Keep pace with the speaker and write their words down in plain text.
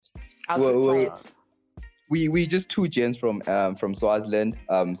How to play it? We just two gents from Swaziland.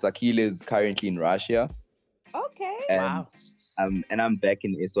 Sakhile is currently in Russia. Okay. Wow. And I'm back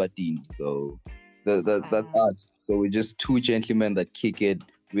in Eswatini. So that's us. So we're just two gentlemen that kick it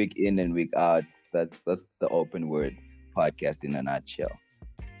week in and week out. That's the Open Word podcast in a nutshell.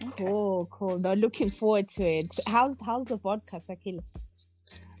 Cool. Now looking forward to it. How's the vodka, Sakhile?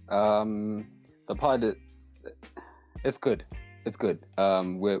 The pod it's good. It's good.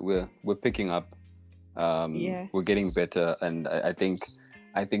 We're picking up. We're getting better, and I think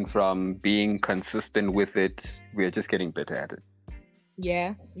from being consistent with it, we're just getting better at it.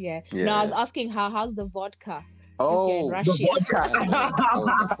 Yeah. No, I was asking how's the vodka? Since you're in Russia.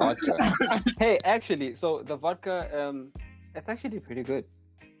 The vodka. Hey, actually, so the vodka, it's actually pretty good.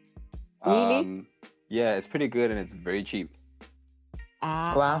 Really? Yeah, it's pretty good, and it's very cheap.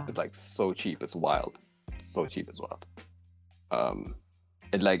 Wow. It's like so cheap. It's wild. So cheap. It's wild.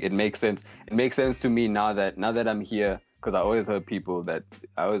 It makes sense. It makes sense to me now that I'm here, because I always heard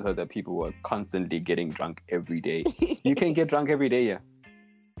that people were constantly getting drunk every day. You can get drunk every day, yeah.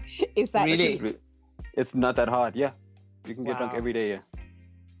 Is that Really? true? It's not that hard, yeah. You can get drunk every day, yeah.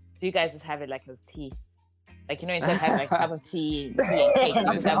 Do you guys just have it like as tea? Like, instead of having like a cup of tea and cake, you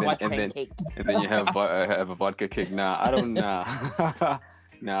just have vodka and cake. And then you have a vodka cake. Nah, I don't know.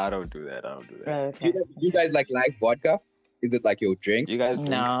 No, I don't do that. Okay. Do you guys like vodka? Is it like your drink? You guys drink?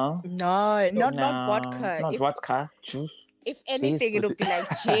 No, not vodka. Not vodka. Juice. If anything, Jeez. it'll be like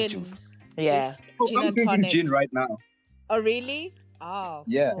gin. Juice. Yeah. Gin I'm and drinking tonic. gin right now. Oh, really? Oh.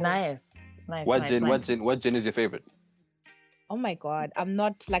 Yeah. Cool. Nice. What Nice. gin is your favorite? Oh my God. I'm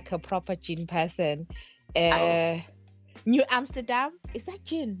not like a proper gin person. Oh. New Amsterdam? Is that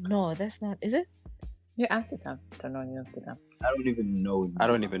gin? No, that's not. Is it? New Amsterdam. Don't know New Amsterdam. I don't even know. I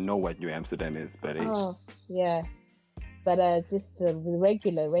don't even know what New Amsterdam is, but Oh, yeah. But just the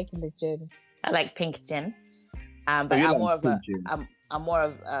regular gin. I like pink gin. But you I'm like more of pink gin? I'm more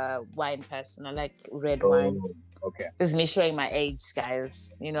of a wine person. I like red wine. Okay. This is me showing my age,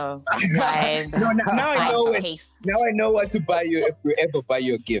 guys. Wine. No, now I know it. Taste. Now I know what to buy you if we ever buy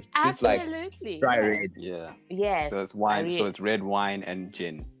you a gift. Absolutely. It's like dry red. yeah. Yes. So it's wine. So it's red wine and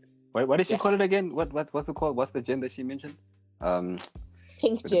gin. What did she call it again? What's it called? What's the gin that she mentioned?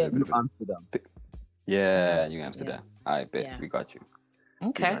 Pink gin. New Amsterdam. Yeah, New Amsterdam. I bet we got you.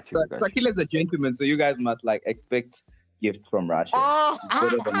 Okay. Sakhile is a gentleman, so you guys must expect gifts from Russia.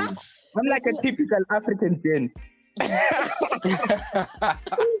 I'm like a typical African gent.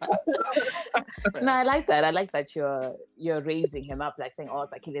 No, I like that. I like that you're raising him up, like saying, "Oh,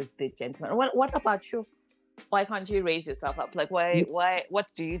 Sakhile is the gentleman." What about you? Why can't you raise yourself up? Like, why?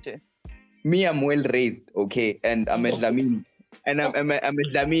 What do you do? Me, I'm well raised, okay, and I'm a Dlamini. And I'm a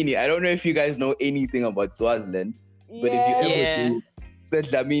Dlamini. I don't know if you guys know anything about Swaziland, but if you ever do the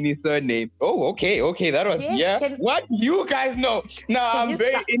Dlamini surname, okay, that was what you guys know. Now I'm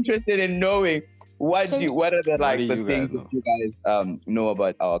very interested in knowing what are the things that you guys know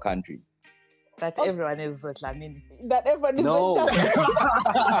about our country. That everyone is Dlamini. That everyone is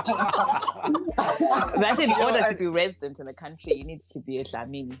That in order to be resident in the country, you need to be a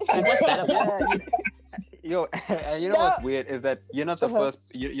Dlamini. What's that about? Yo, you know what's weird is that you're not the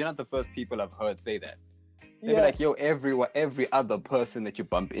first. You're not the first people I've heard say that. They're like, yo, every other person that you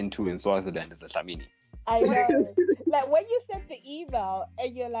bump into in Swaziland is a Dlamini. I know. Like when you sent the email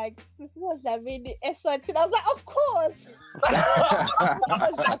and you're like, Sbusiso and Sakhile, Eswatini, I was like, of course.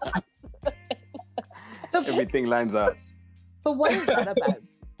 So everything lines up. But what is that about?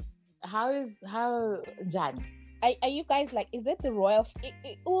 How Jan? Are you guys like? Is that the royal?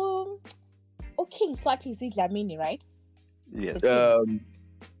 King Swati is Dlamini, right? Yes. No,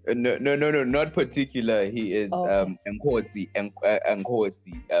 not particular. He is Ngafa,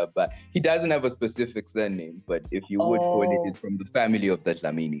 but he doesn't have a specific surname. But if you would call it, it's from the family of the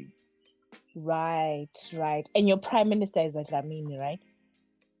Dlaminis. Right. And your prime minister is a Dlamini, right?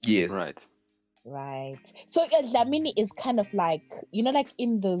 Yes. Right. So Dlamini is kind of like, like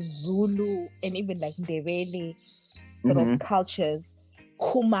in the Zulu and even like Ndebele sort of cultures,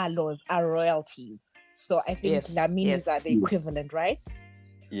 Kumalos are royalties. So I think Dlaminis are the equivalent, right?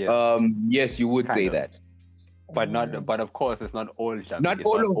 Yes. Yes, you would say that. But not. But of course, it's not all Dlaminis. Not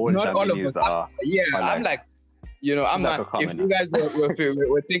all of us. I'm like, I'm not. If you guys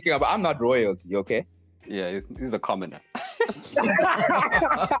were thinking about, I'm not royalty, okay? Yeah, he's a commoner.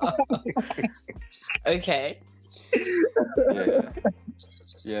 Okay. Yeah.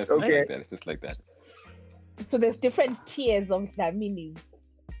 Yes. Okay. It's just like that. So there's different tiers of Dlaminis.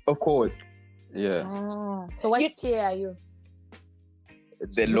 Of course. Yeah. So what tier are you?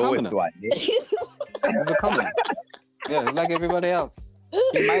 The lowest one. He's a commoner. Yeah, like everybody else.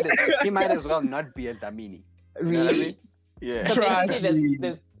 he might as well not be a Dlamini. Really? You know what I mean?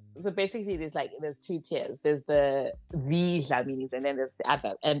 Yeah. So basically, there's two tiers. There's the Dlaminis, and then there's the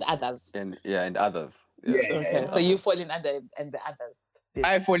other and others. And others. Yeah. Okay. So you fall in under and the others.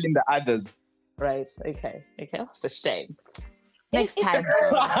 I fall in the others. Right. Okay. It's a shame. Next time.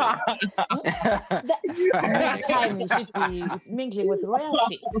 Next time you should be mingling with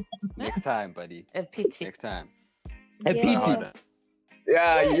royalty. Next time, buddy. A pity. Next time. A pity.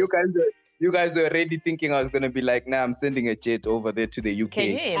 Yeah, you guys were already thinking I was gonna be like, nah, I'm sending a jet over there to the UK. Can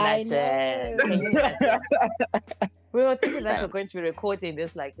you imagine? We were thinking that we're going to be recording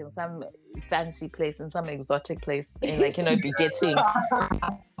this like in some fancy place, in some exotic place, and like, you know, be getting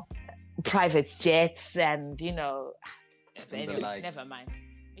private jets and, you know, anyway, never mind.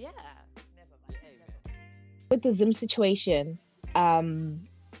 Yeah, never mind. With the Zim situation,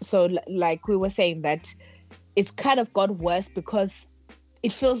 so like we were saying that it's kind of got worse because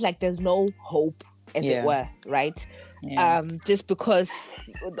it feels like there's no hope, as it were, right? Yeah. Just because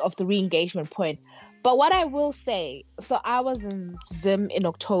of the re-engagement point. But what I will say, so I was in Zim in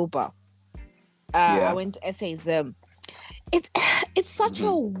October. I went to SA Zim. It's such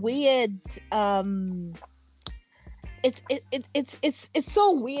a weird. It's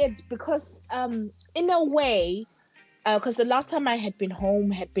so weird because in a way, because the last time I had been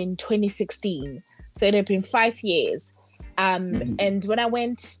home had been 2016, so it had been 5 years. And when I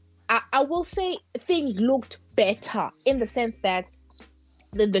went, I will say things looked better in the sense that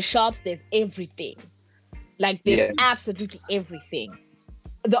the shops, there's everything. Like there's absolutely everything.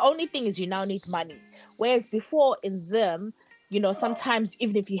 The only thing is you now need money. Whereas before in Zim, you know, sometimes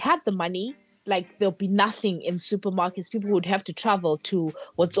even if you had the money, like there'll be nothing in supermarkets. People would have to travel to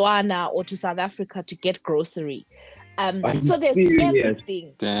Botswana or to South Africa to get grocery. So there's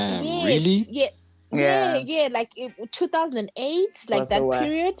everything. Damn, really? Yeah. Like 2008, like that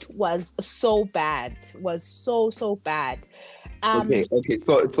period was so bad. Was so bad. Okay.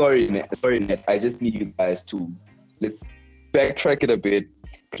 So, sorry, Nat. I just need you guys to let's backtrack it a bit.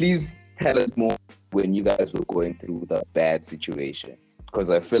 Please tell us more when you guys were going through the bad situation, because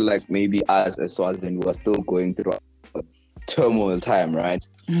I feel like maybe us as Swaziland we were still going through a turmoil time, right?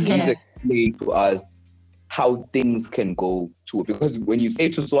 Please explain to us how things can go to, because when you say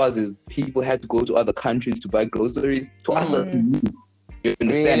to Swazis, people had to go to other countries to buy groceries. To us, that's new. You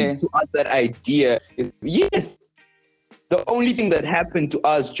understand? Really? To us, that idea is yes. The only thing that happened to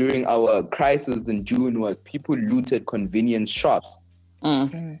us during our crisis in June was people looted convenience shops.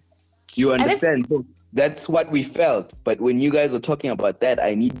 You understand? So that's what we felt. But when you guys are talking about that,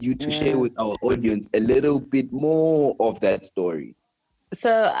 I need you to share with our audience a little bit more of that story.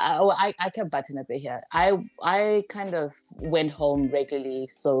 So I can button a bit here. I kind of went home regularly.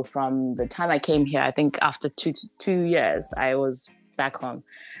 So from the time I came here, I think after two years, I was back home.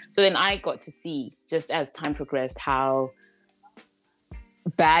 So then I got to see, just as time progressed, how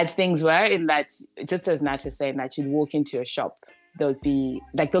bad things were, in that, just as Nat is saying, that you'd walk into a shop, there'll be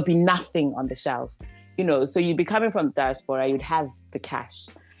nothing on the shelf, you know. So you'd be coming from diaspora, you'd have the cash,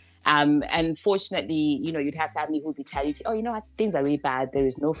 and fortunately, you know, you'd have family who'd be telling you, oh, you know what, things are really bad, there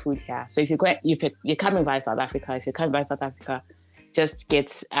is no food here. So if you're coming via South Africa, just get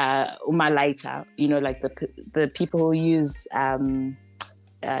umalaita, you know, like the people who use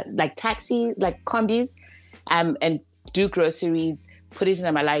like taxi, like combis, and do groceries, put it in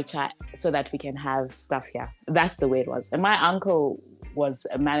a malaita so that we can have stuff here. That's the way it was. And my uncle was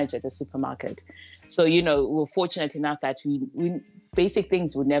a manager at a supermarket. So, you know, we were fortunate enough that we basic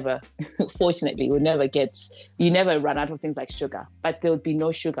things would never, fortunately, you never run out of things like sugar, but there would be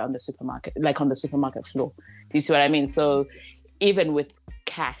no sugar on the supermarket, like on the supermarket floor. Do you see what I mean? So even with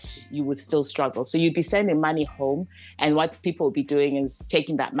cash, you would still struggle. So you'd be sending money home, and what people would be doing is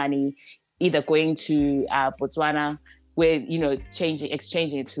taking that money, either going to Botswana, where, you know,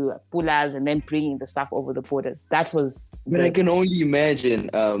 exchanging it to pulas, and then bringing the stuff over the borders. That was. But I can only imagine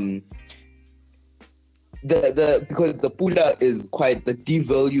because the pula is quite the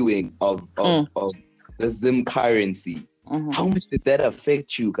devaluing of the Zim currency. Mm-hmm. How much did that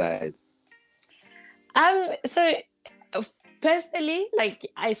affect you guys? So personally,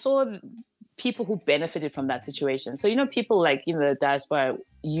 like, I saw people who benefited from that situation. So, you know, people like in the diaspora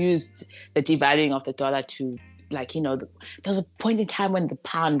used the devaluing of the dollar to, like, you know, there was a point in time when the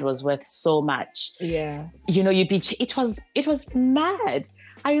pound was worth so much. Yeah. You know, it was mad.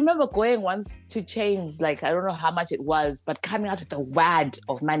 I remember going once to change, like, I don't know how much it was, but coming out with a wad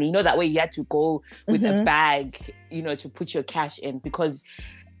of money. You know, that way you had to go with a bag, you know, to put your cash in, because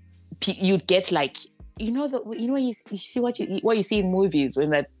you'd get like when you see what you see in movies when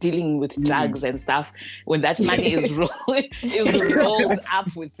they're dealing with drugs and stuff, when that money is rolled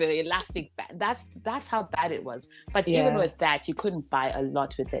up with the elastic band. That's how bad it was. But even with that, you couldn't buy a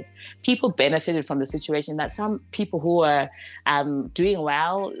lot with it. People benefited from the situation that some people who were doing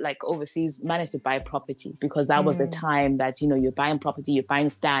well, like overseas, managed to buy property, because that was the time that you're buying property, you're buying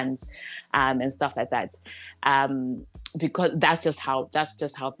stands, and stuff like that. Because that's just how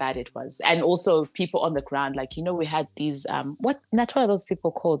bad it was. And also people on the ground, like we had these what are those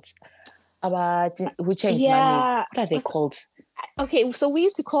people called who changed money? What are they called? Okay, so we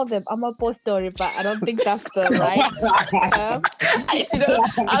used to call them Amapo story, but I don't think that's the right term.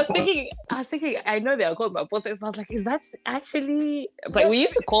 I was thinking I know they are called Amapo stories, but I was like, is that actually? But we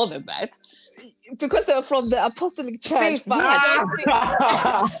used to call them that because they were from the Apostolic Church. But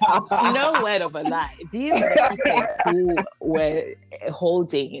no word of a lie. These are people who were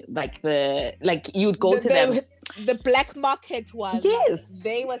holding you'd go to them. The black market was. Yes,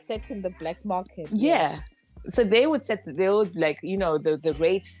 they were set in the black market. Yeah. So the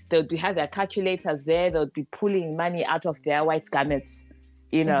rates, they would have their calculators there, they would be pulling money out of their white garments,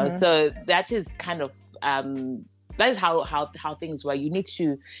 So that is kind of, that is how things were. You need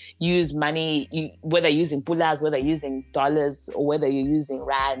to use money, whether using pulas, whether using dollars, or whether you're using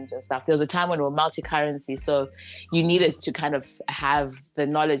rands and stuff. There was a time when we were multi-currency, so you needed to kind of have the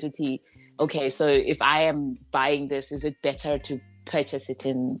knowledge of okay, so if I am buying this, is it better to purchase it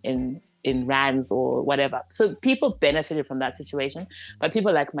in rands or whatever? So people benefited from that situation. But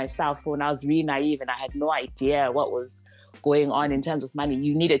people like myself, when I was really naive and I had no idea what was going on in terms of money,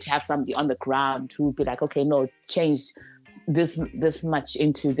 you needed to have somebody on the ground who would be like, okay, no, change this much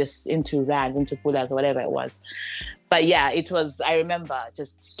into rands, into pulas, or whatever it was. But yeah, it was, I remember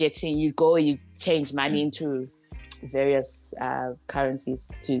just you change money into various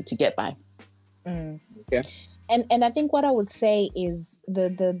currencies to get by. Okay. And I think what I would say is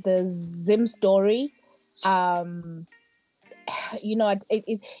the Zim story, it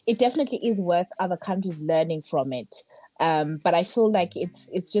definitely is worth other countries learning from it. But I feel like it's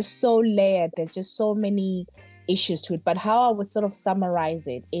just so layered. There's just so many issues to it. But how I would sort of summarize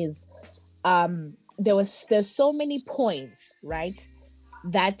it is, there's so many points, right,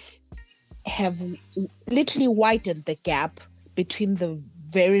 that have literally widened the gap between the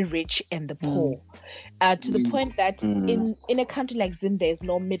very rich and the poor. To the point that in a country like Zim, there's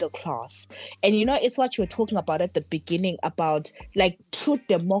no middle class. And it's what you were talking about at the beginning about like true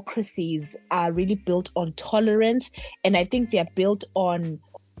democracies are really built on tolerance. And I think they're built on,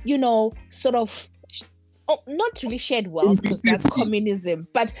 sort of, not really shared wealth, because that's communism,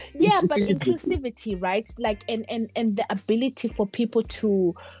 but inclusivity, right? Like, and the ability for people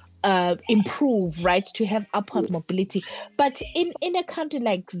to improve, right, to have upward mobility. But in a country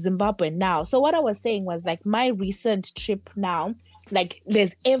like Zimbabwe now, so what I was saying was like my recent trip now, like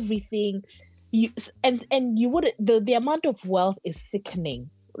there's everything, the amount of wealth is sickening.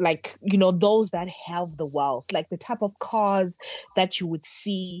 Like, those that have the wealth, like the type of cars that you would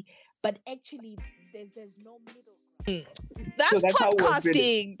see, but actually there's no middle. That's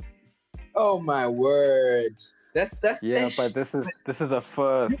podcasting. Oh my word. That's but this is a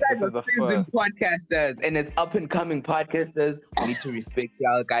first. This is a first. Podcasters, and as up and coming podcasters, we need to respect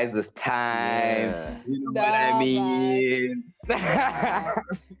y'all guys' time. Yeah. You know what I mean?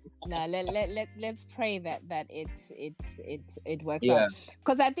 No, let's pray that it works out.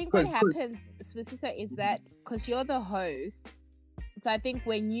 Because I think what happens, Sbusiso, is that because you're the host, so I think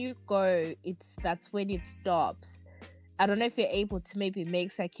when you go, that's when it stops. I don't know if you're able to maybe make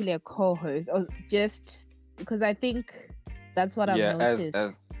Sakhile a co-host, or just because I think that's what I've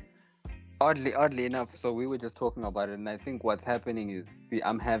noticed. Oddly enough, so we were just talking about it, and I think what's happening is, see,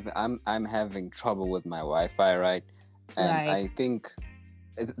 I'm having trouble with my Wi-Fi, right? And I think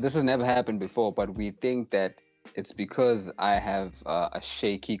this has never happened before, but we think that it's because I have a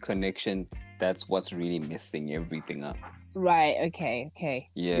shaky connection. That's what's really messing everything up. Right. Okay.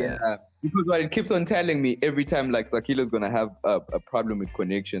 Yeah. Because what it keeps on telling me every time, like Sakhile's gonna have a problem with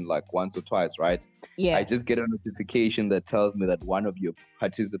connection, like once or twice, right? Yeah. I just get a notification that tells me that one of your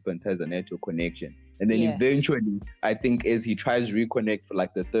participants has a network connection, and then eventually, I think as he tries to reconnect for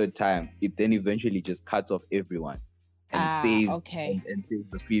like the third time, it then eventually just cuts off everyone and saves and saves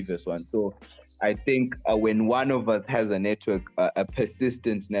the previous one. So I think when one of us has a network, a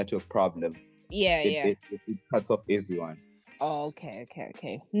persistent network problem. It cuts off everyone. Oh,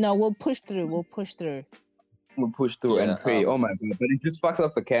 okay. No, we'll push through. We'll push through and pray. Oh my God! But it just fucks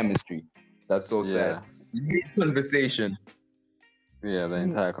up the chemistry. That's so sad. Conversation. Yeah, the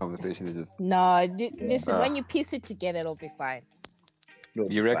entire conversation is just. No, listen. When you piece it together, it'll be fine.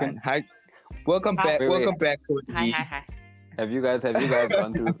 You reckon? Welcome back. Wait. Welcome back, Coach. Hi. Have you guys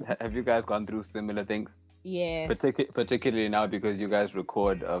gone through similar things? Yes. Particularly now because you guys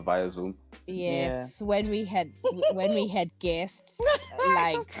record via Zoom. Yes. Yeah. When we had guests,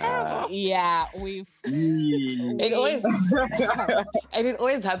 we've it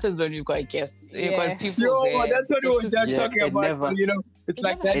always happens when you've got guests. You've got people there. That's what we were just talking about. Never, it's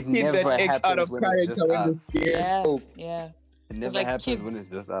like that kid that acts out of character when the guests. Yeah. It never happens when it's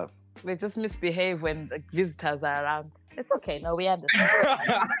just us. They just misbehave when the visitors are around. It's okay. No, we understand.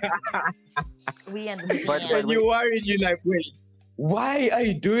 We understand. But when you're worried, you're like, wait, why are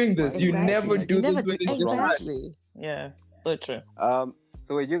you doing this? Exactly. You never do this when it's exactly. Yeah, so true.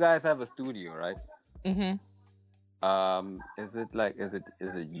 So you guys have a studio, right? Mm-hmm. Is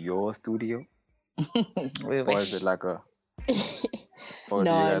it your studio? Or is it like a? Or do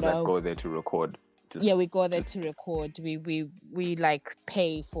you guys like go there to record? We go there to record. We like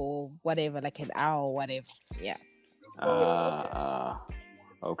pay for whatever, like an hour or whatever. Yeah.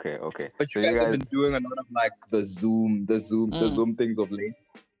 Okay. But you guys have been doing a lot of like the Zoom things of late.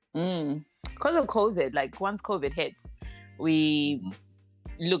 Because of COVID, like once COVID hits, we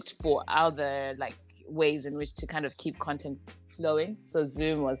looked for other like ways in which to kind of keep content flowing. So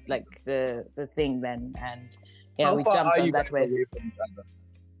Zoom was like the thing then, and we jumped on that way.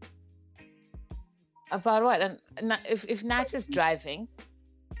 About what? And if Nat is driving,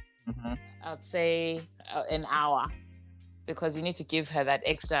 I'd say an hour, because you need to give her that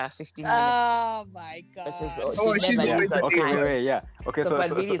extra 15 minutes. Oh my god! She never leaves her time. Okay, but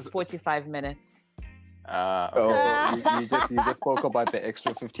really, it's 45 minutes. You just spoke about the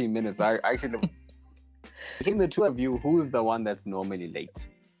extra 15 minutes. I actually, between the two of you, who's the one that's normally late?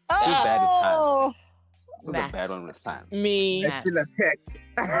 Who's bad at time? Who's the bad one with time? Me. I feel attacked.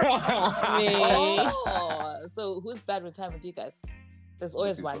 Me. So who's bad with time with you guys? There's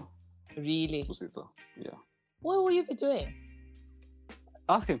always one. Really? Sbusiso. Yeah. What will you be doing?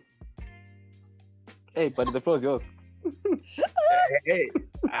 Ask him. Hey, but the floor is yours. Hey,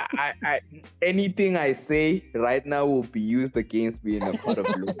 I anything I say right now will be used against me in a court of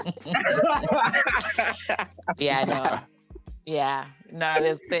law. Yeah, no. Yeah.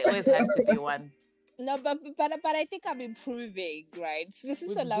 No, there always has to be one. No, but I think I'm improving, right?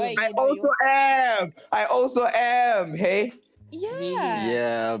 I also am. Hey. Yeah.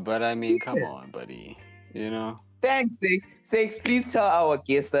 Yeah, but I mean, come on, buddy. You know. Thanks, Sakes. Please tell our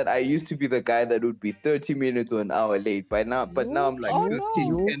guests that I used to be the guy that would be 30 minutes or an hour late. But now I'm like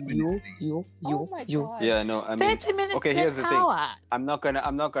 10 minutes. Oh my god. Yeah, no, I mean, 30 minutes. Okay, here's the thing. Hour. I'm not gonna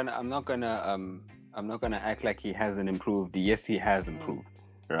act like he hasn't improved. Yes, he has improved,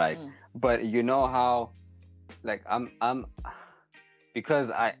 right? But you know how, like, I'm because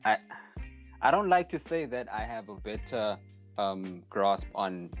I don't like to say that I have a better grasp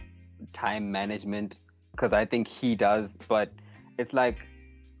on time management, because I think he does, but it's like,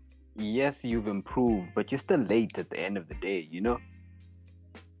 yes, you've improved, but you're still late at the end of the day, you know?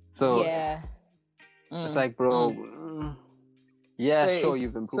 So yeah. It's like, bro, sure,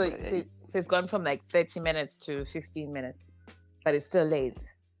 you've improved. So it's gone from like 30 minutes to 15 minutes, but it's still late.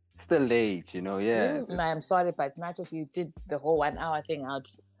 Still late, you know, yeah. No, I'm sorry, but not if you did the whole 1 hour thing out,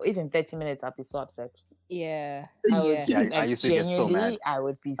 even 30 minutes, I'd be so upset. Yeah. I used to get so mad. I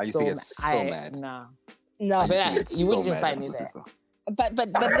would be so mad. No, but you wouldn't even find me there. But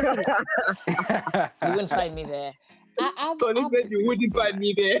listen, you wouldn't find me there. Tony said you wouldn't find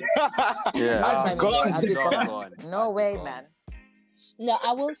me there. Yeah, I'd be gone. No way, man. No,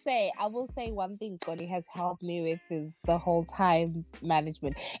 I will say one thing Xolie has helped me with is the whole time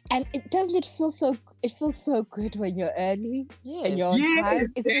management. And it feels so good when you're early and you're on time.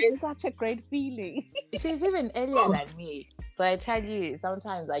 It's such a great feeling. She's even earlier than me. So I tell you,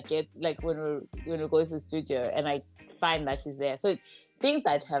 sometimes I get like when we go to the studio and I find that she's there. So things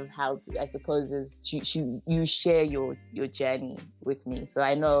that have helped, I suppose, is you share your journey with me. So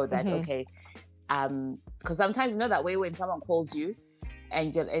I know that okay, because sometimes you know that way when someone calls you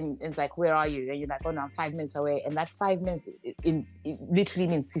and it's like, where are you? And you're like, oh no, I'm 5 minutes away. And that 5 minutes it literally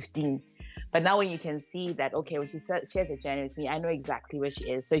means 15. But now when you can see that, okay, when she shares a journey with me, I know exactly where she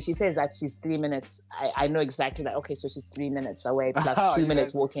is. So she says that she's 3 minutes. I know exactly that, okay, so she's 3 minutes away plus 2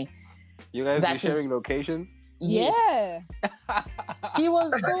 minutes walking. You guys are sharing locations? Yes. Yeah. She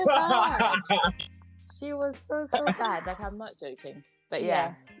was so bad. She was so bad. Like, I'm not joking. But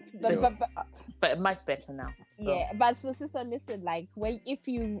yeah. But much better now. So. Yeah, but Sbusiso, listen, like if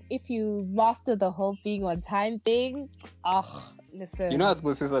you master the whole thing on time thing, listen. You know what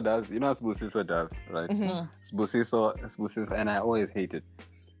Sbusiso does? Right? Sbusiso, and I always hate it.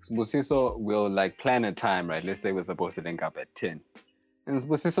 Sbusiso will like plan a time, right? Let's say we're supposed to link up at 10. And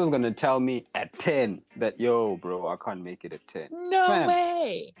Sbusiso's gonna tell me at 10 that, yo, bro, I can't make it at 10. No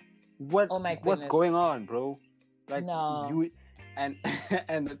way. What? Oh my What's goodness. going on, bro? Like No. you, and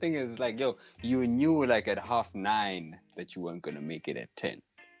and the thing is, like, yo, you knew like at 9:30 that you weren't gonna make it at 10.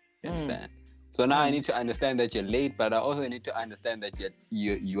 You understand? So now I need to understand that you're late, but I also need to understand that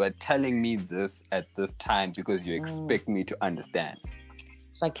you are telling me this at this time because you expect me to understand.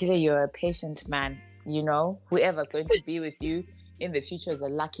 Sakhile, you're a patient man. You know, whoever's going to be with you in the future is a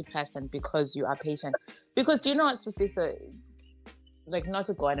lucky person because you are patient. Because do you know what, Sbusiso? Like, not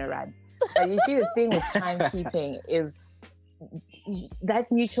to go on a rant, but you see the thing with timekeeping is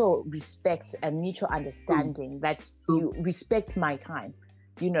that mutual respect and mutual understanding that you respect my time.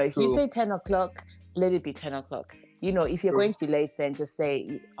 You know, if you say 10 o'clock, let it be 10 o'clock. You know, if you're going to be late, then just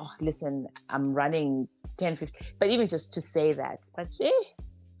say, oh, listen, I'm running 10:50. But even just to say that. But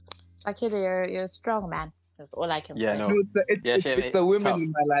Sakhile, you're a strong man. That's all I can say. No. It's the women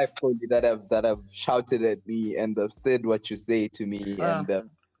in my life, Cody, that have shouted at me and have said what you say to me and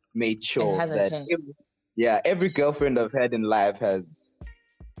made sure that every girlfriend I've had in life has.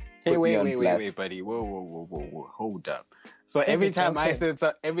 Hey, wait, buddy. Whoa, hold up. So every single time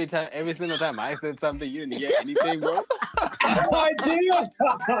I said something, you didn't hear anything, bro. I did.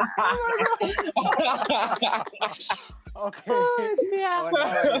 Okay. Oh, dear.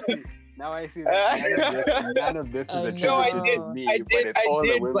 Now I see that none of this is attributed to me, but it's all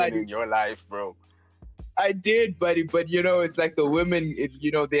the women in your life, bro. I did, buddy, but you know, it's like the women,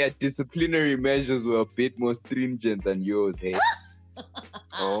 their disciplinary measures were a bit more stringent than yours, hey?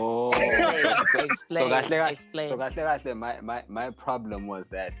 Oh, Explain. So my problem was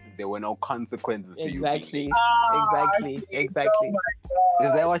that there were no consequences to you. Exactly. Oh, Is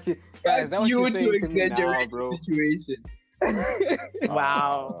that what you? Is that what you're saying to me now, bro? Situation.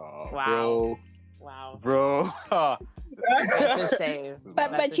 Wow. Bro. That's a shame.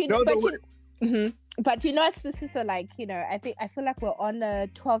 But you know what, Sbusiso, like, I feel like we're on a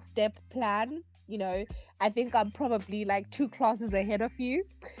 12-step plan. You know, I think I'm probably like 2 classes ahead of you,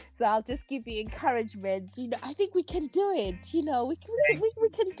 so I'll just give you encouragement. You know, I think we can do it. You know, we can do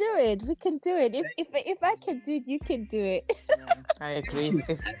it. We can do it. If I can do it, you can do it. I agree.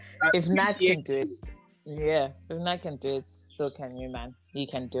 If Nat can do it, if Nat can do it, so can you, man. You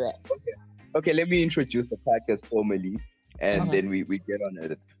can do it. Okay. Let me introduce the podcast formally, and then we get on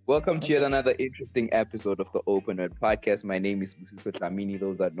it. Welcome to yet another interesting episode of the Open Word Podcast. My name is Sbusiso Dlamini.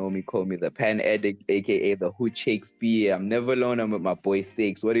 Those that know me call me the Pan Addict, aka the Hood Shakespeare. I'm never alone. I'm with my boy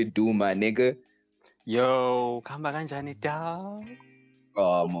Six. What it do, my nigga? Yo, kamba kanjani dog?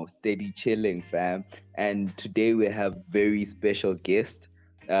 Oh, most steady chilling, fam. And today we have very special guest.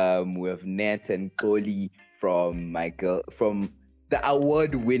 We have Nat and Xolie from the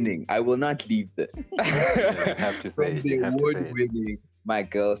award-winning. I will not leave this. You have to say the award-winning My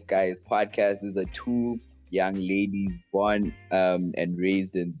Girls Guys podcast. These are 2 young ladies born and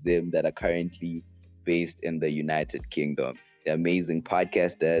raised in Zim that are currently based in the United Kingdom. They're amazing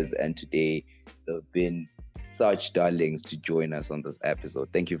podcasters, and today they've been such darlings to join us on this episode.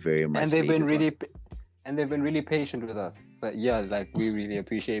 Thank you very much. And they've been really patient with us. So we really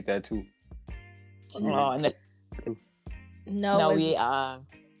appreciate that too. Oh, no, we are.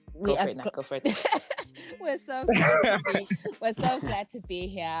 Go for it. We're so glad to be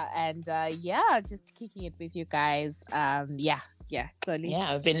here, and just kicking it with you guys. Clearly. Yeah,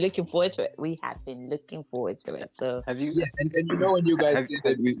 I've been looking forward to it. We have been looking forward to it. So have you? Yeah, and you know, when you guys said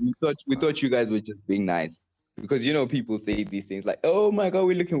that, we thought you guys were just being nice, because you know people say these things like, "Oh my God,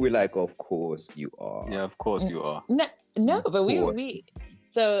 we're like, of course you are." Yeah, of course you are. No, but we.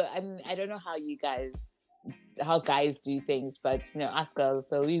 So I don't know how guys do things, but us girls,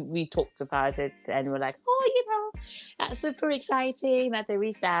 so we talked about it and we're like, that's super exciting that they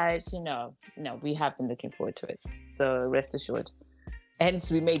reached out. No, we have been looking forward to it, so rest assured.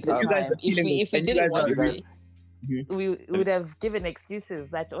 Hence we made the time. If we didn't want to, we would have given excuses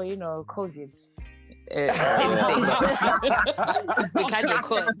that COVID. We can't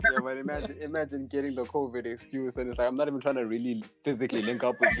record. Yeah, but imagine getting the COVID excuse, and it's like, I'm not even trying to really physically link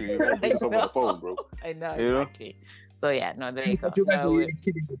up with you. You're over the phone, bro. I know, exactly. So there you go. You guys are really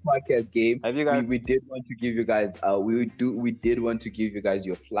killing the podcast game. Have you guys? We did want to give you guys. We did want to give you guys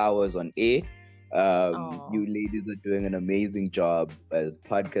your flowers on air. You ladies are doing an amazing job as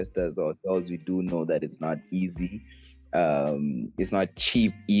podcasters ourselves. We do know that it's not easy. It's not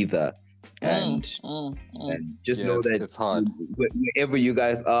cheap either. And just know that it's hard. Wherever you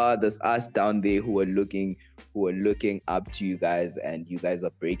guys are, there's us down there who are looking up to you guys, and you guys are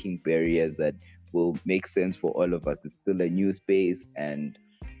breaking barriers that will make sense for all of us. It's still a new space, and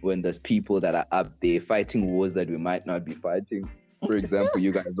when there's people that are up there fighting wars that we might not be fighting, for example,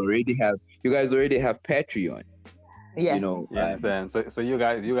 you guys already have Patreon. Yeah. You know. So you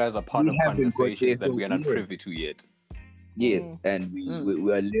guys are part of conversations that we are not privy to yet. Yes, and we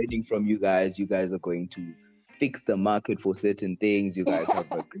are learning from you guys. You guys are going to fix the market for certain things. You guys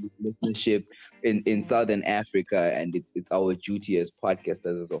have a great listenership in Southern Africa, and it's our duty as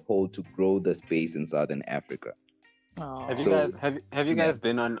podcasters as a whole to grow the space in Southern Africa. Oh. Have you guys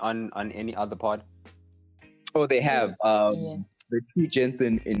been on any other pod? Oh, they have. The two gents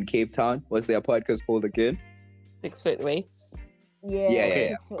in Cape Town. What's their podcast called again? 6 Foot Weights.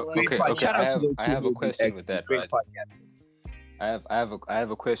 Yeah. Okay. I have a question with that, right? I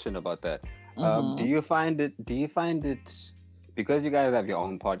have a question about that. Do you find it because you guys have your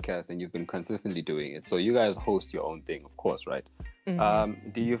own podcast and you've been consistently doing it, so you guys host your own thing, of course, right?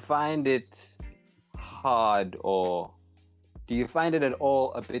 Do you find it hard, or do you find it at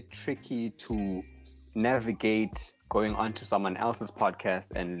all a bit tricky to navigate going onto someone else's podcast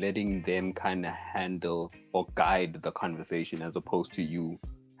and letting them kind of handle or guide the conversation as opposed to you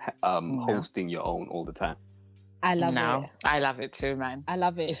hosting your own all the time? I love it. I love it too, man. I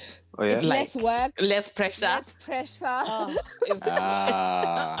love it. It's less work, less pressure. It's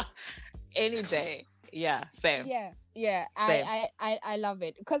any day. Yeah, same. Yeah. I love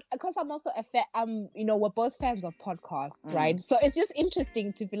it because I'm also we're both fans of podcasts, right? So it's just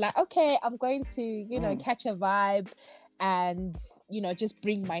interesting to be like, okay, I'm going to catch a vibe and just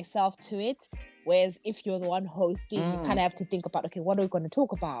bring myself to it. Whereas if you're the one hosting, you kind of have to think about, okay, what are we going to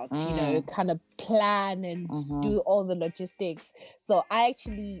talk about? Kind of plan and do all the logistics. So I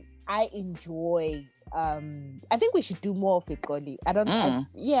enjoy. I think we should do more of it, Xolie. I agree.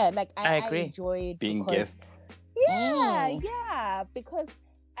 I enjoy it being guests. Yeah, because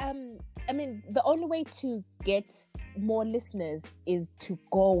the only way to get more listeners is to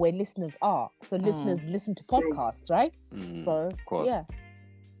go where listeners are. So listeners listen to podcasts, right? So of course.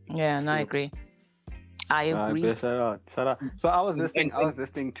 Yeah, I agree. I agree. Shout out. So I was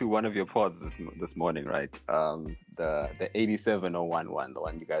listening to one of your pods this morning, right? The 87011, the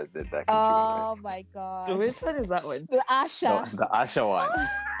one you guys did back in June. Oh my god. Which one is that one? The Asha. The Asha one.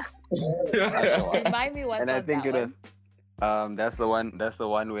 Remind me what's on that one. And I think it was that's the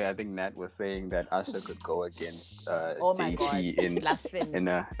one where I think Nat was saying that Asha could go against JT in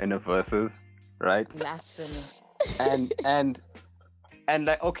a verzuz, right? Blasphemy. And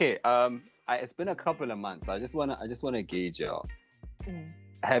like, okay, it's been a couple of months. So I just wanna gauge y'all.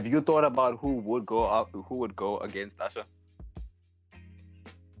 Have you thought about who would go against Asha?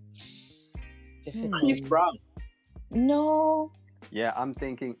 Chris Brown. No. Yeah, I'm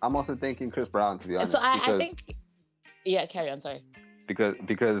also thinking Chris Brown, to be honest. So I think. Yeah, carry on. Sorry. Because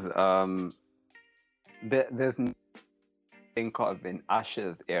there's no think of in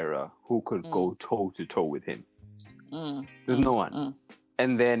Asha's era who could go toe to toe with him. There's no one.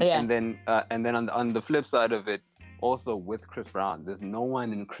 And then on the flip side of it, also with Chris Brown, there's no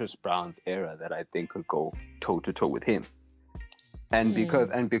one in Chris Brown's era that I think could go toe to toe with him. And because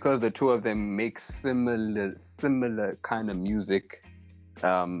the two of them make similar kind of music,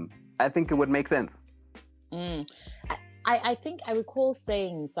 I think it would make sense. I think I recall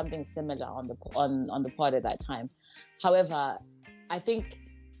saying something similar on the pod at that time. However, I think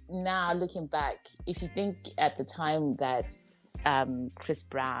now looking back, if you think at the time that Chris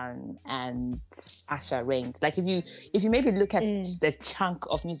Brown and Asha reigned, like if you maybe look at the chunk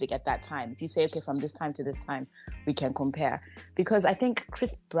of music at that time, if you say, okay, from this time to this time, we can compare. Because I think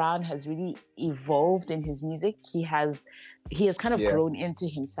Chris Brown has really evolved in his music. He has kind of grown into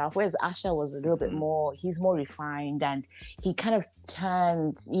himself, whereas Asha was a little bit more, he's more refined, and he kind of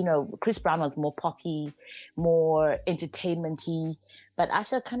turned, Chris Brown was more poppy, more entertainment-y, but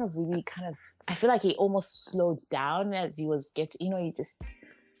Asha I feel like he almost slowed down as he was getting, he just,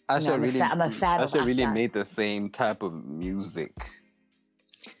 Asha I'm a fan of Asha. Really made the same type of music,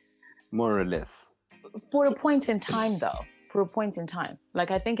 more or less. For a point in time, though.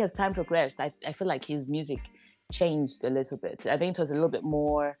 Like, I think as time progressed, I feel like his music changed a little bit. I think it was a little bit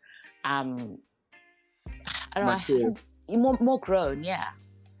more, I don't know, more grown, yeah.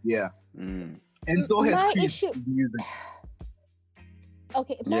 Yeah. And so has Chris music.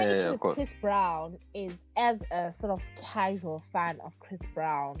 Okay, my issue with Chris Brown is, as a sort of casual fan of Chris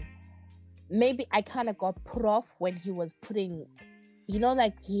Brown, maybe I kind of got put off when he was putting,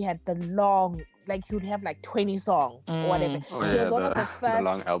 like he had the long, like he would have like 20 songs or whatever. He was one of the first the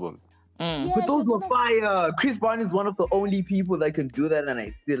long albums. Yeah, but those were fire. Chris Brown is one of the only people that can do that, and I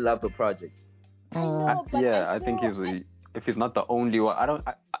still love the project. I know, but I think if he's not the only one,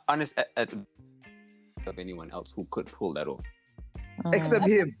 I honestly of anyone else who could pull that off, except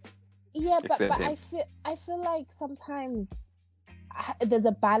him. Yeah, but I feel like sometimes there's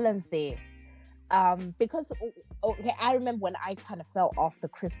a balance there. Because I remember when I kind of fell off the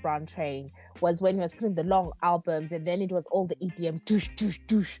Chris Brown train was when he was putting the long albums, and then it was all the EDM douche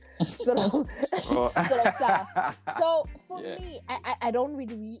sort of stuff. So for me, I don't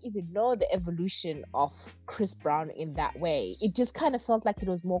really even know the evolution of Chris Brown in that way. It just kind of felt like it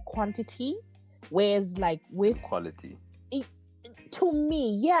was more quantity, whereas like with quality. To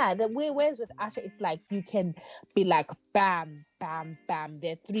me, whereas with Usher, it's like you can be like bam, bam, bam.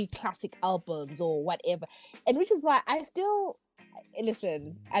 There are 3 classic albums or whatever, and which is why I still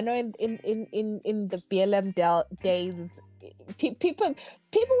listen. I know in the BLM days, people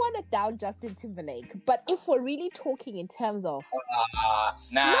want to down Justin Timberlake, but if we're really talking in terms of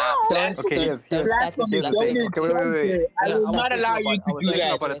wait. I will not allow you to do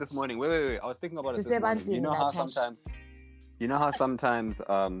that. About it this morning. Wait. I was thinking about it this morning. You know how sometimes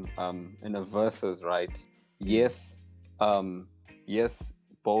in a versus, right? Yes,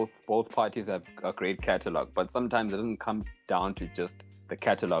 both parties have a great catalog, but sometimes it doesn't come down to just the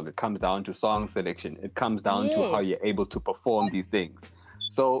catalog. It comes down to song selection. It comes down to how you're able to perform these things.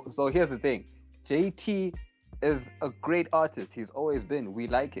 So here's the thing. JT is a great artist. He's always been. We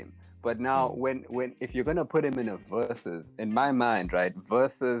like him. But now when if you're gonna put him in a versus, in my mind, right,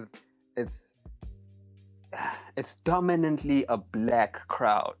 versus it's dominantly a black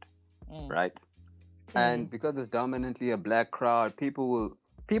crowd, right? And because it's dominantly a black crowd, people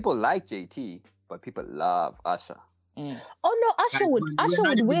like JT, but people love Usher. Oh no, Usher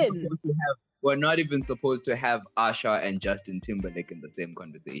would win. We're not even supposed to have Usher and Justin Timberlake in the same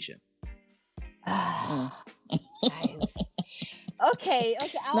conversation. Guys. Okay.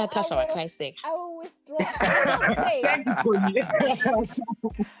 Natasha, what can I say? I will withdraw.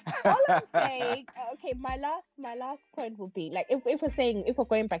 All I'm saying, okay, my last point would be like if we're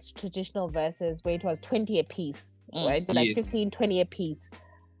going back to traditional verses where it was 20 a piece, right? Like 15, 20 a piece.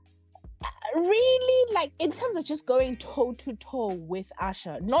 Really, like in terms of just going toe to toe with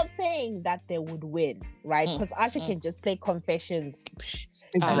Usher, not saying that they would win, right? Because Usher can just play Confessions.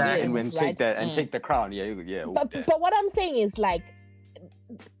 And right? take that and take the crown. But what I'm saying is like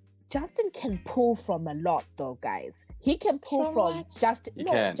Justin can pull from a lot though, guys. He can pull from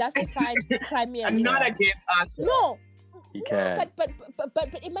Justified, Crimea. I'm not against Usher. No. He can.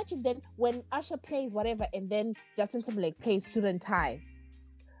 But imagine then when Usher plays whatever and then Justin Timberlake plays Suit and Tie.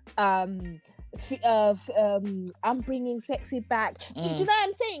 I'm bringing sexy back. Do you know what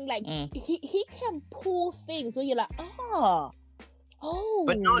I'm saying? Like he can pull things where you're like, oh.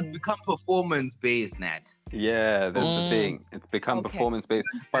 But now it's become performance based, Nat. Yeah, that's the thing. It's become performance based,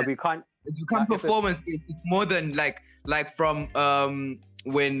 but we can't. It's become performance based. It's more than like from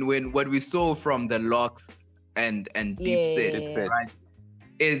when what we saw from the Locks and Deep Set, right?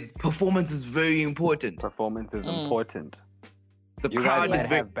 Is performance is very important. Performance is important. The crowd is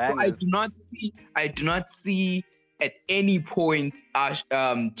very. I do not see at any point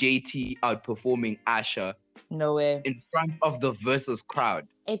JT outperforming Usher. No way. In front of the versus crowd.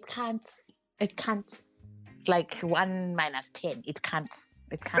 It can't. It's like 1 minus 10. It can't.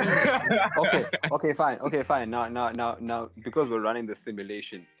 Okay, fine. Now, because we're running the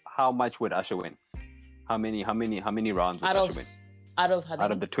simulation, how much would Usher win? How many rounds would Usher win? Out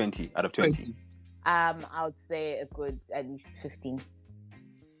of the 20. Out of 20. I would say a good at least 15.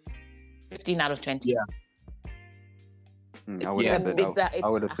 15 out of 20. Yeah. I would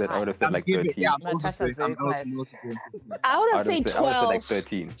have said like 13. Yeah, Natasha's very quiet. I would have said 12. I would have said like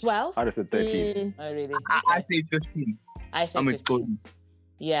 13. 12? I would have said 13. Oh, really? I say 15. I say 15.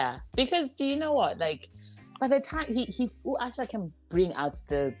 Yeah. Because do you know what? Like, by the time Usher can bring out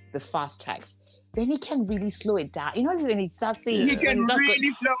the fast tracks, then he can really slow it down. You know when he starts saying... He can really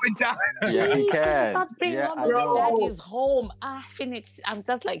slow it down. Yeah, he can. He starts bringing on Dad is home. Finished. I'm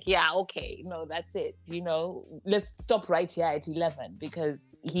just like, yeah, okay. No, that's it. You know, let's stop right here at 11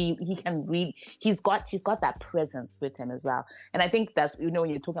 because he can really... He's got that presence with him as well. And I think that's, you know, when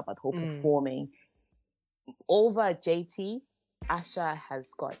you're talking about whole performing, over JT, Usher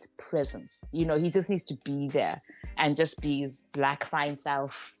has got presence. You know, he just needs to be there and just be his black fine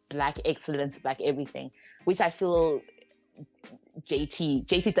self, black excellence, black everything, which I feel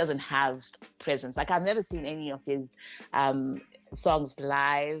JT doesn't have presence. Like I've never seen any of his songs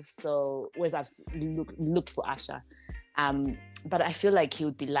live, so whereas I've looked for Usher, but I feel like he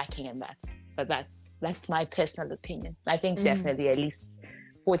would be lacking in that. But that's my personal opinion. I think definitely at least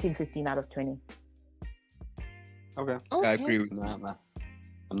 14, 15 out of 20. Okay. I agree with that.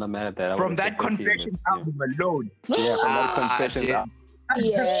 I'm not mad at that. From that Confessions album alone. Yeah, from that Confessions album.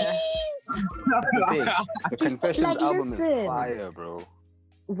 Yeah. The Confessions album is fire, bro.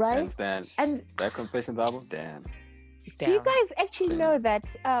 Right? And that Confessions album, damn. Do you guys actually know that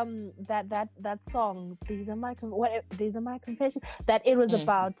that song, These Are My Confessions, that it was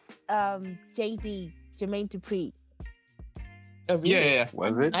about JD, Jermaine Dupri? Oh, really? Yeah.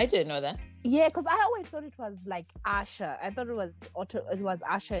 Was it? I didn't know that. Yeah, because I always thought it was like Asha. I thought it was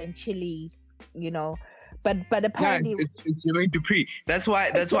Asha and Chili, but apparently it's Jermaine Dupri. That's why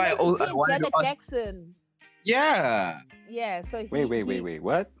I wanted Janet to ask. Jackson. Yeah. Yeah. So Wait.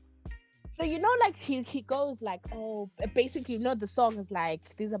 What? So like he goes like, oh, basically, the song is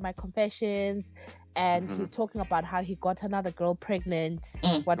like, these are my confessions, and he's talking about how he got another girl pregnant.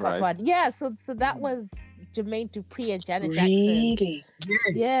 What? Yeah. So that was Jermaine Dupri and Janet Jackson. Really?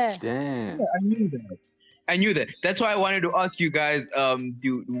 Yeah. Damn. Yeah, I knew that. That's why I wanted to ask you guys.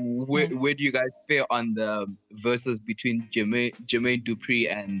 Where do you guys fare on the verses between Jermaine Dupri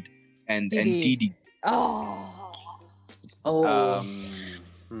and Didi? Oh.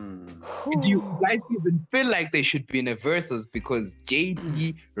 Do you guys even feel like they should be in a versus, because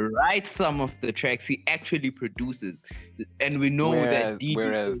JD writes some of the tracks he actually produces, and we know that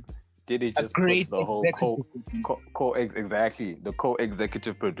Didi just great puts the whole the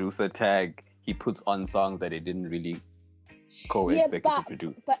co-executive producer tag he puts on songs that he didn't really co-executive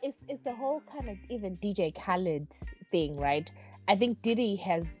produce. But it's the whole kind of even DJ Khaled thing, right? I think Didi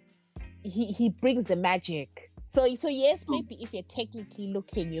has he brings the magic. So yes, maybe if you're technically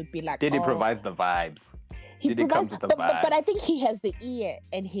looking, you'd be like, Didi provides the vibes. Didi comes with the vibes. But I think he has the ear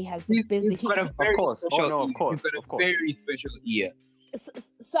and he has the business. He's got a very very special ear.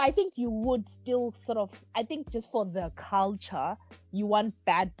 So I think you would still sort of, I think just for the culture, you want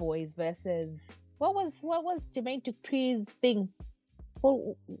Bad Boys versus what was Jermaine Dupri's thing?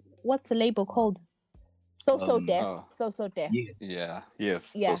 What's the label called? So Def. So Def. Yeah.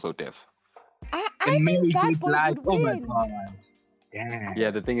 Yes. Yeah. So Def. I think Bad Boys would win. Oh my God. Damn. Yeah,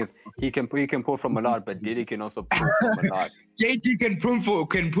 the thing is, he can pull from a lot, but Didi can also pull from a lot. JT can pull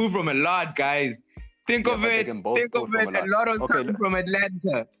from a lot, guys. Think of it. A lot of coming from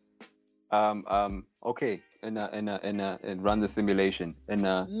Atlanta. Okay. And run the simulation.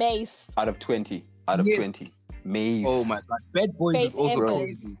 Mace. Out of 20. 20. Mace. Oh my God. Bad Boys is also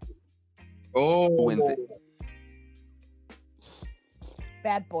crazy. Oh. Who wins it?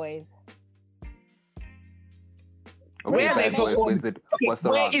 Bad Boys. Okay, Where wins it. What's the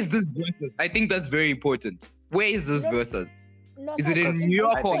where is this versus? I think that's very important. Where is this versus? Is it in New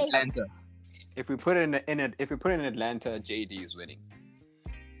York or Atlanta? If we put it in Atlanta, JD is winning.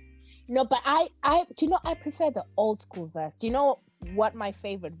 No, but I I prefer the old school verse. Do you know what my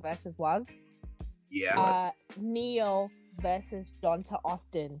favorite verses was? Yeah. Neo versus Donta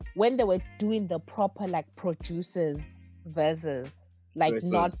Austin, when they were doing the proper like producers verses, like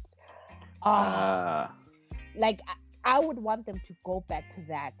not like I would want them to go back to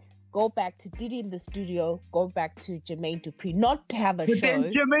that. Go back to Didi in the studio. Go back to Jermaine Dupri. Not to have a show.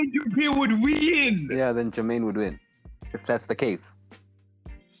 Then Jermaine Dupri would win. Yeah, then Jermaine would win. If that's the case.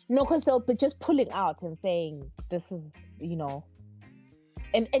 No, because they'll be just pulling out and saying, this is,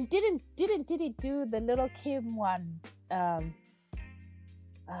 And didn't Didi do the Little Kim one? I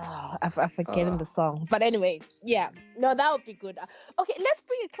forget the song. But anyway, yeah. No, that would be good. Okay, let's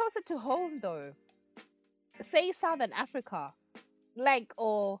bring it closer to home though. Say Southern Africa. Like,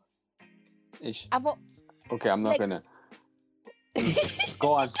 or... Okay, I'm not gonna...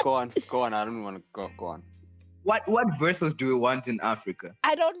 Go on. I don't want to go on. What verses do we want in Africa?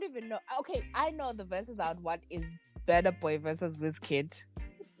 I don't even know. Okay, I know the verses I would want is Burna Boy versus Wizkid.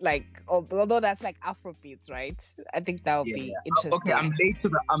 Like, although that's like Afrobeats, right? I think that would be interesting. Okay, I'm late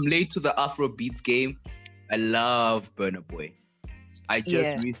to the Afrobeats game. I love Burna Boy. I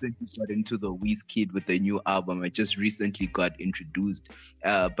just recently got into the Wizkid with the new album. I just recently got introduced.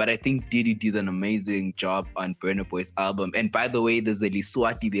 But I think Didi did an amazing job on Burna Boy's album. And by the way, there's a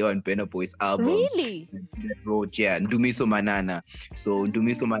Eswatini there on Burna Boy's album. Really? That wrote, Ndumiso Manana. So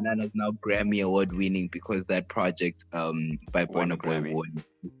Ndumiso Manana is now Grammy Award winning because that project by Burna Boy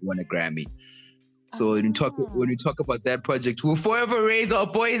won a Grammy. So when we talk about that project, we'll forever raise our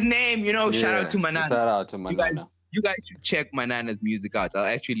boy's name. Shout out to Manana. Shout out to Manana. You guys should check Manana's music out. I'll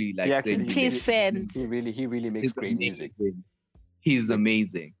actually send you. Please send. He really makes great music. He's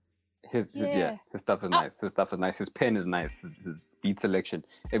amazing. His stuff is nice. His pen is nice. His beat selection,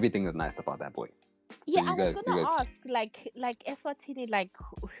 everything is nice about that boy. Yeah, so I was gonna ask, like Eswatini, like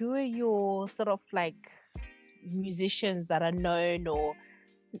who are your sort of like musicians that are known, or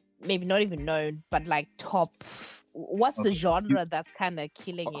maybe not even known, but like top? What's the genre that's kind of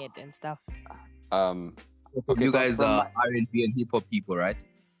killing it and stuff? Okay, you guys are R&B and hip hop people, right?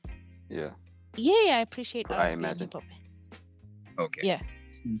 Yeah. Yeah, I appreciate R&B I imagine. and hip hop. Okay. Yeah.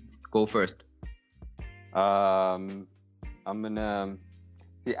 Go first. I'm gonna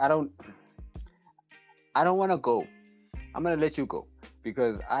see. I don't want to go. I'm gonna let you go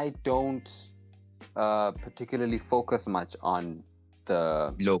because I don't particularly focus much on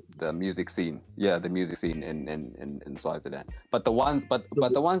the music scene. Yeah, the music scene in Swaziland. But the ones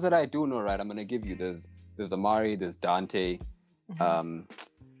that I do know, right? I'm gonna give you. There's Amari. There's Dante. Mm-hmm.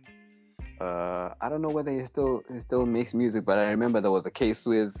 I don't know whether he still makes music, but I remember there was a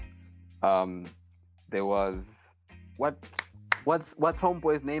K-Swizz. There was what's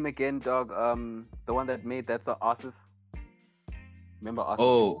Homeboy's name again, dog? The one that made That's Artist. Remember Artist?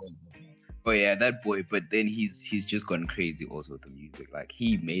 Oh yeah, that boy. But then he's just gone crazy also with the music. Like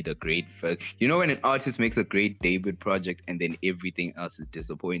he made a great first. You know when an artist makes a great debut project and then everything else is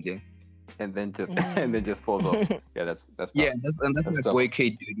disappointing. And then just falls off. Yeah, that's tough. Yeah, that's my boy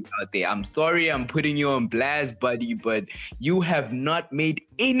K Duty out there. I'm sorry I'm putting you on blast, buddy, but you have not made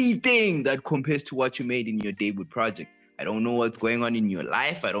anything that compares to what you made in your debut project. I don't know what's going on in your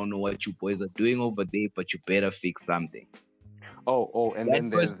life. I don't know what you boys are doing over there, but you better fix something. And then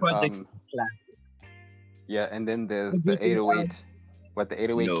there's project is classic. Yeah, and then there's the 808. What, the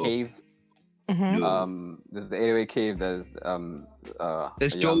 808 Cave? Mm-hmm. There's the 808 Cave. There's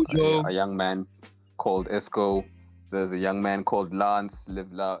Jojo, a young man called Esco. There's a young man called Lance.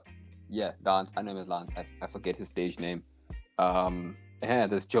 Lance. I know him as Lance. I forget his stage name.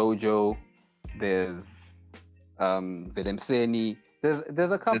 There's Jojo. There's Willem Seni.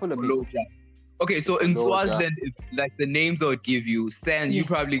 There's a couple of people. Okay, so in Swaziland, it's like the names I would give you. Sans, you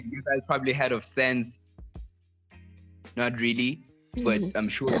guys probably heard of Sans. Not really, but I'm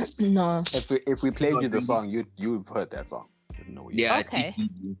sure. No. If we played you the song, you've heard that song. No, yeah. Okay.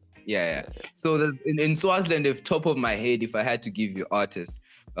 Yeah. So there's in Swaziland, if top of my head, if I had to give you artist,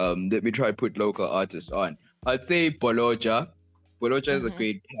 let me try to put local artist on. I'd say Boloja. Boloja is a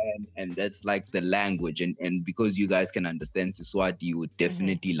great pen, and that's like the language. And because you guys can understand Siswati, you would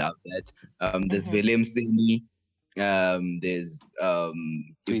definitely love that. There's Willem Seni. There's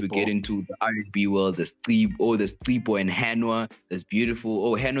if we get into the R&B world, there's Tsipo and Hanwa. That's beautiful.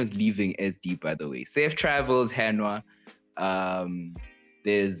 Oh, Hanwa's leaving SD, by the way. Safe travels, Hanwa.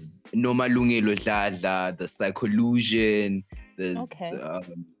 There's Nomalungelo Dladla, the Psycholusion. There's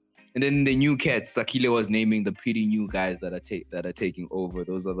and then the new cats, Sakhile was naming the pretty new guys that are taking over.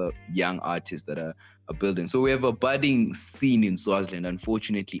 Those are the young artists that are building. So we have a budding scene in Swaziland.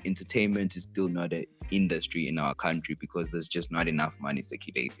 Unfortunately, entertainment is still not an industry in our country because there's just not enough money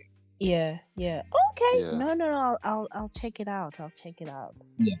circulating. Yeah. Okay. Yeah. No. I'll check it out.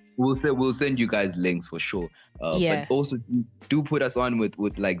 Yeah, we'll send you guys links for sure. But also do put us on with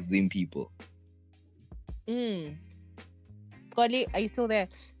like Zim people. Xolie, are you still there?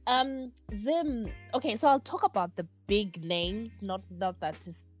 Zim. Okay, so I'll talk about the big names, not that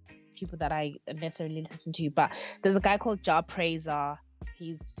is people that I necessarily listen to, but there's a guy called Jar Praiser.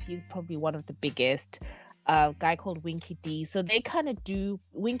 He's probably one of the biggest. A guy called Winky D. So they kind of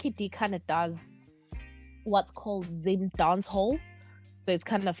Winky D kind of does what's called Zim dancehall. So it's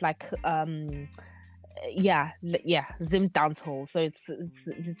kind of like Zim dancehall. So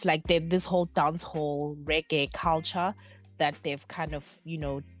it's like this whole dancehall reggae culture that they've kind of,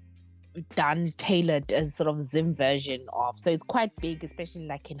 done tailored as sort of Zim version of. So it's quite big, especially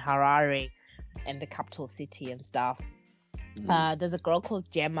like in Harare and the capital city and stuff. There's a girl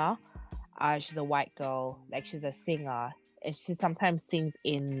called Gemma. She's a white girl, like she's a singer, and she sometimes sings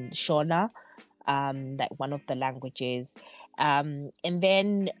in Shona, like one of the languages. And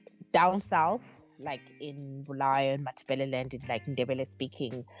then down south, like in Bulawayo and Matabeleland, in like Ndebele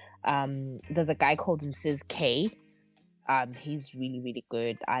speaking, there's a guy called Mrs. K. He's really, really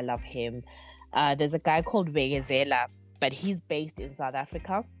good. I love him. There's a guy called Begezela, but he's based in South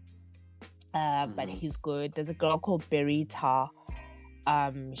Africa. But he's good. There's a girl called Berita.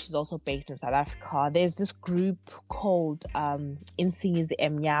 She's also based in South Africa. There's this group called Insizi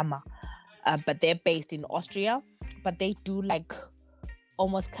Emnyama, but they're based in Austria. But they do like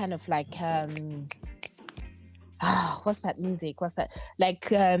almost kind of like what's that music? What's that? Like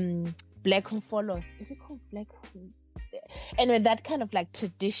Black Who Follows. Is it called Black Who? Anyway, that kind of like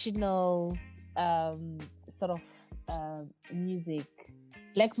traditional sort of music,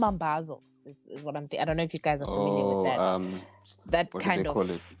 like Mambazo is what I'm thinking. I don't know if you guys are familiar with that. That what kind do they of call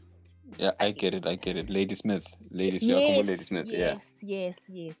it? Yeah, I get it. Lady Smith. Lady Smith. Yes.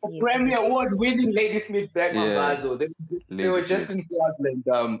 Grammy Award-winning Lady Smith back Mambazo. They were just in Swaziland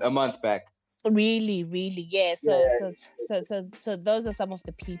a month back. Really, yeah. So those are some of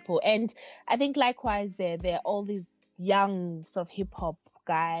the people, and I think likewise there are all these young sort of hip hop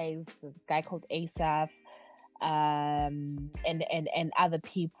guys. A guy called Asaf, and other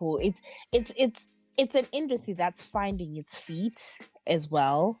people. It's it's an industry that's finding its feet as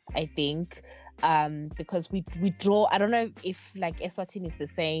well, I think. Because we draw, I don't know if like Eswatini is the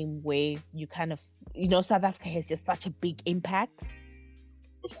same way. You kind of, South Africa has just such a big impact.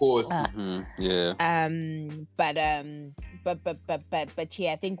 Of course. Yeah. But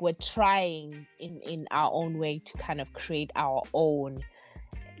yeah, I think we're trying in our own way to kind of create our own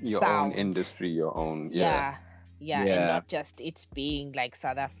sound. Own industry, your own. Yeah, and not just it being like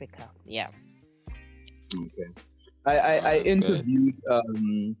South Africa. Yeah. Okay. I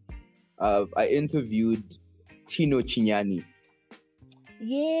interviewed Tino Chinyani.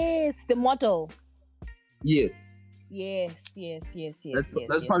 Yes, the model. Yes. Yes.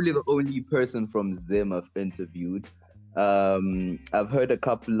 That's probably the only person from Zim I've interviewed. I've heard a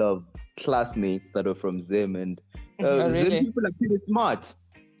couple of classmates that are from Zim, and Zim people are pretty smart.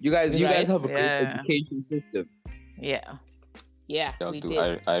 You guys have a great education system. Yeah, we do.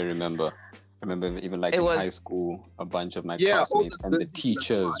 did. I remember even like in high school, a bunch of my classmates and the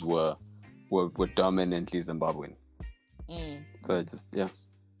teachers were dominantly Zimbabwean. So I just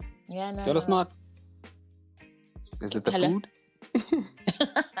you're smart. Is it the food?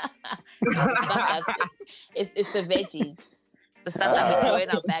 It's the veggies, the stuff that we grow in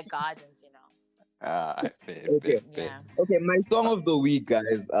our back gardens, Okay, my song of the week,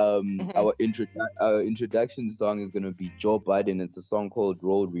 guys. Our introduction song is gonna be Joe Budden. It's a song called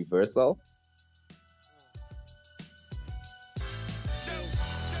Road Reversal.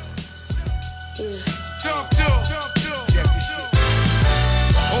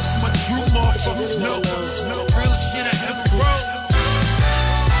 Open my true motherfuckers know. Real shit I ever wrote.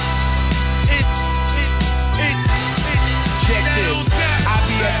 Check this. I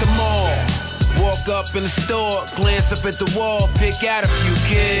be at the mall. Walk up in the store, glance up at the wall, pick out a few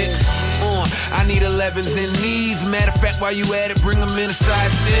kids. I need 11s and knees. Matter of fact, while you at it, bring them in a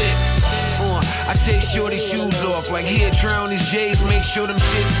size 6. I take shorty shoes off, like here, try on these J's, make sure them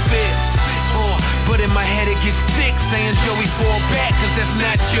shits fit. But in my head it gets thick, saying Joey fall back, cause that's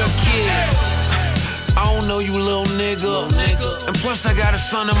not your kid. I don't know you little nigga. And plus I got a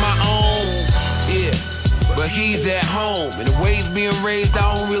son of my own. Yeah, but he's at home. And the way he's being raised, I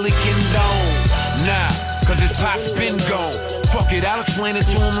don't really condone. Nah, cause his pop's been gone. Fuck it, I'll explain it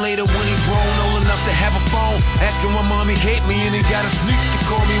to him later when he's grown old enough to have a phone. Asking why mommy hate me and he got a sneak to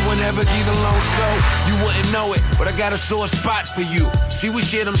call me whenever he's alone. So you wouldn't know it, but I got a sore spot for you. See, we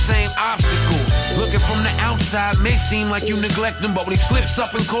share them same obstacles. Looking from the outside may seem like you neglect him, but when he slips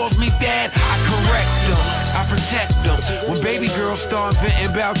up and calls me dad, I correct him, I protect him. When baby girls start venting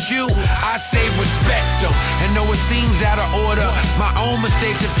about you, I say respect them. And though it seems out of order, my own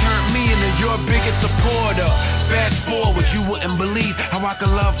mistakes have turned me into your biggest supporter. Fast forward, you wouldn't believe how I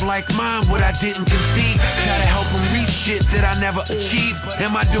can love like mine, what I didn't conceive. Try to help him reach shit that I never achieved.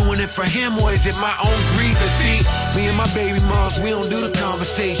 Am I doing it for him or is it my own greed? Cause see, me and my baby moms, we don't do the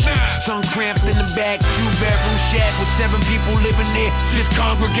conversations. So I'm cramped in the back, 2-bedroom shack with 7 people living there, just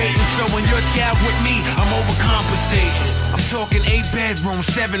congregating. So when your child with me, I'm overcompensating. I'm talking 8 bedrooms,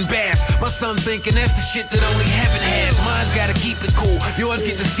 7 baths. My son thinking that's the shit that only heaven has. Mine's gotta keep it cool, yours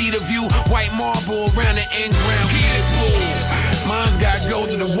get to see the view. White marble around the in-ground heated pool. Mine's gotta go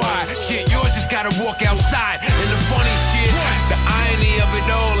to the Y. Shit, yours just gotta walk outside. And the funny shit, the irony of it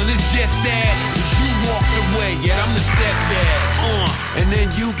all, and it's just sad, is you walked away, yet I'm the stepdad. And then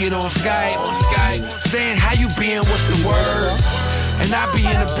you get on Skype, saying how you been, what's the word? And I be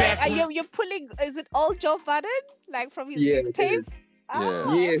in the back. You're pulling, is it all Joe Budden? Like from his mixtapes?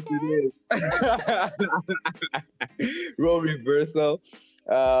 Yes, it is. Role reversal.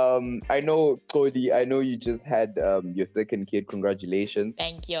 I know, Cody, I know you just had your second kid. Congratulations.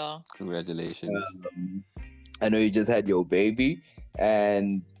 Thank you. Congratulations. I know you just had your baby.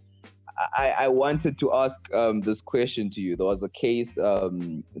 And I wanted to ask this question to you. There was a case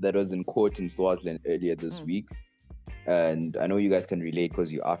that was in court in Swaziland earlier this week. And I know you guys can relate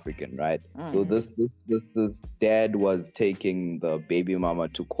because you're African, right? So this dad was taking the baby mama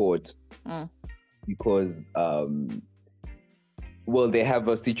to court because they have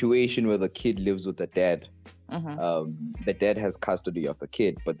a situation where the kid lives with the dad. The dad has custody of the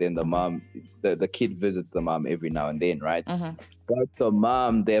kid, but then the mom, the kid visits the mom every now and then, right? But the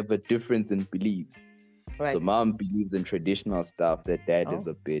mom, they have a difference in beliefs. Right. The mom believes in traditional stuff. The dad is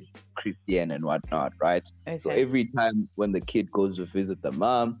a bit Christian and whatnot, right? Okay. So every time when the kid goes to visit the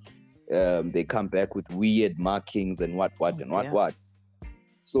mom, they come back with weird markings and what.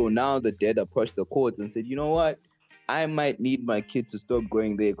 So now the dad approached the courts and said, you know what? I might need my kid to stop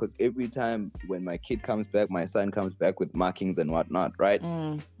going there because every time when my kid comes back, my son comes back with markings and whatnot, right?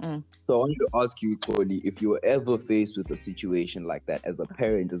 So I wanted to ask you, Xolie, if you were ever faced with a situation like that as a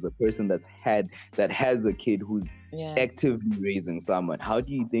parent, as a person that has a kid who's actively raising someone, how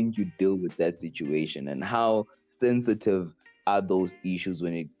do you think you deal with that situation, and how sensitive are those issues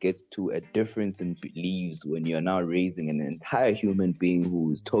when it gets to a difference in beliefs when you're now raising an entire human being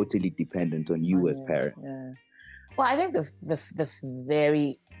who is totally dependent on you as parent? Well, I think the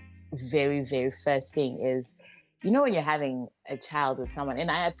very, very, very first thing is, when you're having a child with someone, and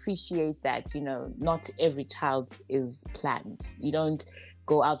I appreciate that, not every child is planned. You don't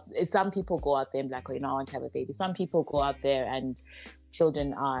go out. Some people go out there and be like, I want to have a baby. Some people go out there and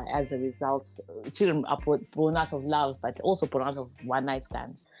children are, as a result, children are born out of love, but also born out of one-night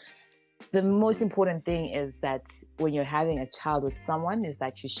stands. The most important thing is that when you're having a child with someone is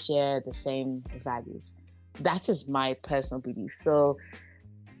that you share the same values. That is my personal belief. So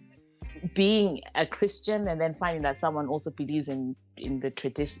being a Christian and then finding that someone also believes in the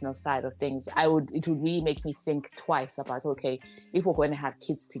traditional side of things, it would really make me think twice about, okay, if we're going to have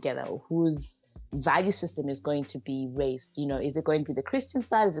kids together, whose value system is going to be raised? Is it going to be the Christian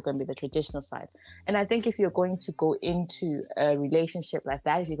side? Is it going to be the traditional side? And I think if you're going to go into a relationship like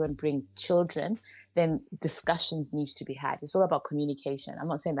that, if you're going to bring children, then discussions need to be had. It's all about communication. I'm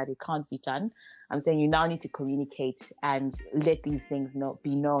not saying that it can't be done. I'm saying you now need to communicate and let these things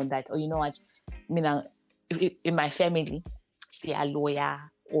be known that, in my family, see a lawyer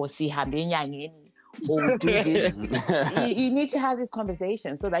or see hambe or do this. You need to have this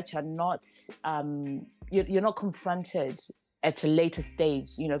conversation so that you're not you're not confronted at a later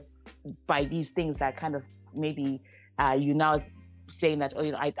stage, by these things that kind of maybe you now saying that,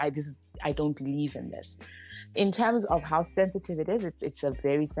 I don't believe in this. In terms of how sensitive it is, it's a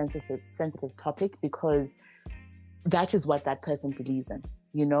very sensitive topic, because that is what that person believes in.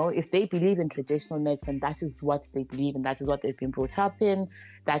 If they believe in traditional medicine, that is what they believe in. That is what they've been brought up in.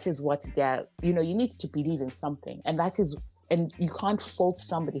 That is what they're, you need to believe in something. And and you can't fault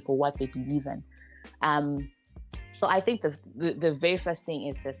somebody for what they believe in. So I think the very first thing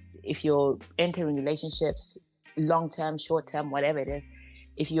is just, if you're entering relationships, long-term, short-term, whatever it is,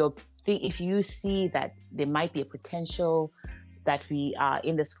 if you see that there might be a potential that we are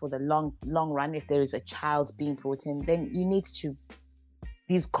in this for the long run, if there is a child being brought in, then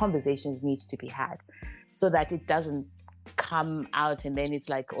these conversations need to be had so that it doesn't come out and then it's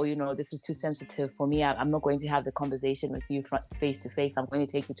like, this is too sensitive for me. I'm not going to have the conversation with you face to face. I'm going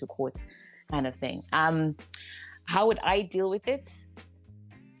to take you to court, kind of thing. How would I deal with it?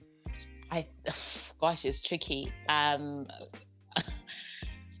 It's tricky.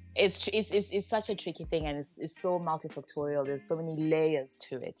 It's such a tricky thing, and it's so multifactorial. There's so many layers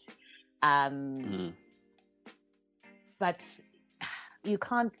to it. But you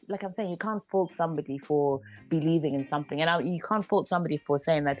can't, like I'm saying, you can't fault somebody for believing in something. And you can't fault somebody for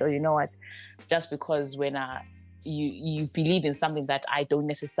saying that, just because when you believe in something that I don't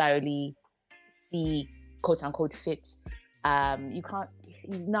necessarily see, quote unquote, fit, you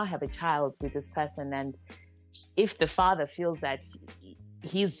now have a child with this person. And if the father feels that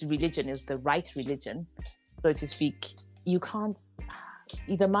his religion is the right religion, so to speak, you can't...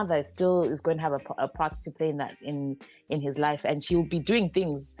 The mother still is going to have a part to play in that in his life, and she'll be doing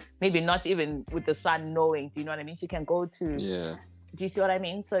things maybe not even with the son knowing. Do you know what I mean? She can go to. Yeah. Do you see what I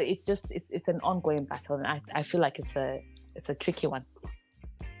mean? So it's just it's an ongoing battle, and I feel like it's a tricky one.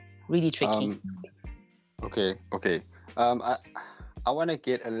 Really tricky. Okay. I want to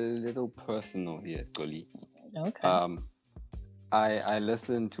get a little personal here, Xolie. Okay. I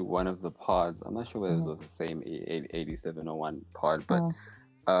listened to one of the pods. I'm not sure whether it was the same 8701 pod, but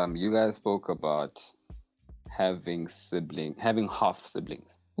you guys spoke about having half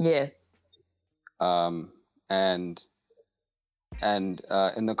siblings. Yes. And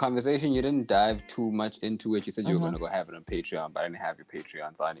in the conversation, you didn't dive too much into it. You said you were going to go have it on Patreon, but I didn't have your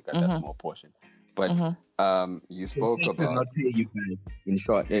Patreon, so I only got that small portion. But you spoke about... This is not pay you guys, in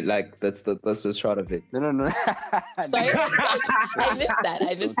short. That's the short of it. No. Sorry, I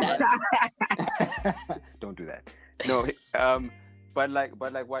missed that. Don't do that. No, but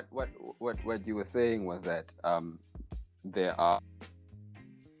what you were saying was that there are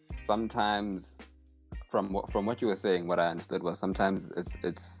sometimes, from what you were saying, what I understood was sometimes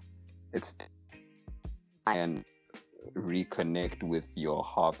it's and reconnect with your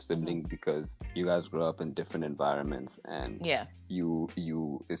half sibling because you guys grow up in different environments, and you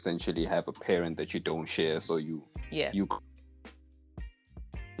essentially have a parent that you don't share, so you and you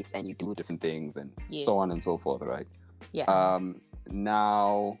do different things and so on and so forth, right?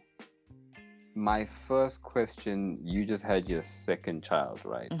 Now my first question, you just had your second child,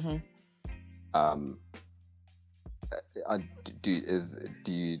 right? Mm-hmm.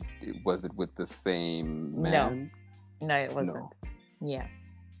 Was it with the same man? No, it wasn't. No. Yeah.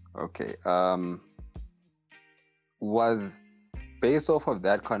 Okay. Was based off of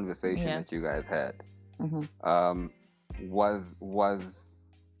that conversation that you guys had, was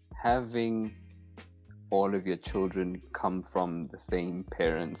having all of your children come from the same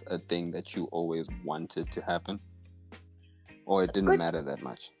parents a thing that you always wanted to happen, or it didn't matter that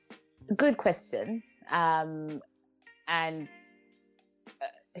much? Good question. And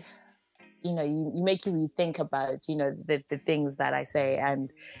you make you rethink about the things that I say,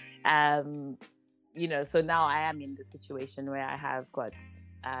 and so now I am in the situation where I have got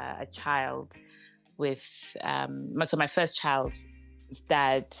a child with so my first child's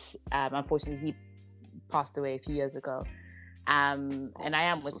dad, unfortunately he passed away a few years ago, and I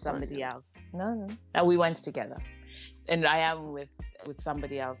am with somebody else. No, we went together, and I am with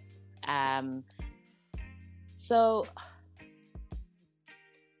somebody else. So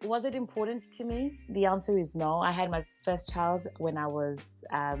was it important to me? The answer is no. I had my first child when I was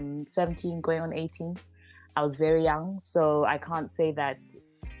 17 going on 18. I was very young, so I can't say that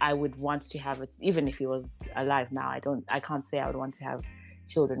I would want to have it, even if he was alive now. I can't say I would want to have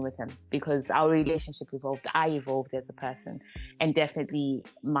children with him, because our relationship evolved. I evolved as a person, and definitely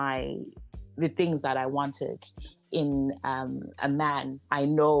the things that I wanted in a man, I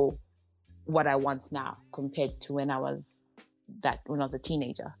know what I want now compared to when I was a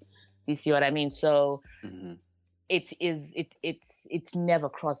teenager. You see what I mean? So it's never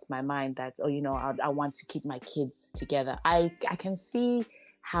crossed my mind that I want to keep my kids together. I can see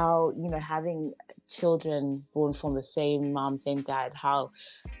how having children born from the same mom, same dad, how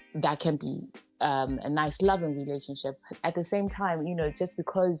that can be a nice loving relationship. At the same time, just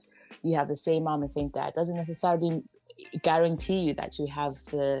because you have the same mom and same dad doesn't necessarily guarantee you that you have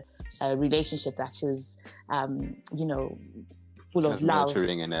the relationship that is full of love,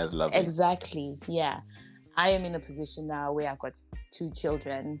 nurturing and as loving. Exactly. Yeah, I am in a position now where I've got 2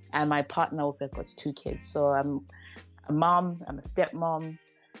 children, and my partner also has got 2 kids. So I'm a mom, I'm a stepmom,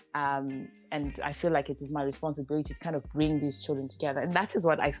 and I feel like it is my responsibility to kind of bring these children together. And that is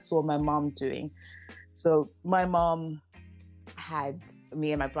what I saw my mom doing. So my mom had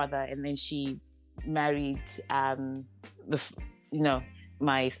me and my brother, and then she married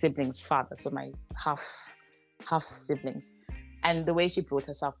my siblings' father, so my half siblings. And the way she brought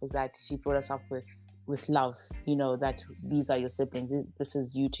us up was that she brought us up with love, that these are your siblings, this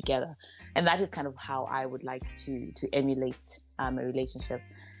is you together. And that is kind of how I would like to emulate a relationship.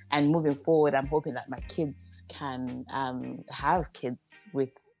 And moving forward, I'm hoping that my kids can have kids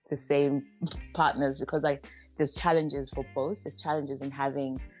with the same partners, because there's challenges for both. There's challenges in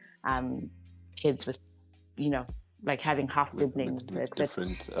having kids with, having half siblings, etc.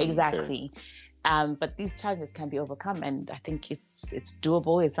 Exactly. But these challenges can be overcome, and I think it's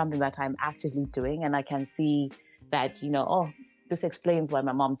doable. It's something that I'm actively doing, and I can see that, this explains why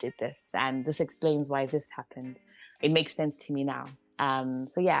my mom did this, and this explains why this happened. It makes sense to me now.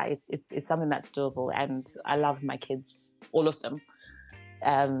 So yeah, it's something that's doable, and I love my kids, all of them,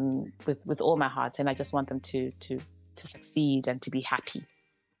 with all my heart, and I just want them to succeed and to be happy.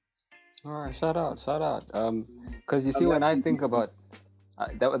 All right, shout out. Because you see, when I think about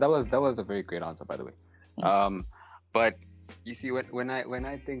that was a very great answer, by the way. But you see, when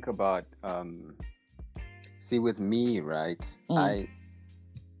I think about with me, right? I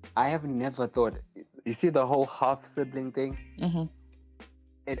have never thought. You see, the whole half sibling thing. Mm-hmm.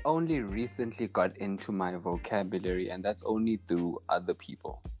 It only recently got into my vocabulary, and that's only through other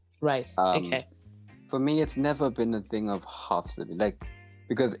people. Right. Okay. For me, it's never been a thing of half sibling,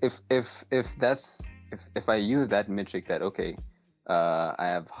 because if I use that metric that I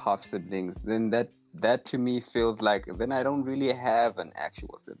have half siblings, then that to me feels like then I don't really have an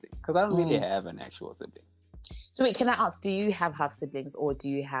actual sibling, because I don't really have an actual sibling. So wait, can I ask, do you have half siblings, or do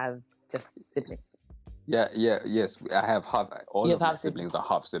you have just siblings? Yes, I have half. All of my siblings are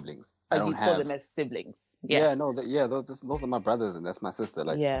half siblings. As you call them as siblings? Those are my brothers, and that's my sister.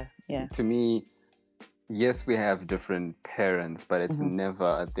 To me, yes, we have different parents, but it's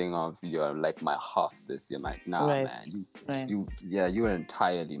never a thing of you're like my half this, you're like, nah, man, you're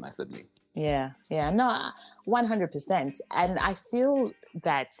entirely my sibling. Yeah, no, 100%. And I feel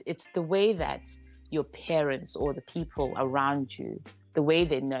that it's the way that your parents or the people around you, the way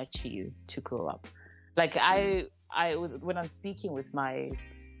they nurture you to grow up. Like I when I'm speaking with my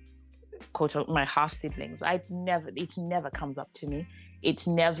half siblings, it never comes up to me. It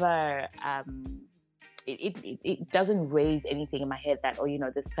never it doesn't raise anything in my head that,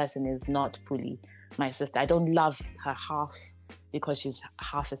 this person is not fully my sister. I don't love her half because she's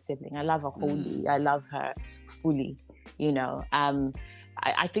half a sibling. I love her wholly. I love her fully,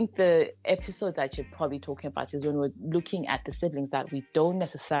 I think the episode that you're probably talking about is when we're looking at the siblings that we don't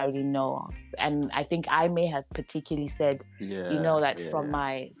necessarily know of. And I think I may have particularly said, from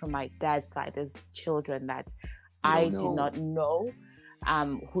my dad's side, there's children that I did not know,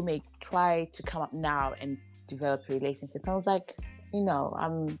 who may try to come up now and develop a relationship. I was like,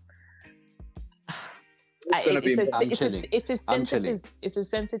 it's a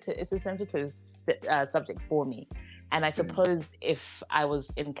sensitive subject for me. And I suppose if I was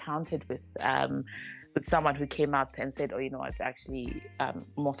encountered with someone who came up and said, actually,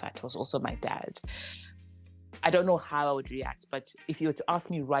 Moffat was also my dad, I don't know how I would react. But if you were to ask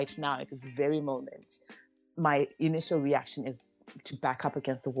me right now at this very moment, my initial reaction is to back up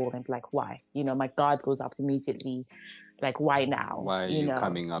against the wall and be like, why? My guard goes up immediately. Like, why now? Why are you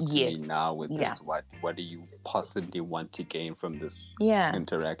coming up to me now with this? What do you possibly want to gain from this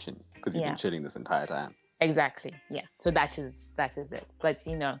interaction? Because you've been chilling this entire time. Exactly. Yeah. So that is it. But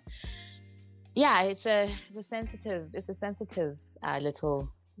it's a sensitive little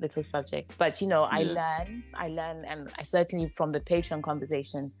subject. But I learn, and I certainly from the Patreon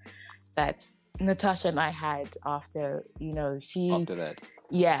conversation that Natasha and I had after that.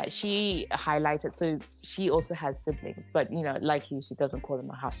 Yeah, she highlighted. So she also has siblings, but like you, she doesn't call them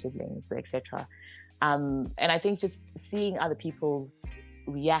her half siblings, etc. And I think just seeing other people's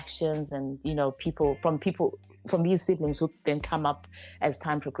reactions and people from these siblings who then come up as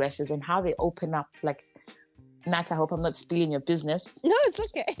time progresses and how they open up. Like, Nat, I hope I'm not stealing your business. No, it's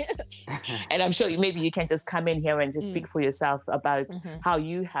okay. And I'm sure maybe you can just come in here and just speak for yourself about how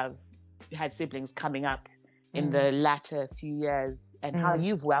you have had siblings coming up in the latter few years and how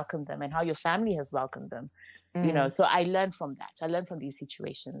you've welcomed them and how your family has welcomed them. So I learned from that. I learned from these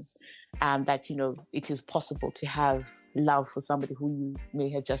situations that, it is possible to have love for somebody who you may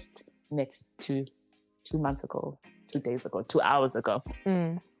have just met 2 months ago, 2 days ago, 2 hours ago.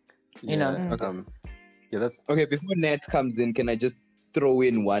 That's okay. Before Nat comes in, can I just throw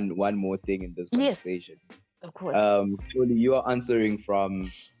in one more thing in this conversation? Yes, of course. Xolie, you are answering from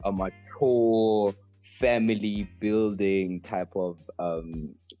a mature family building type of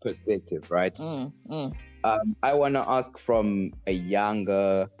perspective, right? I want to ask from a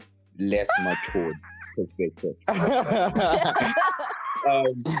younger, less matured perspective.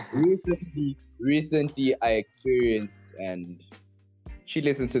 Recently I experienced, and she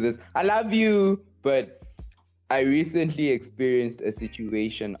listens to this, I love you, but I recently experienced a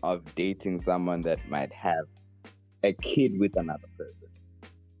situation of dating someone that might have a kid with another person.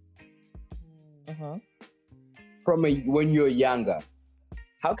 From when you're younger,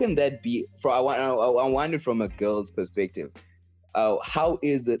 how can that be? I wonder from a girl's perspective, how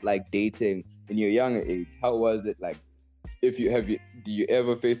is it like dating in your younger age? How was it like? Do you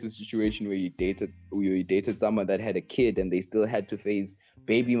ever face a situation where you dated someone that had a kid and they still had to face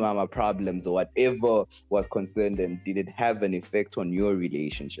baby mama problems or whatever was concerned, and did it have an effect on your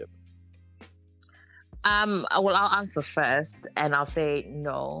relationship? Well, I'll answer first, and I'll say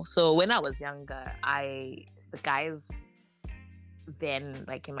no. So when I was younger, the guys then,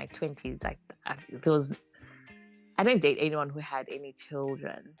 like in my 20s, like I didn't date anyone who had any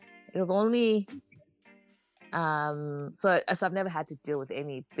children. It was only so I've never had to deal with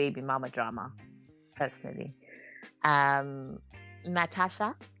any baby mama drama personally.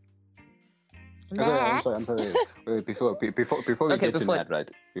 Natasha. I'm sorry. Wait, before we get to that,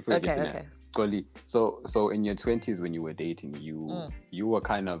 right? Before we get to that, Xolie. So in your 20s when you were dating, you were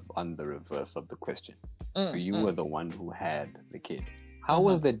kind of on the reverse of the question. So you were the one who had the kid. How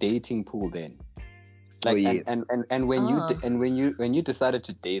was the dating pool then? Like, and when you decided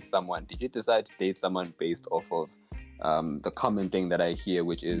to date someone, did you decide to date someone based off of the common thing that I hear,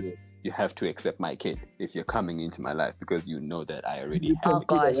 which is you have to accept my kid if you're coming into my life because you know that I already have a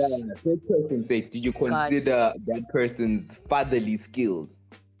kid. For person's sake, did you consider that person's fatherly skills?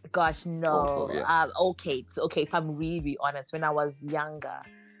 Gosh, no. Also, yeah. Okay, if I'm really honest, when I was younger,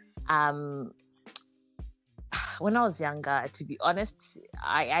 to be honest,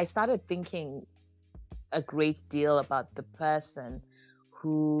 I started thinking a great deal about the person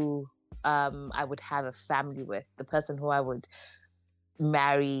who I would have a family with, the person who I would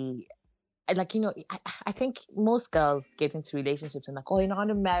marry. Like, I think most girls get into relationships and like, I want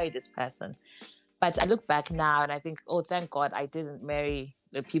to marry this person. But I look back now and I think, thank God I didn't marry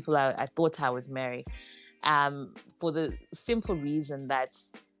the people I thought I would marry. For the simple reason that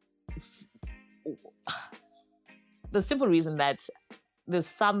there's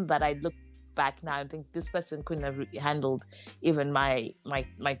some that I look back now and think this person couldn't have handled even my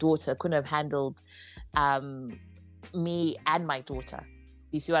daughter, couldn't have handled me and my daughter.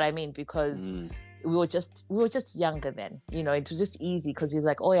 You see what I mean? Because we were just younger then. You know, it was just easy because you're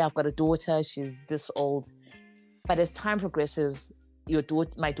like, oh yeah, I've got a daughter, she's this old. But as time progresses,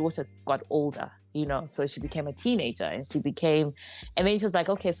 my daughter got older, you know, so she became a teenager, and then she was like,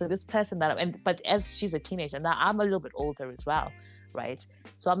 okay, so this person but as she's a teenager, now I'm a little bit older as well, right?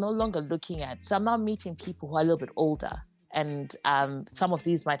 So I'm no longer so I'm now meeting people who are a little bit older, and some of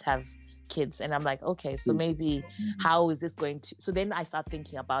these might have kids, and I'm like, okay, so maybe how is this going to, so then I start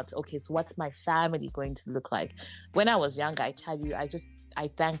thinking about, okay, so what's my family going to look like? When I was younger, I tell you, I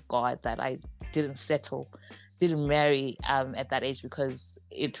thank God that I didn't marry at that age, because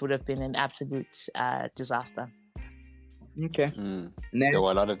it would have been an absolute disaster. Okay. There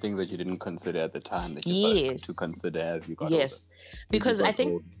were a lot of things that you didn't consider at the time that you started to consider as you got older. Because I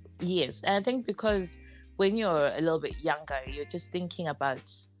think, and I think because when you're a little bit younger, you're just thinking about,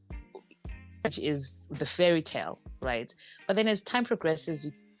 which is the fairy tale, right? But then as time progresses,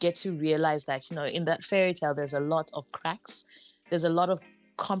 you get to realize that, you know, in that fairy tale, there's a lot of cracks. There's a lot of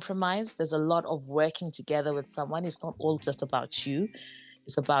compromise. There's a lot of working together with someone. It's not all just about you.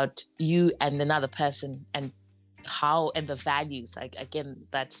 It's about you and another person, and how, and the values. Like, again,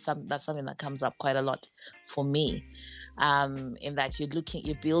 that's something that comes up quite a lot for me, in that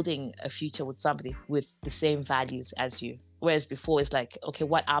you're building a future with somebody with the same values as you. Whereas before it's like, okay,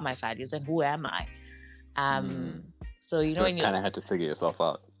 what are my values and who am I? So, you know, you kind of had to figure yourself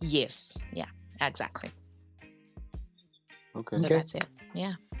out. Yes. Yeah, exactly. Okay. So that's it.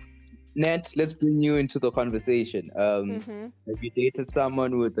 Yeah. Nat, let's bring you into the conversation. Have you dated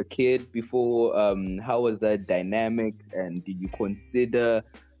someone with a kid before? How was that dynamic? And did you consider,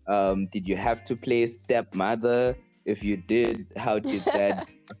 did you have to play stepmother? If you did, how did that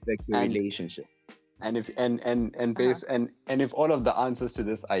affect your relationship? And if if all of the answers to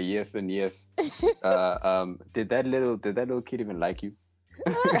this are yes and yes, did that little kid even like you?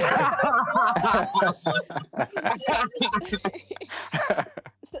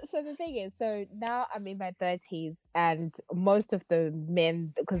 So the thing is, so now I'm in my 30s, and most of the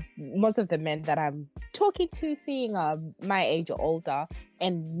men that I'm talking to, seeing are my age or older,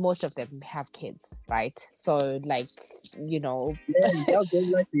 and most of them have kids, right? So, like, you know, y'all don't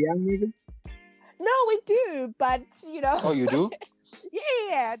like the young niggas? No, we do, but you know. Oh, you do?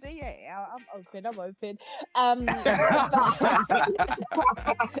 Yeah. I'm open.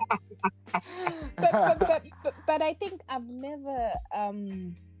 But I think I've never.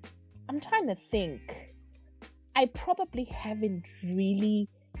 I'm trying to think. I probably haven't really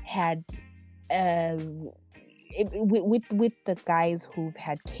had. With the guys who've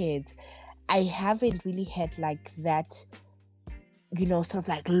had kids, I haven't really had like that. You know, sort of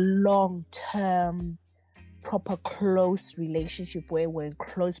like long-term, proper close relationship where we're in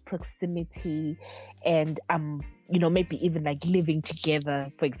close proximity, and you know, maybe even like living together,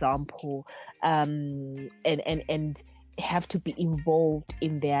 for example, and have to be involved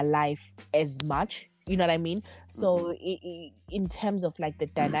in their life as much. You know what I mean? So in terms of like the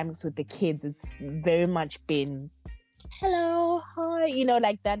dynamics with the kids, it's very much been hello, hi, you know,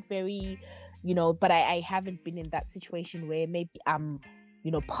 like that very, you know, but I haven't been in that situation where maybe I'm,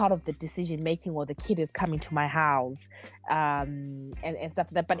 you know, part of the decision making, or the kid is coming to my house, and stuff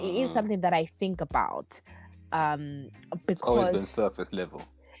like that. But it is something that I think about, because it's always been surface level.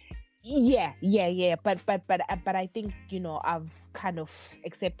 Yeah. But I think, you know, I've kind of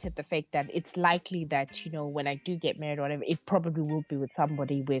accepted the fact that it's likely that, you know, when I do get married or whatever, it probably will be with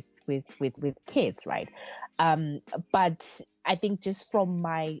somebody with kids, right? But I think just from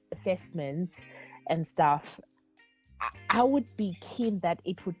my assessments and stuff, I would be keen that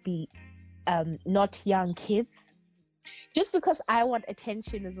it would be not young kids, just because I want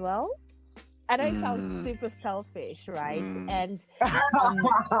attention as well. I know it sounds super selfish, right? And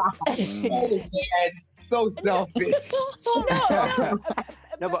so selfish.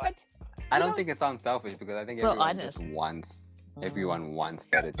 No, but I don't think it sounds selfish, because I think so everyone wants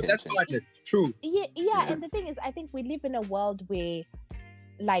that attention. That's honest. True. Yeah. And the thing is, I think we live in a world where,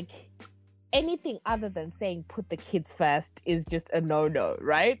 like, anything other than saying put the kids first is just a no-no,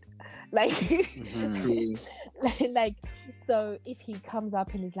 right? Like, like, so if he comes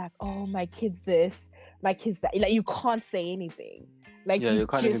up and is like, oh, my kid's this, my kid's that, like, you can't say anything. Like, you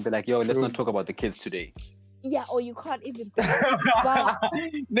can't even be like, yo, let's not talk about the kids today. Yeah, or you can't even be like, but...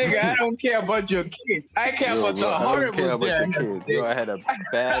 Nigga, I don't care about your kids. I care about the horrible kids. Yo, I had a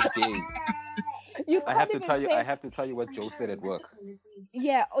bad day. I have to tell you what Joe said at work.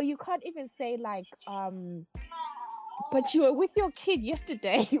 Yeah, or you can't even say like But you were with your kid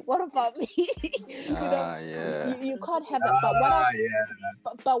yesterday. What about me? You can't have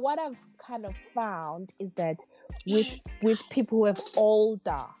it. But what I've kind of found is that with people who have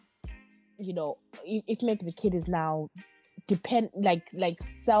older, if maybe the kid is now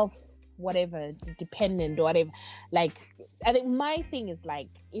self whatever dependent or whatever, I think my thing is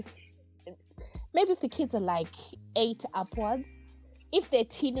if the kids are 8 upwards, if they're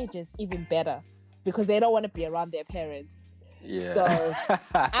teenagers, even better, because they don't want to be around their parents. Yeah. So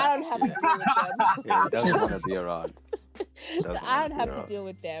I don't have to deal with them. Yeah, it doesn't want to be around. So I don't have to deal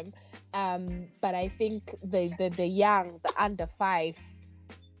with them. But I think the young, the under 5,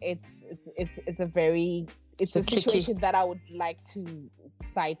 it's a situation that I would like to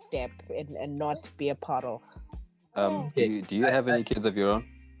sidestep and not be a part of. Do you have any kids of your own?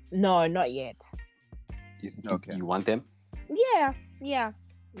 No, not yet. You want them? Yeah,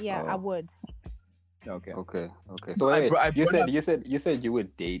 I would. Okay. So wait, you said you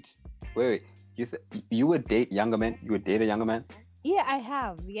would date. Wait, you said you would date younger men. You would date a younger man? Yeah, I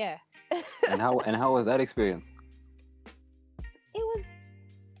have. Yeah. And how was that experience? It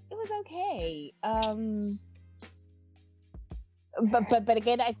was okay. But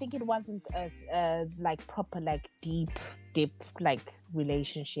again, I think it wasn't as proper deep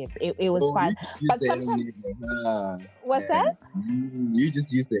relationship. It was fun. But sometimes what's that? You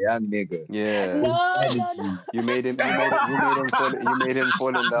just used the young nigga. Yeah. No. You made him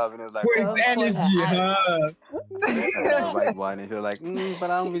fall in love, and it was like with energy, huh? That's the right one. And you're like, but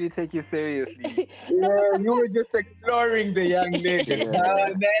I don't really take you seriously. You were just exploring the young nigga.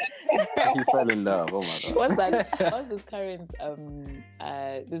 He fell in love. Oh my god. What's this current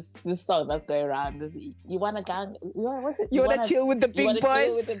this song that's going around? This you wanna gang? What's it? You wanna chill with the big boys?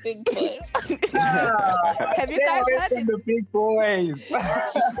 Chill with the big boys. Have you guys heard it? The big boys.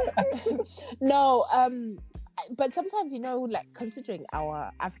 No, but sometimes considering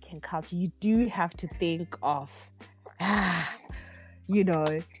our African culture, you do have to think of,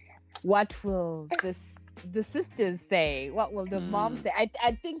 what will the sisters say? What will the mom say?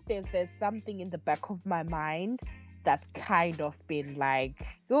 I think there's something in the back of my mind that's kind of been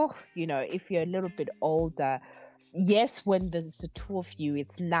if you're a little bit older, yes, when there's the two of you,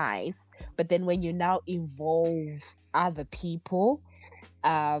 it's nice. But then when you now involve other people,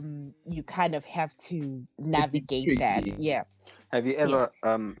 you kind of have to navigate that. Yeah. Have you ever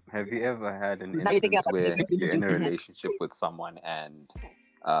had an instance where you're in a relationship with someone and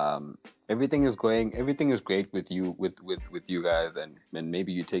everything is great with you guys, and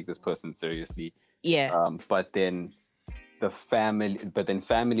maybe you take this person seriously, but then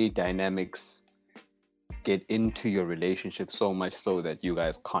family dynamics get into your relationship so much so that you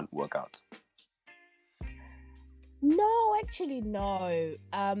guys can't work out? No, actually no.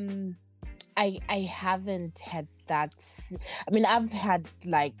 I haven't had that. I mean, I've had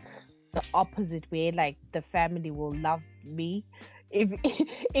the opposite way, the family will love me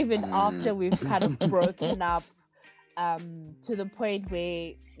even after we've kind of broken up, to the point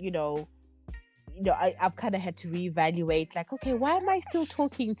where I've kind of had to reevaluate, okay, why am I still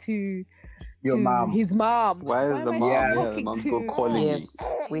talking to mom? His mom. Why is the mom? The mom still calling me? Yes,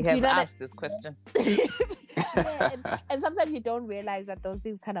 we have asked this question. And sometimes you don't realize that those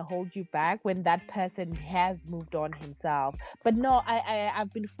things kind of hold you back when that person has moved on himself. But no,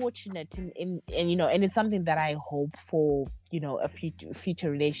 I've been fortunate in and it's something that I hope for, a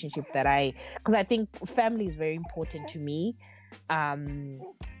future relationship because I think family is very important to me.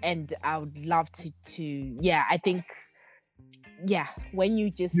 And I would love to I think, when you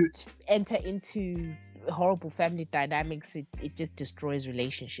just enter into horrible family dynamics, it just destroys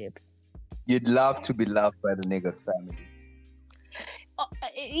relationships. You'd love to be loved by the nigga's family.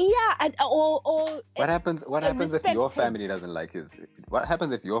 What happens if your family doesn't like his? What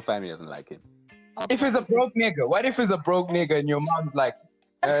happens if your family doesn't like him? If he's a broke nigga, what if he's a broke nigga and your mom's like,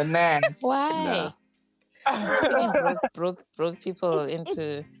 nah? Why? Nah. broke people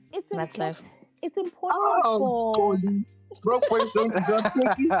into Nat's life. It's important for. Broke boys don't deserve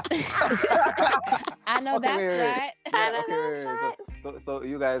pussy. I know that's right. So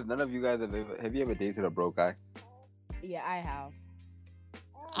you guys, none of you guys have you ever dated a broke guy? Yeah, I have.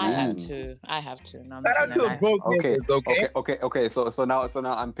 I have to. No, Shout out to a broke niggas, okay. So now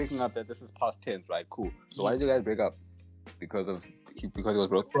I'm picking up that this is past tense, right? Cool. So why did you guys break up? Because he was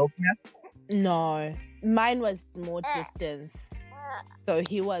broke? Brokenness? No, mine was more distance. So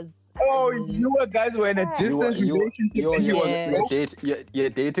he was. Oh, you guys were in a distance relationship and he was broke? You're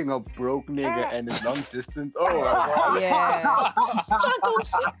dating a broke nigga and it's long distance. Oh my god. Yeah. Struggle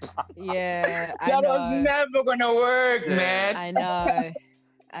shit. Yeah. That was never gonna work, man.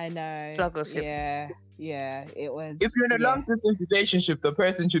 I know. Struggle ship. Yeah, it was. If you're in a long distance relationship, the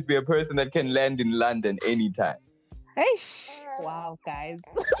person should be a person that can land in London anytime. Wow, guys.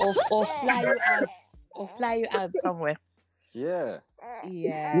 or fly you out. Or fly you out somewhere. Yeah.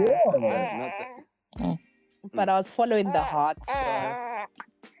 But I was following the heart.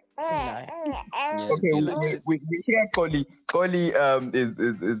 Okay, we hear Xolie. Xolie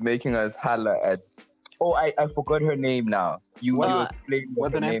is making us holler at. Oh, I forgot her name now. You explained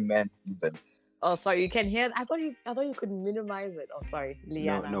what the name meant even. Oh, sorry, you can hear it. I thought you could minimize it. Oh, sorry,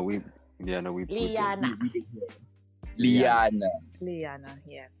 Liana. No, we. Liana. Liana,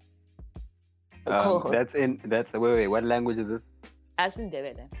 yes. That's wait. What language is this? As in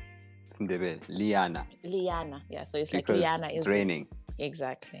Ndebele. Liana. Yeah. So it's because like Liana is it's raining.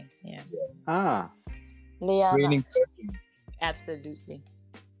 Exactly. Yeah. Liana. Raining. Absolutely.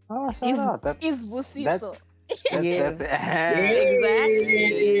 Oh, is Sbusiso. Yes. Exactly.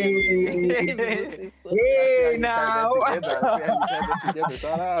 Hey, now.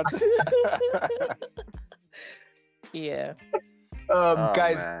 Yeah.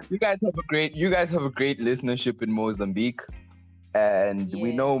 Guys, man. you guys have a great listenership in Mozambique, and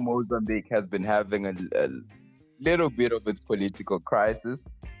we know Mozambique has been having a little bit of its political crisis.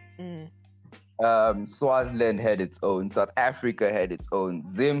 Swaziland had its own, South Africa had its own,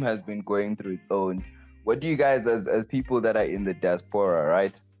 Zim has been going through its own. What do you guys, as people that are in the diaspora,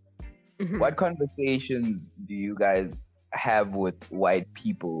 right? What conversations do you guys have with white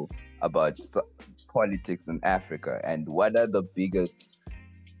people about politics in Africa, and what are the biggest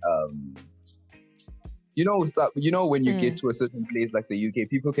when you get to a certain place like the UK,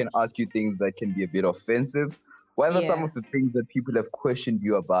 people can ask you things that can be a bit offensive. What are some of the things that people have questioned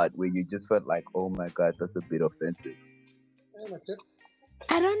you about where you just felt like, oh my God, that's a bit offensive?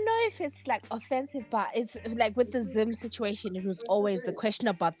 I don't know if it's like offensive, but it's like with the Zim situation, it was always the question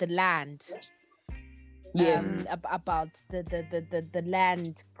about the land. Yes, about the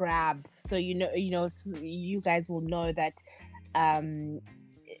land grab. So you guys will know that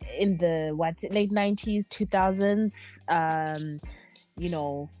in the late 90s, 2000s,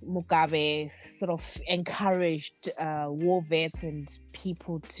 Mugabe sort of encouraged war vets and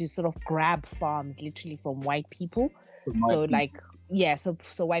people to sort of grab farms literally from white people. So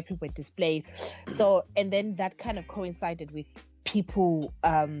white people were displaced. So, and then that kind of coincided with people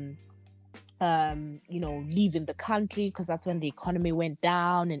leaving the country, because that's when the economy went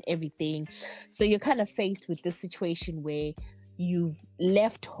down and everything. So you're kind of faced with this situation where you've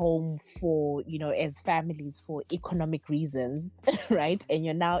left home for, as families for economic reasons, right? And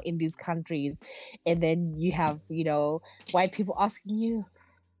you're now in these countries, and then you have, white people asking you,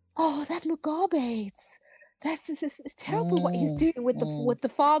 oh, that Mugabe, it's terrible what he's doing with the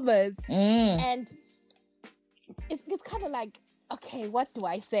farmers. And it's kind of like, okay, what do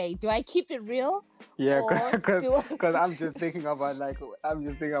I say? Do I keep it real? Yeah, because I'm just thinking about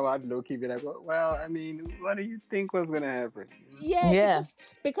low-key be like, well, I mean, what do you think was gonna happen? Yeah.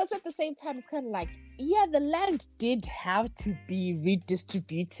 Because at the same time, it's kind of like, the land did have to be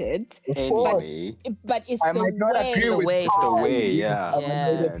redistributed. Anyway, but it's the way.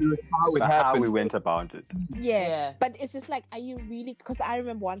 How we went about it. Yeah, but it's just like, are you really? Because I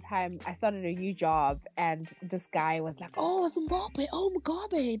remember one time I started a new job, and this guy was like, "Oh, Zimbabwe, oh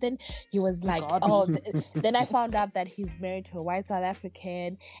Mugabe." Then he was like, "Oh." Then I found out that he's married to a white South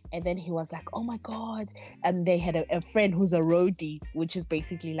African, and then he was like, "Oh my God!" And they had a friend who's a roadie, which is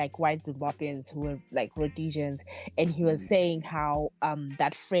basically like white Zimbabweans who were like Rhodesians, and he was saying how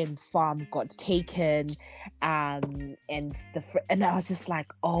that friend's farm got taken, and I was just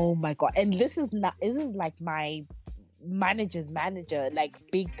like, oh my God. And this is like my manager's manager, like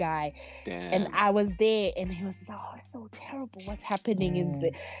big guy. Damn. And I was there, and he was just like, oh, it's so terrible what's happening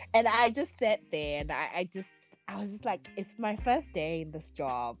and I just sat there, and I was just like, it's my first day in this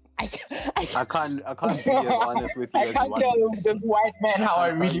job. I can't be as honest with you. I can't tell this white man how I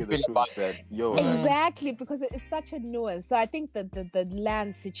really feel about that. Exactly, because it's such a nuance. So I think that the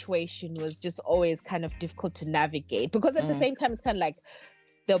land situation was just always kind of difficult to navigate, because at the same time, it's kind of like,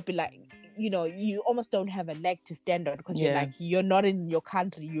 they'll be like, you almost don't have a leg to stand on, because you're like, you're not in your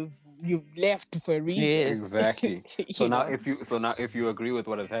country, you've left for a reason. Yes. Exactly. So now if you agree with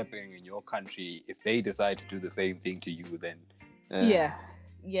what is happening in your country, if they decide to do the same thing to you, then yeah.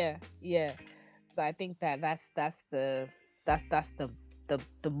 So I think that's the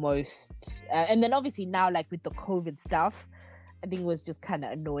most and then obviously now, like with the COVID stuff, I think it was just kind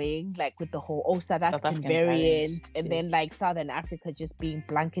of annoying, like with the whole South African variant, and then like Southern Africa just being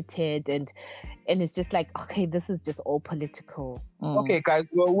blanketed, and it's just like, okay, this is just all political. Okay, guys,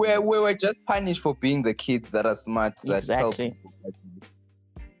 well, we were just punished for being the kids that are smart, that tell people.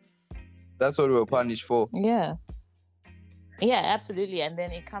 That's what we were punished for. Yeah. Yeah, absolutely. And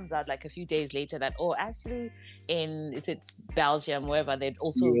then it comes out like a few days later that, actually is it Belgium, wherever, they'd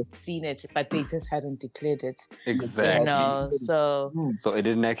also seen it, but they just hadn't declared it. Exactly. So it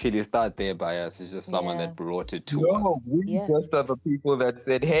didn't actually start there by us. It's just someone that brought it to us. We just are the people that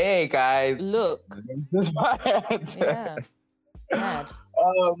said, hey guys, look. This is bad. Yeah. Mad.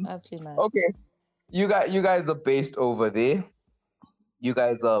 Absolutely mad. Okay. You guys are based over there. You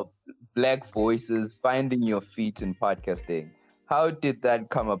guys are Black voices finding your feet in podcasting. How did that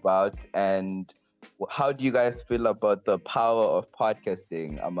come about, and how do you guys feel about the power of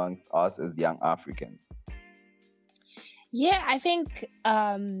podcasting amongst us as young Africans? Yeah, I think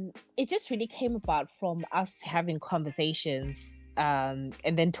it just really came about from us having conversations and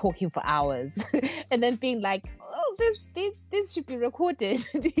then talking for hours and then being like, this should be recorded.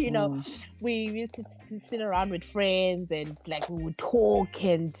 We used to sit around with friends and like we would talk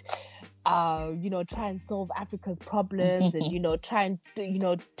and try and solve Africa's problems and try and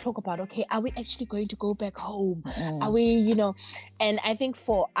talk about, okay, are we actually going to go back home? Are we and I think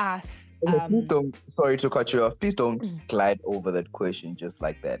for us please don't, sorry to cut you off, please don't glide over that question just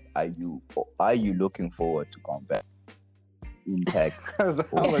like that. Are you looking forward to come back? Impact. I was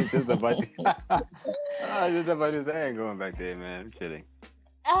just about to say, I ain't going back there, man. I'm kidding.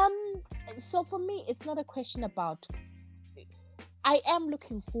 So for me, it's not a question about I am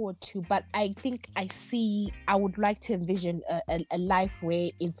looking forward to, but I think I would like to envision a life where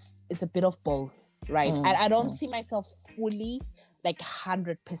it's a bit of both, right? I don't see myself fully, like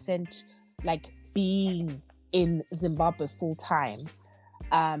 100%, like being in Zimbabwe full time.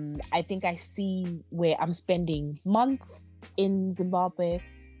 I think I see where I'm spending months in Zimbabwe,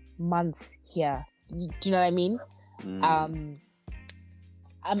 months here. Do you know what I mean?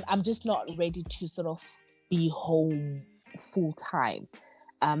 I'm just not ready to sort of be home full time.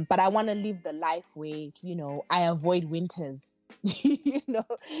 But I want to live the life where, I avoid winters.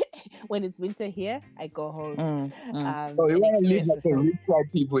 When it's winter here, I go home. You want to live like the rich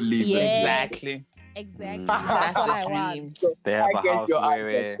white people live. Yes. Exactly. That's what I want. So they have a house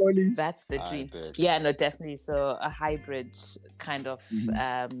where that's the dream. Yeah, no, definitely. So a hybrid kind of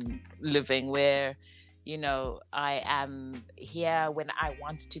living where, I am here when I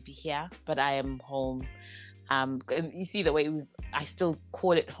want to be here, but I am home. You see the way I still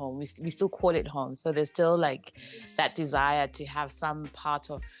call it home. We still call it home. So there's still like that desire to have some part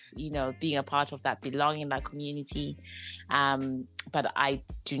of, being a part of that, belonging in that community. But I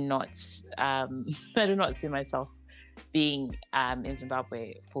do not see myself being in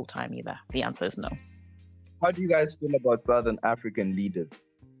Zimbabwe full time either. The answer is no. How do you guys feel about Southern African leaders?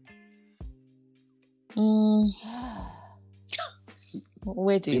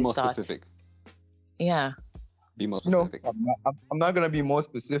 Where do you start? Specific. Yeah. Be more specific. No, I'm not going to be more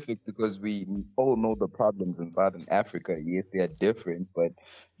specific because we all know the problems in Southern Africa. Yes, they are different, but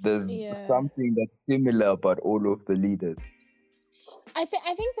there's something that's similar about all of the leaders. I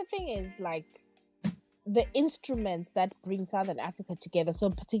think the thing is like the instruments that bring Southern Africa together, so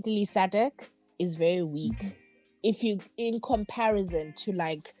particularly SADC, is very weak. If you, in comparison to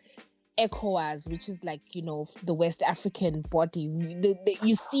like ECOWAS, which is like, the West African body,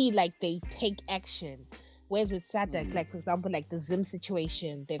 you see like they take action. Whereas with SADC, like for example, like the Zim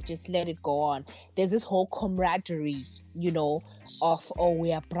situation, they've just let it go on. There's this whole camaraderie, of,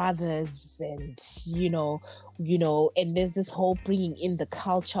 we are brothers and, and there's this whole bringing in the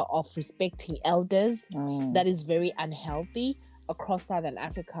culture of respecting elders that is very unhealthy across Southern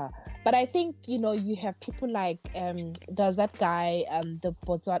Africa. But I think, you have people like, there's that guy, the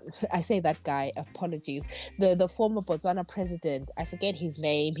Botswana, I say that guy, apologies, the former Botswana president, I forget his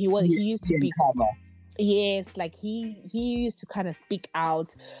name. He used to be... Yes, like he used to kind of speak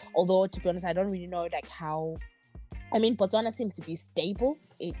out, although to be honest, I don't really know like how. I mean, Botswana seems to be stable,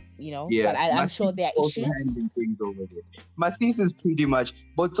 but I'm sure there are issues. Things over there. Masisi is pretty much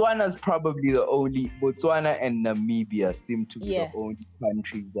Botswana is probably the only. Botswana and Namibia seem to be the only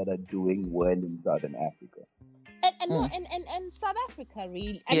countries that are doing well in Southern Africa. And South Africa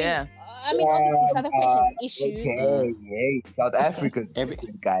really. I mean, obviously South Africa has issues. Okay, South Africa's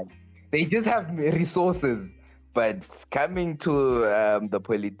guys. They just have resources, but coming to the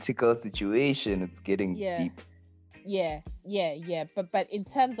political situation, it's getting deep. Yeah. But in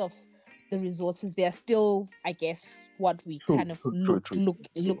terms of the resources, they're still, I guess, what we kind of look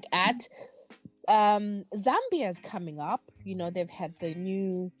at. Zambia is coming up. They've had the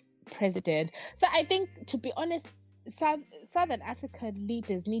new president. So I think, to be honest, Southern African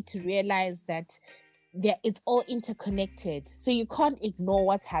leaders need to realize that it's all interconnected. So you can't ignore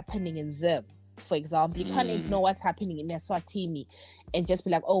what's happening in Zim, for example. You can't ignore what's happening in Eswatini. and just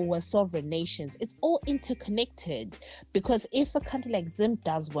be like, oh, we're sovereign nations. It's all interconnected, because if a country like Zim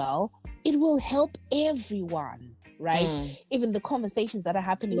does well, it will help everyone, right? Even the conversations that are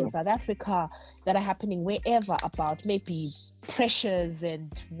happening in South Africa, that are happening wherever about maybe pressures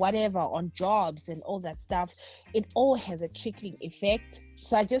and whatever on jobs and all that stuff, it all has a trickling effect.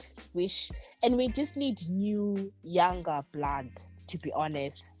 So I just wish, and we just need new, younger blood, to be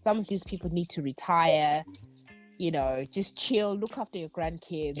honest. Some of these people need to retire, just chill, look after your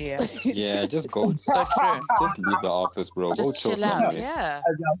grandkids. Yeah, just go. So true. Just leave the office, bro. Just go chill out. Yeah.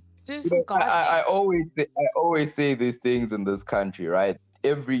 I always say these things in this country, right?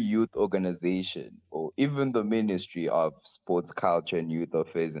 Every youth organization or even the Ministry of Sports, Culture and Youth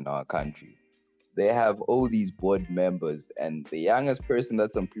Affairs in our country, they have all these board members, and the youngest person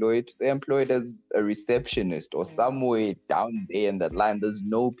that's employed, they're employed as a receptionist or somewhere down there in that line. There's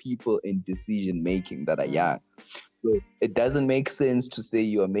no people in decision making that are young. So it doesn't make sense to say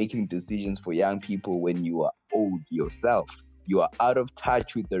you are making decisions for young people when you are old yourself. You are out of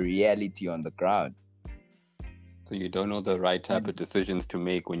touch with the reality on the ground. So you don't know the right type of decisions to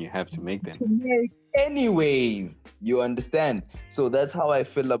make when you have to make them. Anyways, you understand? So that's how I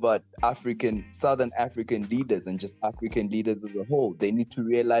feel about Southern African leaders and just African leaders as a whole. They need to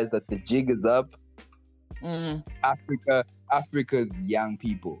realize that the jig is up. Africa's young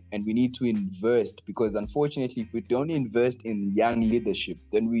people, and we need to invest, because unfortunately, if we don't invest in young leadership,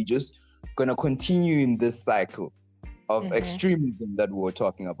 then we're just gonna continue in this cycle of extremism that we were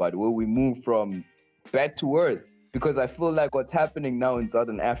talking about, where we move from bad to worse. Because I feel like what's happening now in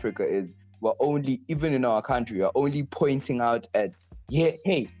Southern Africa is even in our country, we're only pointing out at,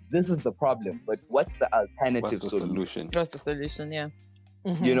 hey, this is the problem, but what's the alternative solution? What's the solution? Yeah.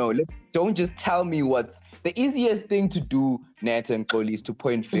 Don't just tell me what's the easiest thing to do, Nat and Xolie, is to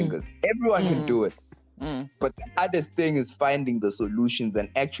point fingers. Everyone can do it. But the hardest thing is finding the solutions and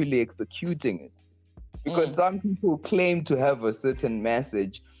actually executing it. Because some people claim to have a certain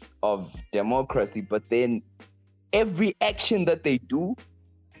message of democracy, but then every action that they do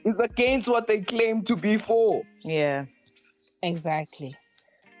is against what they claim to be for. Yeah. Exactly.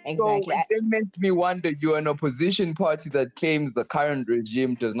 So it makes me wonder, you're an opposition party that claims the current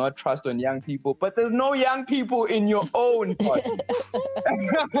regime does not trust on young people, but there's no young people in your own party.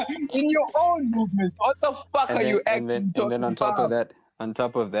 In your own movement. What the fuck are you actually talking about? And then on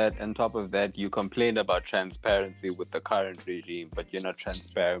top of that, you complained about transparency with the current regime, but you're not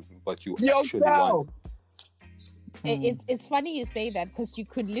transparent with what you actually want. It's funny you say that, because you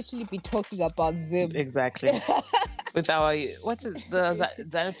could literally be talking about Zim. Exactly. With our, what is the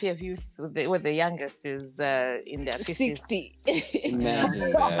ZANU-PF youth, what the youngest is in their 50s. 60.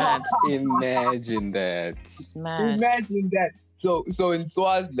 Imagine that. Imagine that. It's mad. Imagine that. So in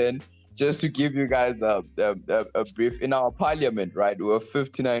Swaziland, just to give you guys a brief, in our parliament, right, we have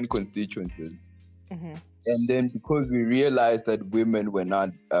 59 constituencies. And then because we realized that women were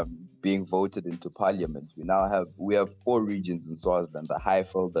not being voted into parliament, we have 4 regions in Swaziland: the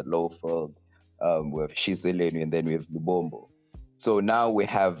Highveld, the Lowveld, we have Shiseleni, and then we have Lubombo. So now we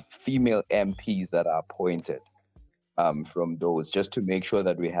have female MPs that are appointed from those, just to make sure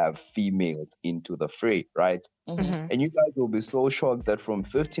that we have females into the fray, right? And you guys will be so shocked that from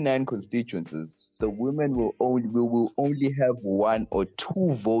 59 constituencies, the women will only have 1 or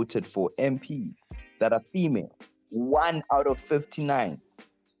 2 voted for MPs that are female. 1 out of 59.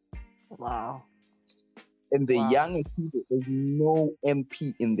 Wow. And the youngest people, there's no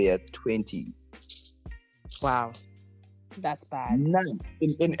MP in their 20s. Wow. That's bad. None.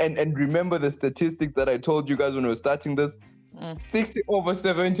 And remember the statistic that I told you guys when we were starting this? Over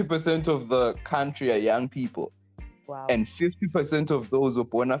 70% of the country are young people. Wow. And 50% of those were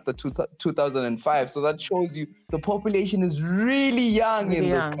born after 2005. So that shows you the population is really young in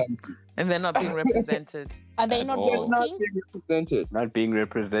this country. And they're not being represented. Are they not voting? Not being represented. Not being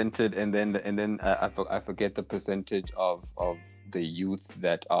represented, and then I forget the percentage of the youth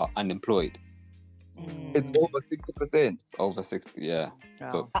that are unemployed. It's over 60%. Over 60, yeah. Wow.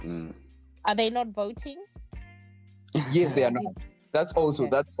 So, are they not voting? Yes, they are not. That's also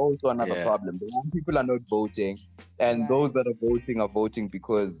another problem. The young people are not voting, and those that are voting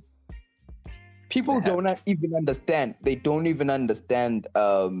because people don't even understand. They don't even understand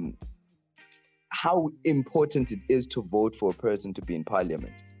how important it is to vote for a person to be in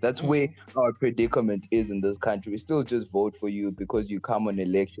parliament. That's where our predicament is in this country. We still just vote for you because you come on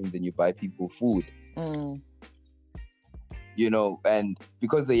elections and you buy people food. And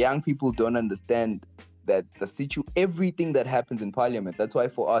because the young people don't understand that everything that happens in parliament. That's why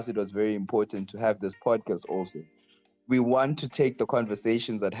for us it was very important to have this podcast also. We want to take the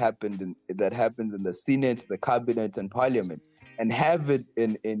conversations that happens in the Senate, the cabinet and parliament, and have it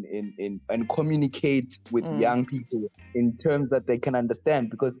in and communicate with young people in terms that they can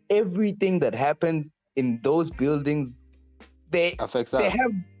understand, because everything that happens in those buildings, they affects us. They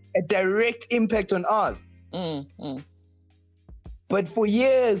have a direct impact on us. But for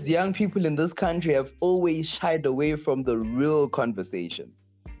years, young people in this country have always shied away from the real conversations.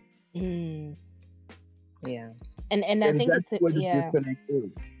 Yeah, and I think that's it's what the disconnect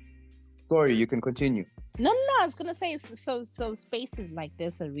is. Sorry, you can continue. No, I was gonna say, so spaces like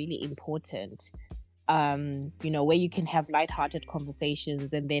this are really important. Where you can have lighthearted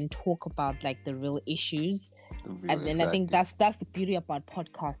conversations and then talk about like the real issues. And then I think that's the beauty about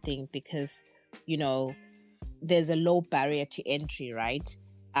podcasting, because there's a low barrier to entry, right?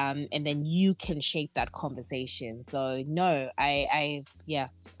 And then you can shape that conversation. So no, I'm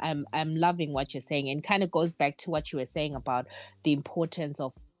loving what you're saying, and kind of goes back to what you were saying about the importance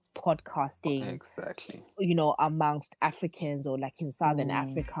of podcasting, exactly, amongst Africans, or like in Southern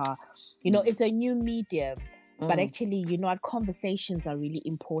Africa. It's a new medium, but actually, conversations are really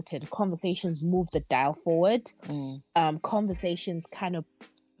important. Conversations move the dial forward. Conversations kind of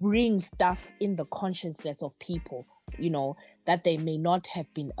bring stuff in the consciousness of people, that they may not have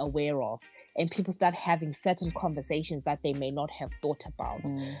been aware of, and people start having certain conversations that they may not have thought about.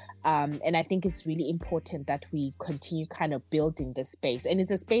 And I think it's really important that we continue kind of building this space, and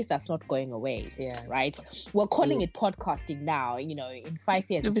it's a space that's not going away. Right, we're calling it podcasting now. In 5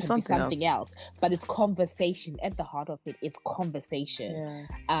 years it can be something else, but it's conversation at the heart of it. It's conversation.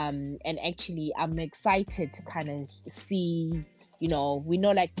 And actually I'm excited to kind of see, we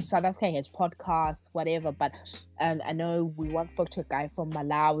know like South Africa has podcasts, whatever, but I know we once spoke to a guy from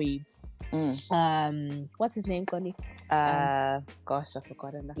Malawi. What's his name, Connie? Gosh, I've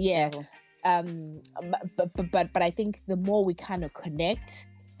forgotten. That's terrible. But I think the more we kind of connect,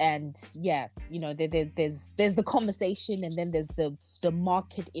 and there's the conversation, and then there's the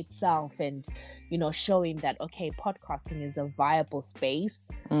market itself, and showing that podcasting is a viable space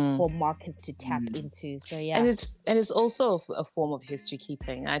for markets to tap into. So and it's also a form of history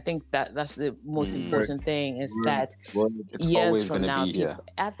keeping. I think that's the most important thing, is that years from now, people,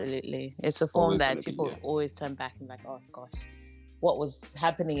 absolutely, it's a form that people always turn back and like, oh gosh, what was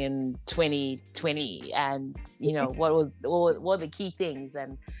happening in 2020, and what were the key things,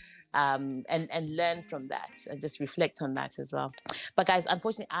 and learn from that, and just reflect on that as well. But guys,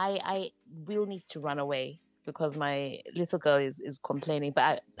 unfortunately, I will need to run away because my little girl is complaining.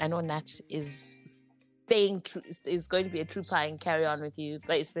 But I know Nat is staying true, is going to be a true pie and carry on with you.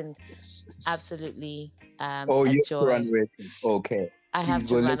 But it's been absolutely you have to run away. Okay. I have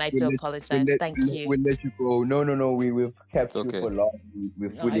to run. I do apologize. Thank you. We'll let you go. No. We've kept you for long. We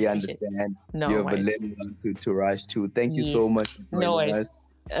fully understand. You have a little to rush to. Thank you so much for joining us.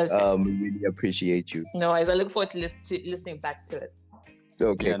 We really appreciate you. No worries. I look forward to listening back to it.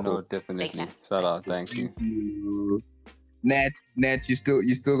 Okay, yeah, cool. No, definitely. Shout out. Thank you. Nat, you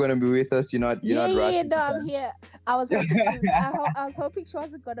still gonna be with us? You're not rushing. Yeah, no, I'm here. I was hoping she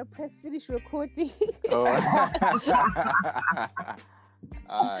wasn't gonna press finish recording. Dead.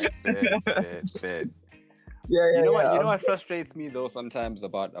 You know what frustrates me though sometimes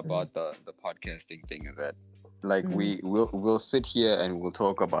about the podcasting thing is that like we'll sit here and we'll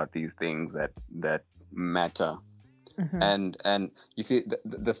talk about these things that matter. And you see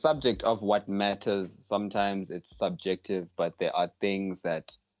the subject of what matters, sometimes it's subjective, but there are things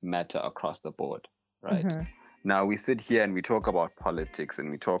that matter across the board, right? Now we sit here and we talk about politics, and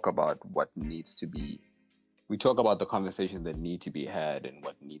we talk about we talk about the conversations that need to be had and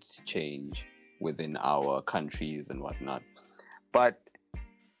what needs to change within our countries and whatnot. But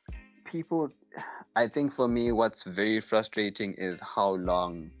people, I think for me, what's very frustrating is how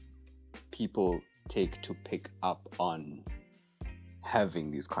long people take to pick up on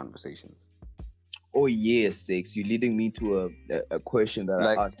having these conversations. Oh yes, Six. You're leading me to a question that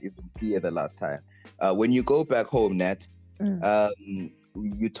I asked even here the last time. When you go back home, Nat,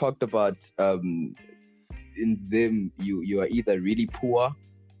 you talked about in Zim you are either really poor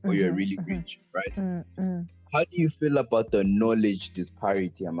or you're really rich, right? How do you feel about the knowledge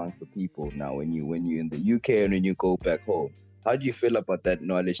disparity amongst the people now when you're in the UK and when you go back home? How do you feel about that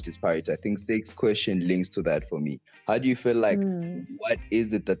knowledge disparity? I think Six's question links to that for me. How do you feel like, what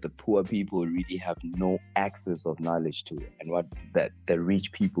is it that the poor people really have no access of knowledge to, and what that the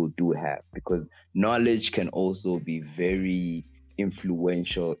rich people do have? Because knowledge can also be very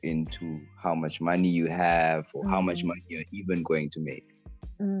influential into how much money you have or how much money you're even going to make.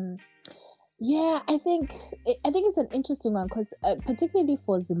 Yeah, I think it's an interesting one because particularly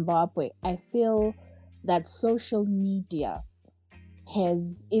for Zimbabwe, I feel that social media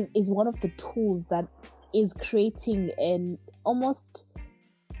is one of the tools that is creating almost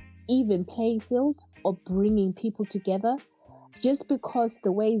even playing field or bringing people together, just because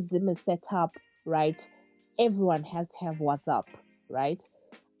the way Zim is set up, right? Everyone has to have WhatsApp, right?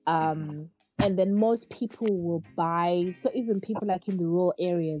 And then most people will buy, so even people like in the rural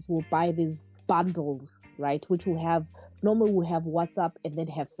areas will buy these bundles, right? Which will have, normally will have WhatsApp and then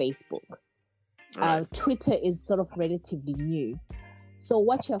have Facebook. Right. Twitter is sort of relatively new. So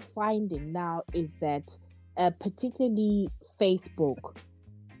what you're finding now is that particularly Facebook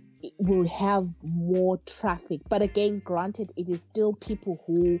will have more traffic. But again, granted, it is still people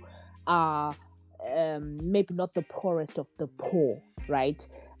who are maybe not the poorest of the poor, right?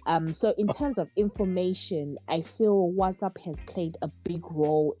 So in terms of information, I feel WhatsApp has played a big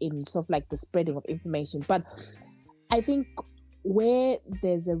role in sort of like the spreading of information. But I think where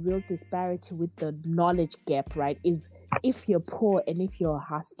there's a real disparity with the knowledge gap, right, is if you're poor and if you're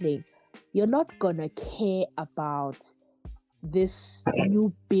hustling, you're not gonna care about this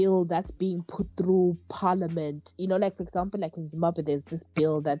new bill that's being put through parliament. You know, like for example, like in Zimbabwe, there's this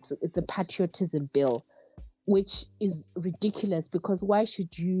bill it's a patriotism bill, which is ridiculous, because why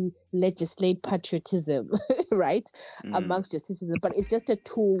should you legislate patriotism, right, amongst your citizens? But it's just a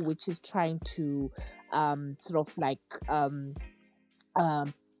tool which is trying to sort of like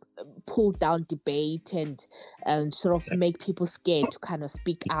pull down debate and sort of make people scared to kind of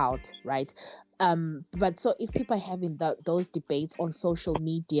speak out, right? But so if people are having those debates on social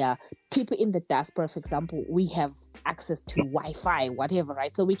media, people in the diaspora, for example, we have access to Wi-Fi, whatever,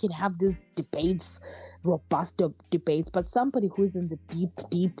 right? So we can have these debates, robust debates. But somebody who's in the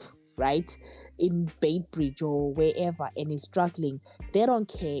deep, right, in Baitbridge or wherever and is struggling, they don't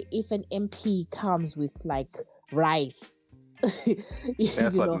care if an MP comes with like rice.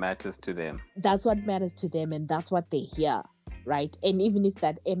 That's what matters to them. That's what matters to them, and that's what they hear. Right, and even if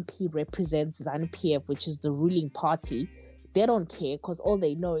that MP represents ZANU-PF, which is the ruling party, they don't care, because all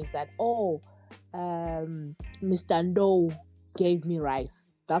they know is that Mr. Ndo gave me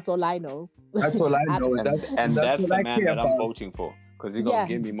rice. That's all I know. That's all I know. That's the man that I'm voting for, because he's gonna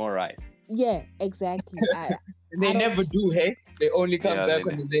give me more rice. Yeah, exactly. They never do, hey? They only come back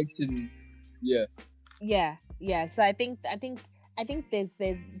on the election. Yeah. So I think there's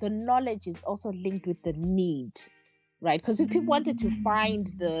the knowledge is also linked with the need. Right, because if people wanted to find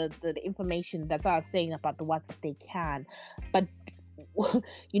the information, that's what I was saying about the WhatsApp, they can. But,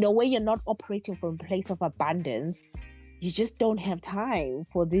 you know, when you're not operating from a place of abundance, you just don't have time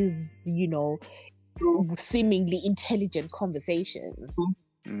for these, you know, seemingly intelligent conversations.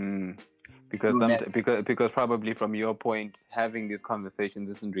 Because probably from your point, having these conversations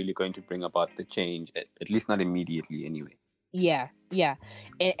isn't really going to bring about the change, at least not immediately anyway. Yeah.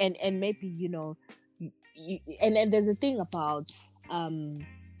 And maybe, you know, and there's a thing about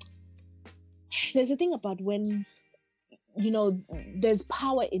when, you know, there's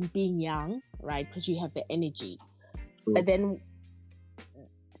power in being young, right? Because you have the energy. But then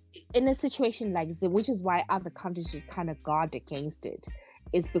in a situation like this, which is why other countries should kind of guard against it,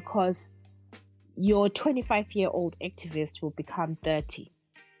 is because your 25-year-old activist will become 30,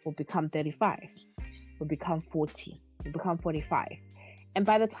 will become 35, will become 40, will become 45. And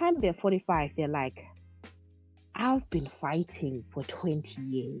by the time they're 45, they're like, I've been fighting for 20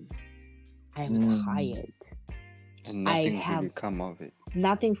 years. I'm tired. And nothing's really come of it.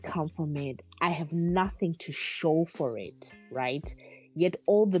 Nothing's come from it. I have nothing to show for it, right? Yet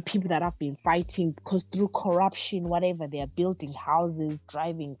all the people that have been fighting, because through corruption, whatever, they are building houses,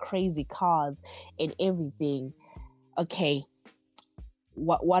 driving crazy cars and everything. Okay,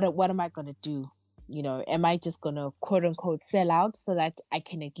 what am I going to do? You know, am I just going to quote unquote sell out so that I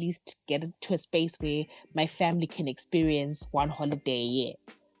can at least get to a space where my family can experience one holiday a year,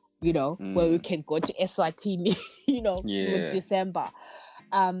 you know, where we can go to Eswatini, you know, in December.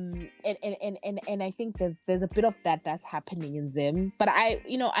 And I think there's a bit of that's happening in Zim, but I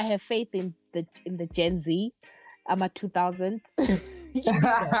have faith in the Gen Z. I'm at 2000. They're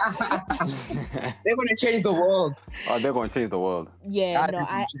going to change the world. Oh, they're going to change the world. Yeah, no,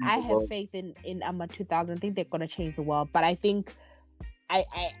 I have faith in I'm at 2000. I think they're going to change the world, but I think I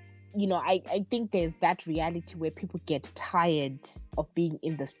think there's that reality where people get tired of being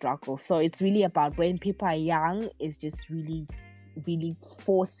in the struggle. So it's really about when people are young, it's just really, really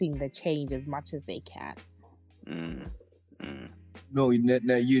forcing the change as much as they can. No,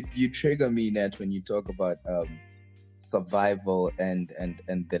 you trigger me, Nat, when you talk about survival and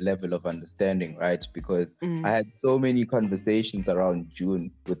the level of understanding, right? Because I had so many conversations around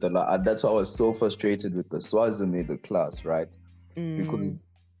June with the that's why I was so frustrated with the Swazi middle class, right? Because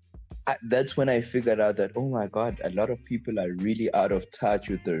that's when I figured out that, oh my God, a lot of people are really out of touch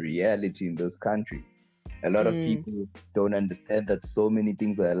with the reality in those countries. A lot of people don't understand that so many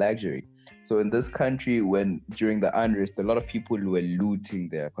things are a luxury. So in this country, during the unrest, a lot of people were looting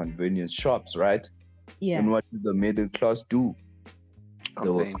their convenience shops, right? Yeah. And what did the middle class do? They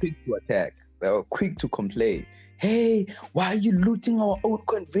were quick to attack. They were quick to complain. Hey, why are you looting our old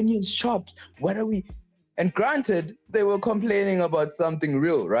convenience shops? What are we... And granted, they were complaining about something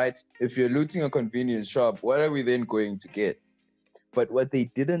real, right? If you're looting a convenience shop, what are we then going to get? But what they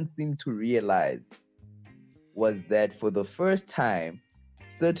didn't seem to realize was that for the first time,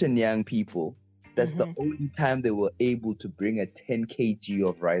 certain young people, that's the only time they were able to bring a 10 kg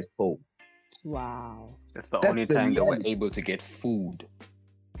of rice home. Wow. That's the only time they were able to get food.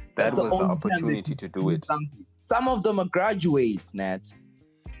 That was the opportunity to do it. Some of them are graduates, Nat.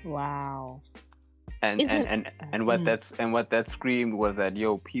 Wow. And what that screamed was that,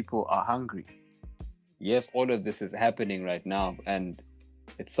 yo, people are hungry. Yes, all of this is happening right now, and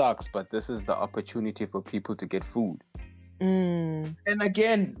it sucks, but this is the opportunity for people to get food. And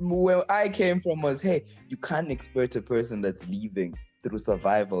again, where I came from was, hey, you can't expect a person that's leaving through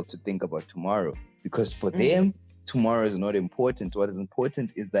survival to think about tomorrow, because for them, tomorrow is not important. What is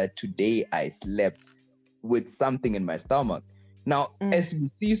important is that today I slept with something in my stomach. Now, as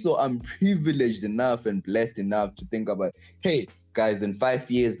Sbusiso, I'm privileged enough and blessed enough to think about, hey, guys, in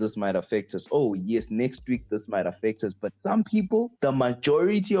 5 years, this might affect us. Oh, yes, next week, this might affect us. But some people, the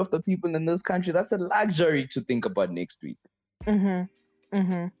majority of the people in this country, that's a luxury to think about next week. And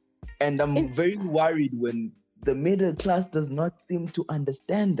I'm very worried when the middle class does not seem to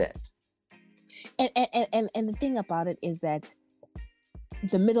understand that. And the thing about it is that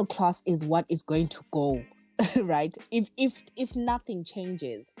the middle class is what is going to go. Right? If nothing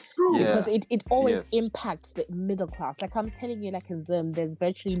changes, because it always impacts the middle class. Like I'm telling you, like in Zim, there's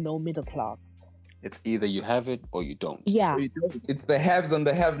virtually no middle class. It's either you have it or you don't. Yeah, you don't. It's the haves and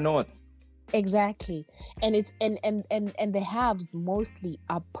the have-nots. Exactly, and it's and the haves mostly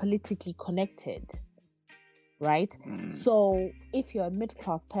are politically connected, right? So if you're a middle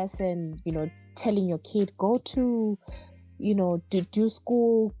class person, telling your kid go to, do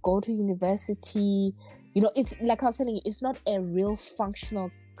school, go to university. It's like I was telling you, it's not a real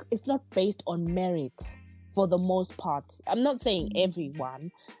functional, it's not based on merit for the most part. I'm not saying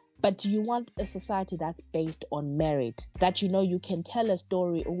everyone, but you want a society that's based on merit, that, you can tell a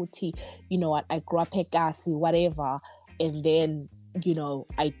story, Uti, what, I grew up at Gasi, whatever, and then,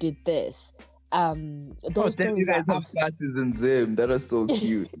 I did this. Those stories you guys have classes in Zim. That is so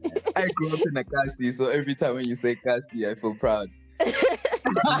cute. I grew up in a Kasi, so every time when you say Kasi, I feel proud.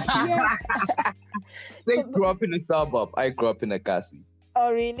 They grew up in a suburb. I grew up in a Kasi.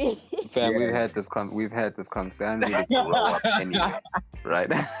 Oh, really? Fam, we've had this conversation. I need to grow up anyway,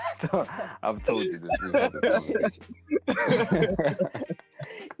 right? So, I've told you this. We've had this conversation.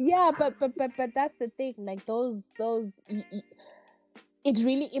 Yeah, but that's the thing. Like those, it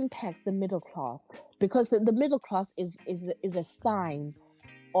really impacts the middle class, because the middle class is a sign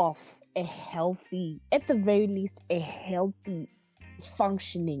of a healthy, at the very least, a healthy,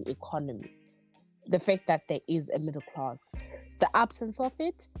 functioning economy. The fact that there is a middle class, the absence of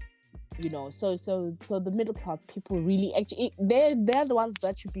it, so the middle class people really actually, they're the ones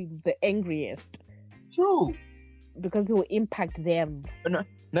that should be the angriest. True. Because it will impact them.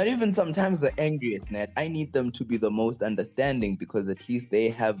 Not even sometimes the angriest, Nat. I need them to be the most understanding, because at least they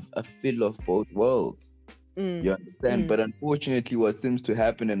have a feel of both worlds. You understand? But unfortunately, what seems to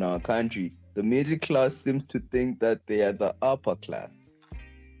happen in our country, the middle class seems to think that they are the upper class,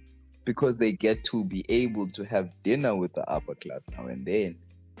 because they get to be able to have dinner with the upper class now and then,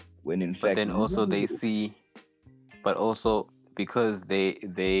 when in fact... But then also they see, but also because they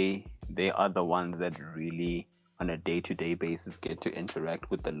are the ones that really, on a day-to-day basis, get to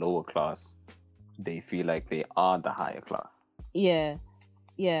interact with the lower class, they feel like they are the higher class. Yeah.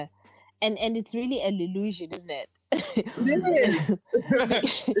 And it's really an illusion, isn't it? It is.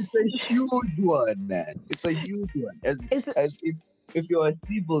 It's a huge one, man. It's a huge one. As if you're a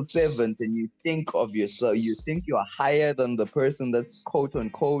civil servant and you think of yourself, you think you're higher than the person that's quote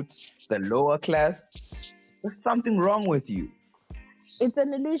unquote the lower class, there's something wrong with you. It's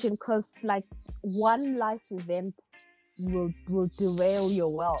an illusion, because like one life event will derail your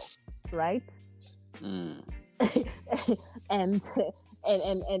wealth, right? and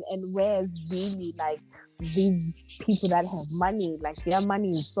whereas really, like, these people that have money, like their money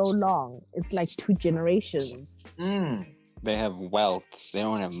is so long, it's like 2 generations. They have wealth. They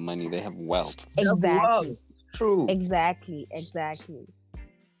don't have money. They have wealth. Exactly. True. Exactly.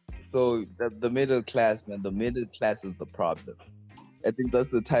 So the middle class, man, the middle class is the problem. I think that's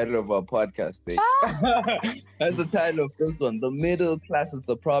the title of our podcast. That's the title of this one. The middle class is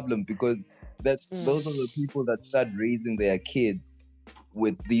the problem, because those are the people that start raising their kids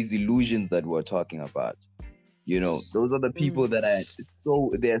with these illusions that we're talking about. You know, those are the people that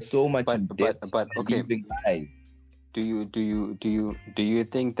they're so much in debt, but okay, believing lies. Do you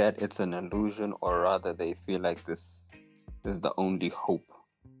think that it's an illusion, or rather they feel like this is the only hope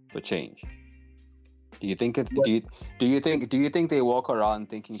for change? Do you think do you think they walk around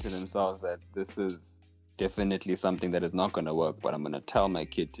thinking to themselves that this is definitely something that is not going to work, but I'm going to tell my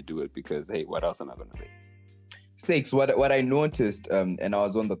kid to do it because, hey, what else am I going to say? Sakes, what I noticed, and I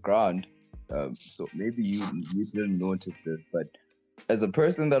was on the ground, so maybe you didn't notice this, but as a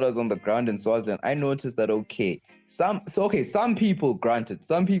person that was on the ground in Swaziland, I noticed that some people, granted,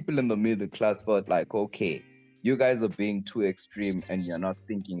 some people in the middle class felt like, okay, you guys are being too extreme and you're not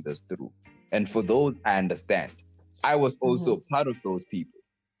thinking this through. And for those, I understand. I was also part of those people.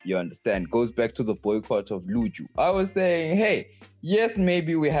 You understand? Goes back to the boycott of Luju. I was saying, hey, yes,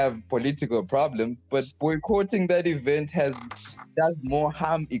 maybe we have political problems, but boycotting that event does more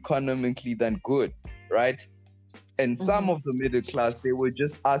harm economically than good, right? And some of the middle class, they were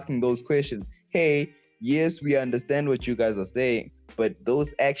just asking those questions. Hey, yes, we understand what you guys are saying, but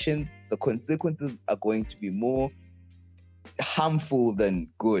those actions, the consequences are going to be more harmful than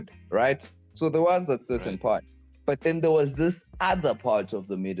good, right? So there was that certain part. But then there was this other part of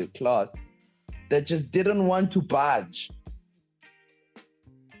the middle class that just didn't want to budge.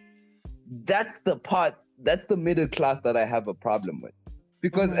 That's the middle class that I have a problem with.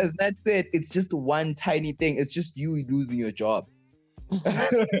 Because as Nat said, it's just one tiny thing. It's just you losing your job. Look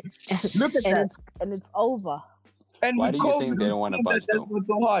at that. And it's over. And why do you think they don't want to budge, though? That's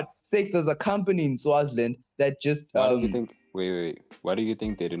so hard. Sakes, there's a company in Swaziland that just... Why do you think... Wait. Why do you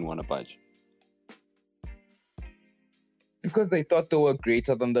think they didn't want to budge? Because they thought they were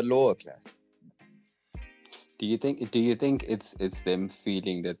greater than the lower class. Do you think it's them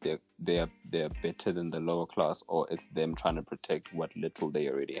feeling that they're better than the lower class, or it's them trying to protect what little they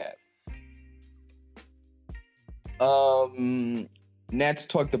already have? Nat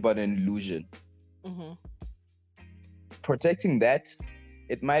talked about an illusion. Protecting that,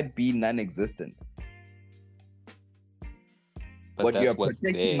 it might be non-existent. But what you're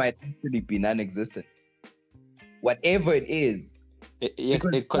protecting might actually be non-existent. Whatever it is. It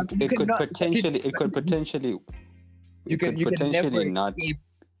could potentially not.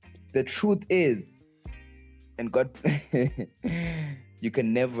 The truth is, and God, you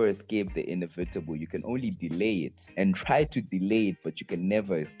can never escape the inevitable. You can only delay it and try to delay it, but you can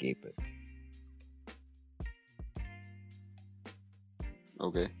never escape it.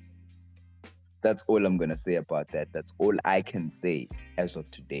 Okay. That's all I'm going to say about that. That's all I can say as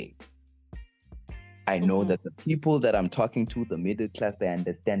of today. I know that the people that I'm talking to, the middle class, they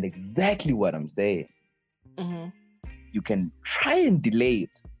understand exactly what I'm saying. You can try and delay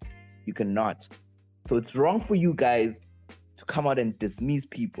it. You cannot. So it's wrong for you guys to come out and dismiss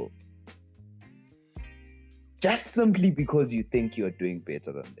people. Just simply because you think you're doing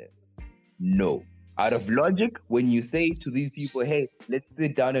better than them. No. Out of logic, when you say to these people, hey, let's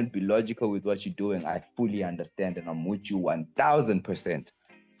sit down and be logical with what you're doing, I fully understand and I'm with you 1000%.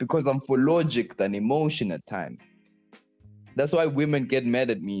 Because I'm for logic than emotion at times. That's why women get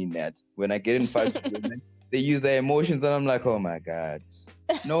mad at me in that. When I get in fights with women, they use their emotions and I'm like, oh my God.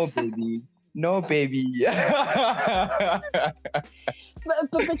 No, baby. No, baby.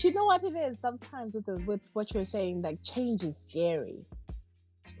 but you know what it is? Sometimes with what you're saying, like change is scary,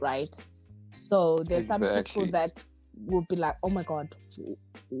 right? So there's some people that will be like, oh my God,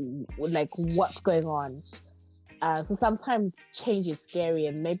 like what's going on? So sometimes change is scary,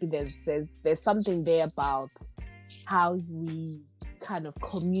 and maybe there's something there about how we kind of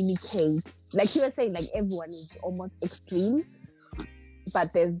communicate. Like you were saying, like everyone is almost extreme,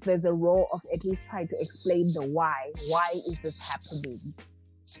 but there's a role of at least trying to explain the why. Why is this happening?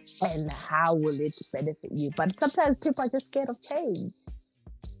 And how will it benefit you? But sometimes people are just scared of change.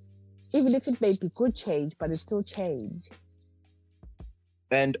 Even if it may be good change, but it's still change.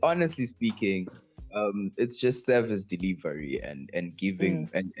 And honestly speaking, it's just service delivery and giving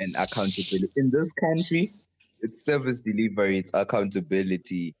and accountability. In this country, it's service delivery, it's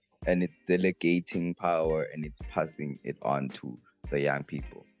accountability, and it's delegating power, and it's passing it on to the young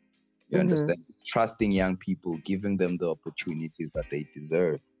people. You understand? It's trusting young people, giving them the opportunities that they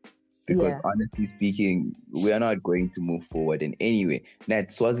deserve. Because honestly speaking, we are not going to move forward in any way. Now,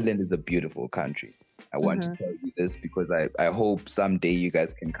 Swaziland is a beautiful country. I want to tell you this because I hope someday you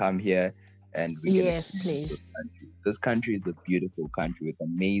guys can come here and we can please. This country. This country is a beautiful country with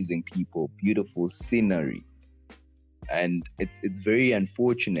amazing people, beautiful scenery. And it's very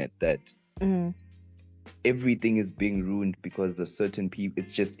unfortunate that everything is being ruined because the certain people,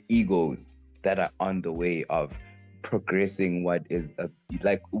 it's just egos. that are on the way of progressing what is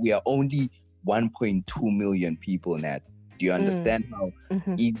like we are only 1.2 million people, Nat. Do you understand how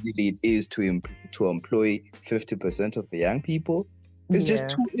easily it is to employ 50% of the young people? It's just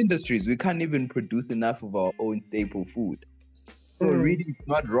 2 industries. We can't even produce enough of our own staple food. So really, it's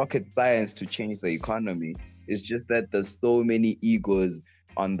not rocket science to change the economy. It's just that there's so many egos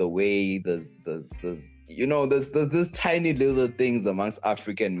on the way. There's this tiny little things amongst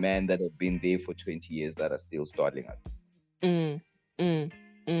African men that have been there for 20 years that are still stalling us.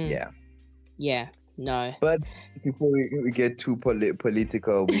 Yeah. No. But before we get too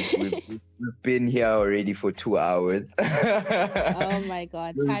political, we've been here already for 2 hours. Oh my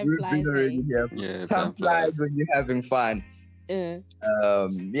God, time flies. Time flies when you're having fun. And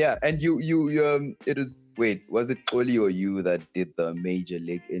you it was was it Xolie or you that did the Major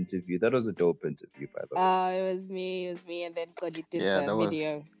League interview? That was a dope interview, by the way. Oh, it was me, and then Xolie did the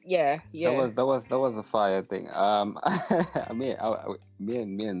video. That was a fire thing.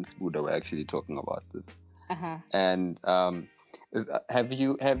 Me and Sbuda were actually talking about this. And have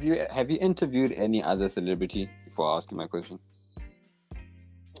you interviewed any other celebrity before I ask you my question?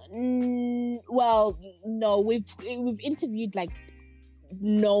 Well, no, we've interviewed like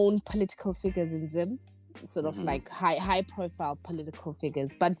known political figures in Zim, sort of like high profile political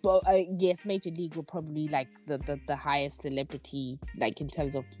figures. But yes, Major League will probably like the highest celebrity, like in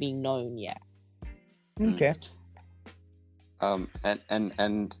terms of being known. Yeah. Okay.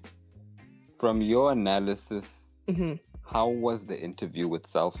 And from your analysis, how was the interview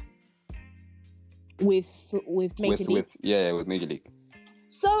itself? With Major League? With Major League.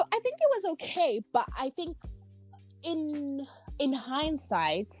 So I think it was okay, but I think in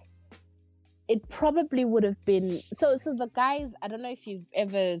hindsight, it probably would have been so the guys. I don't know if you've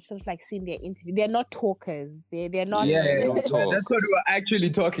ever sort of like seen their interview. They're not talkers. They're not. That's what we're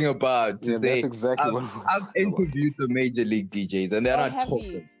actually talking about. That's exactly what I've interviewed the Major League DJs, and they're not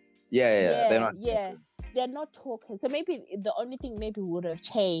talkers. They're not. Yeah. They're not talkers. So maybe the only thing maybe would have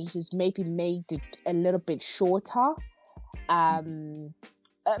changed is maybe made it a little bit shorter.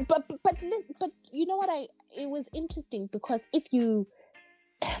 But you know what? It was interesting because if you,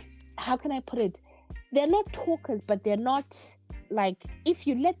 how can I put it? They're not talkers, but they're not like, if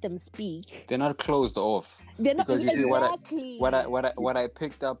you let them speak, they're not closed off. They're not exactly. What I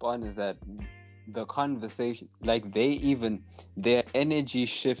picked up on is that the conversation, like their energy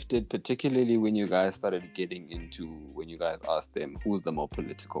shifted, particularly when you guys started when you guys asked them who's the more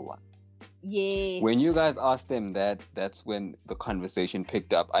political one. Yes. When you guys asked them that's when the conversation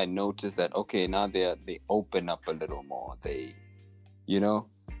picked up. I noticed that, okay, now they open up a little more. They,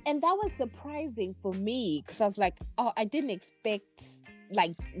 And that was surprising for me because I was like, oh, I didn't expect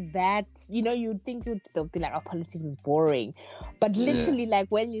like that. You'd think they'll be like, oh, politics is boring. But literally, like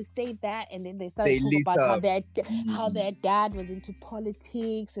when you say that and then they started talking about how their dad was into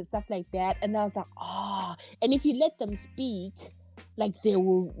politics and stuff like that. And I was like, oh. And if you let them speak, like they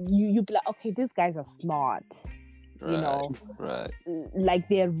will, you'll be like, okay, these guys are smart. Right. Like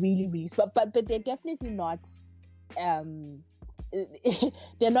they're really, really smart. But they're definitely not...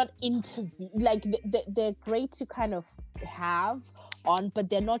 they're not like they're great to kind of have on, but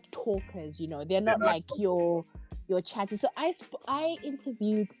they're not talkers, they're not like your chatters. So I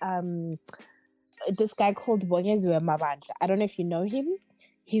interviewed this guy called Bongezwe Mabandla. I don't know if you know him.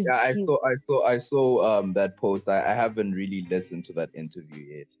 I saw that post. I haven't really listened to that interview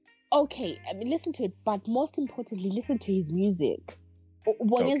yet. Okay, I mean, listen to it, but most importantly, listen to his music.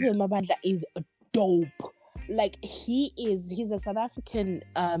 Bongezwe Mabandla is dope. Like he's a South African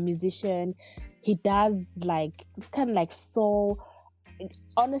musician. He does like, it's kind of like soul.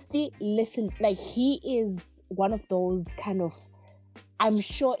 Honestly, listen, like he is one of those kind of, I'm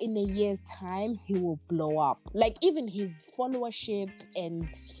sure in a year's time he will blow up. Like even his followership and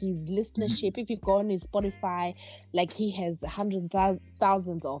his listenership, if you go on his Spotify, like he has hundreds of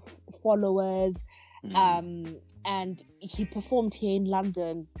thousands of followers. And he performed here in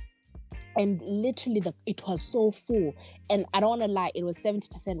London. And literally, it was so full. And I don't want to lie, it was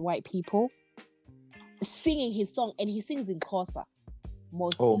 70% white people singing his song. And he sings in Xhosa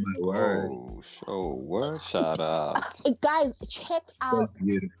mostly. Oh, my word. Oh, word. Shout out. Guys, check out. That's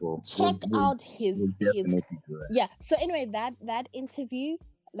beautiful. Check out his. Yeah. So anyway, that interview,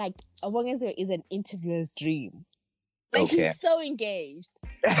 like, Bongezwe is an interviewer's dream. Like, he's so engaged.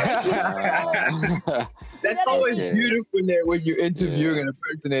 Like, that's always beautiful when you're interviewing a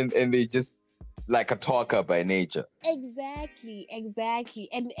person and they just like a talker by nature. Exactly.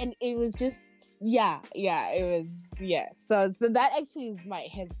 And it was just So that actually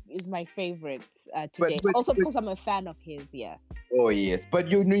is my favorite today. But also because I'm a fan of his. Yeah. Oh yes, but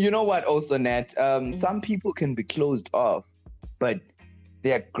you know what? Also, Nat, some people can be closed off, but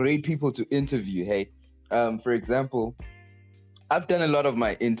they are great people to interview. Hey, for example, I've done a lot of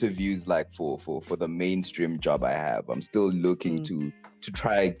my interviews like for the mainstream job I have. I'm still looking to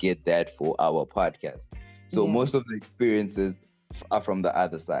try and get that for our podcast. So most of the experiences are from the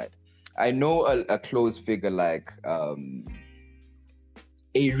other side. I know a close figure like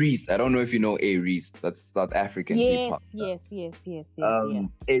Reese. I don't know if you know Reese. That's South African hip hop. Yes.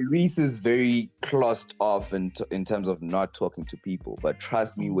 Reese is very closed off in terms of not talking to people. But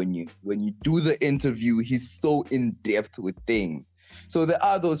trust me, when you do the interview, he's so in depth with things. So there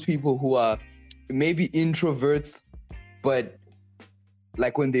are those people who are maybe introverts, but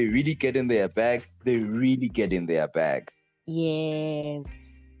like when they really get in their bag, they really get in their bag.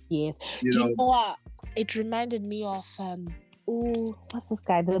 Yes. You know what? It reminded me of what's this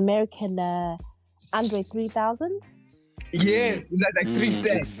guy? The American Andre 3000? Yes, that's like 3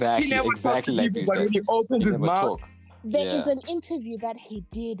 steps. Exactly, he never talks to people, but when he opens his mouth. There is an interview that he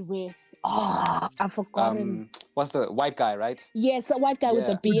did with I've forgotten. What's the white guy, right? Yes, the white guy with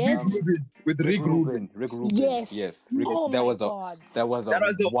the beard. With Rick Rubin. Yes. That was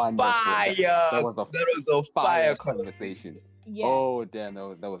a fire conversation. Yeah. Oh damn,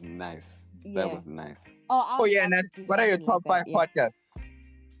 that was nice. Yeah. That was nice. Oh yeah, Nat, what are your top 5 podcasts?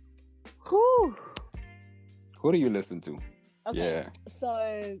 Who do you listen to? Okay. Yeah.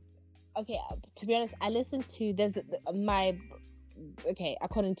 So, to be honest, I listen to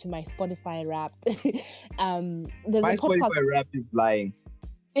according to my Spotify Wrapped. There's my a podcast. Spotify Wrapped is lying.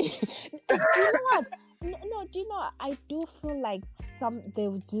 Do you know what? No, do you know what? I do feel like they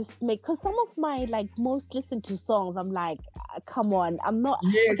would just make, because some of my like most listened to songs, I'm like, come on, I'm not.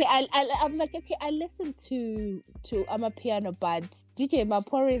 Yes. Okay, I'm like, okay, I listen to I'm a piano, but DJ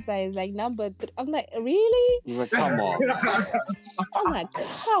Maporisa is like number 3. I'm like, really? You're like, come on. I'm like,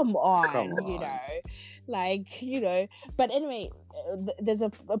 come on, you know, like, you know. But anyway, there's a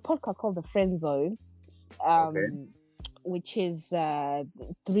podcast called The Friend Zone. Which is 2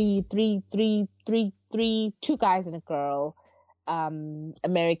 guys and a girl,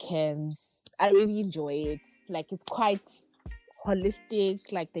 Americans. I really enjoy it. Like, it's quite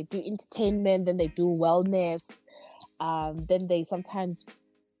holistic. Like, they do entertainment, then they do wellness, then they sometimes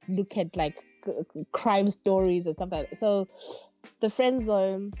look at like crime stories and stuff like that. So The Friend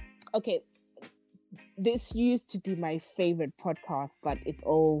Zone, this used to be my favorite podcast, but it's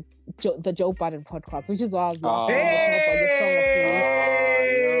all the Joe Budden Podcast, which is why I was laughing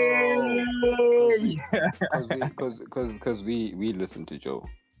because we listen to Joe.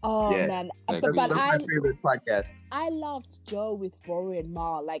 Oh yeah. Man, like, but my favorite podcast. I loved Joe with Rory and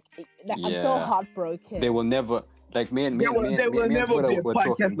Mal. I'm so heartbroken. They will never. Like me and there will never be a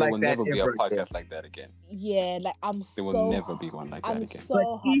podcast like that. There will never be a podcast like that again. Yeah, like there will never be one like that again.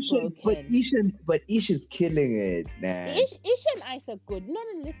 So heartbroken. But Ish is killing it, man. Ish and Ice are good. No,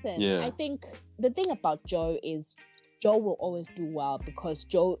 listen. Yeah. I think the thing about Joe is Joe will always do well because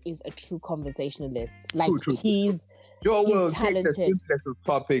Joe is a true conversationalist. Like Joe will talented. Take the simplest of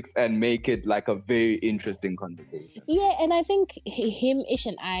topics and make it like a very interesting conversation. Yeah, and I think him, Ish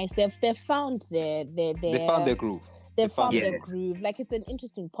and Ice, they've found their they found their groove. They found their groove. Like, it's an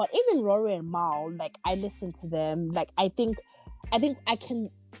interesting part. Even Rory and Mal, like, I listen to them. Like, I think I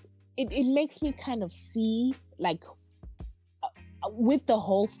can. It makes me kind of see, like, with the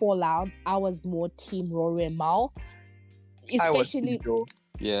whole fallout, I was more team Rory and Mal, especially.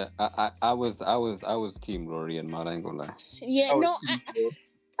 Yeah, I was team Rory and Mal. I ain't gonna lie. Yeah,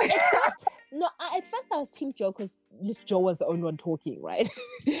 at first I was team Joe because Joe was the only one talking, right?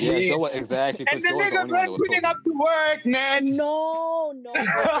 Yeah, Joe, exactly. And the niggas weren't putting up to work, man. No.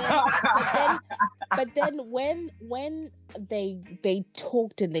 But then when they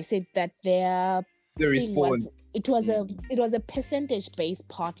talked and they said that their thing was a percentage-based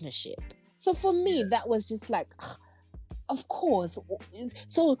partnership. So for me, that was just like, of course.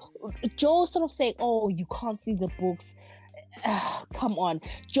 So Joe sort of saying, "Oh, you can't see the books." Come on,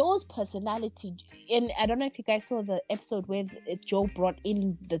 Joe's personality, and I don't know if you guys saw the episode where Joe brought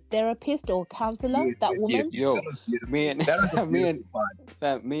in the therapist or counselor, woman. Yo, me and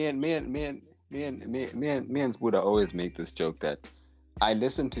Buddha always make this joke that I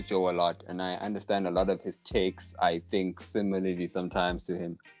listen to Joe a lot and I understand a lot of his takes. I think similarly sometimes to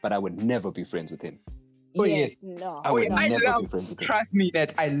him, but I would never be friends with him. Oh yes, no. I love. Trust me,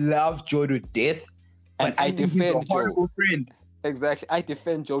 that I love Joe to death. And I defend Joe. Horrible friend. Exactly. I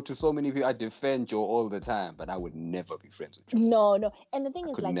defend Joe to so many people. I defend Joe all the time, but I would never be friends with Joe. No. And the thing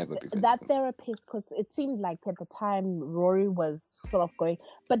is, like, that therapist, because it seemed like at the time Rory was sort of going,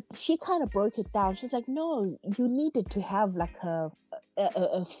 but she kind of broke it down. She's like, no, you needed to have like a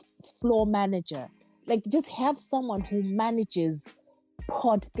floor manager. Like, just have someone who manages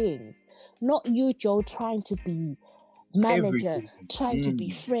pod things. Not you, Joe, trying to be manager, trying to be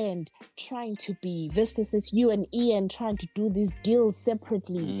friend, trying to be this, you and Ian trying to do these deals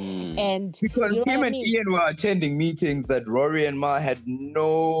separately. And because him and Ian were attending meetings that Rory and Ma had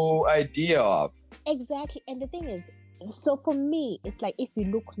no idea of. Exactly. And the thing is, so for me, it's like, if you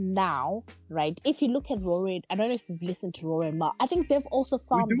look now, right? If you look at Rory, I don't know if you've listened to Rory and Ma, I think they've also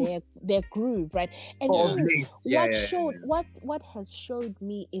found their groove, right? And the thing is, what has showed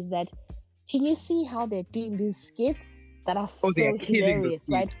me is that, can you see how they're doing these skits that are so hilarious,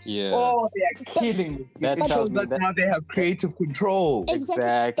 right? Yeah. Oh, they are killing the It shows that now they have creative control.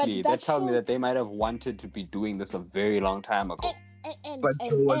 Exactly. That tells me that they might have wanted to be doing this a very long time ago. But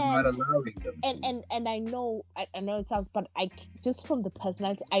Joe was not allowing them. And I know it sounds, but I just from the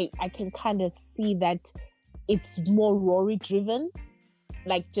personality, I can kind of see that it's more Rory driven,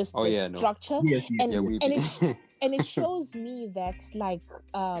 like just the structure. Yes. And it shows me that, like,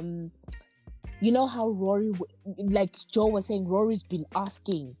 you know how Rory, like Joe was saying, Rory's been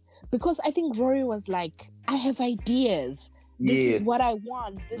asking, because I think Rory was like, I have ideas. This is what I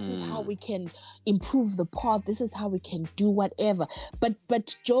want. This is how we can improve the pod. This is how we can do whatever.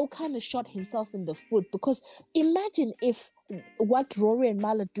 But Joe kind of shot himself in the foot, because imagine if what Rory and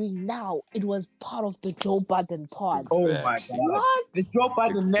Mal are doing now, it was part of the Joe Budden pod. Oh my God. What? The Joe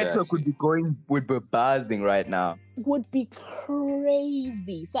Budden network would be buzzing right now. Would be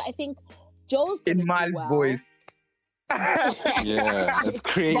crazy. So I think Joe's in Mal's voice. Yeah, that's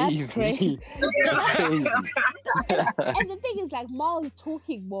crazy. That's crazy. And the thing is, like, Mal's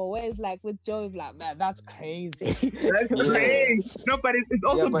talking more, whereas like with Joe, like, man, that's crazy. That's crazy. No, but it's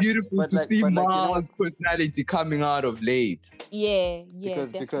also beautiful to see Mal's personality coming out of late. Yeah,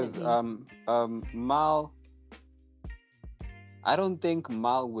 because Mal, I don't think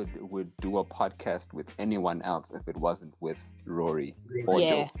Mal would do a podcast with anyone else if it wasn't with Rory or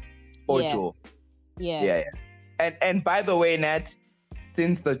Joe. Or Joe. Yeah. And by the way, Nat,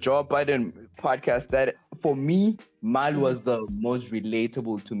 since the Joe Budden podcast, that for me, Mal was the most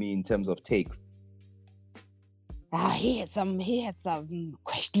relatable to me in terms of takes. He had some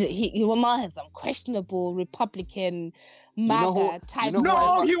questionable. Mal had some questionable Republican MAGA type.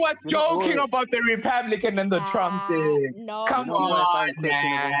 No, he was joking about the Republican and the Trump thing. No, come on,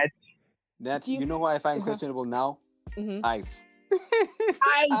 Nat. You know what I find questionable now? Ice.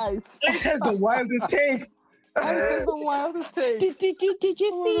 Ice has the wildest takes. Did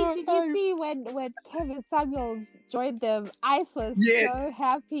you see when Kevin Samuels joined them? Ice was so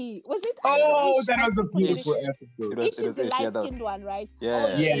happy. Was it Ice? Oh, that was a beautiful episode. Ish is the light-skinned one, right?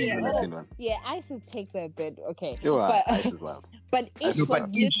 Yeah. Ice's takes a bit okay. But Ice is wild. But Ish was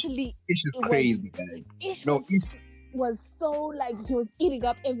literally Ish is crazy, man. Ish was so, like, he was eating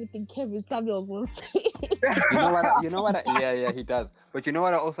up everything Kevin Samuels was saying. You know what? Yeah, he does. But you know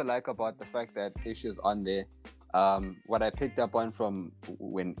what I also like about the fact that Ish is on there? What I picked up on from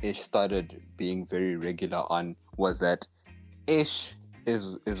when Ish started being very regular on was that Ish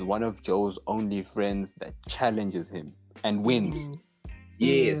is one of Joe's only friends that challenges him and wins.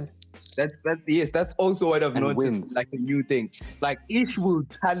 Yes. That's also what I've noticed, wins. like a new thing. Like Ish will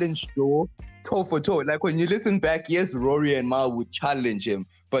challenge Joe toe for toe. Like when you listen back, yes, Rory and Ma would challenge him,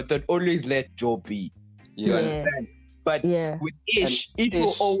 but that always let Joe be. You understand? But with Ish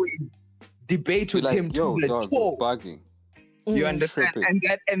will always debate with him to the toe. Bugging. You understand?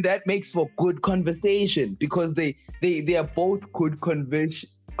 And that makes for good conversation, because they are both good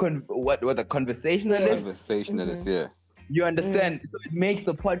conversationalists. Conversationalists, yeah. You understand? So it makes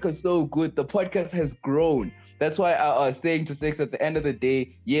the podcast so good. The podcast has grown. That's why I was saying to Six, at the end of the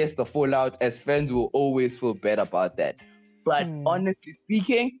day, yes, the fallout, as fans will always feel bad about that. But honestly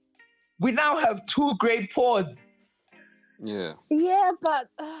speaking, we now have 2 great pods. Yeah. Yeah, but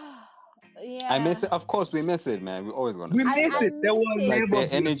I miss it. Of course, we miss it, man. We're always gonna. We miss it. There will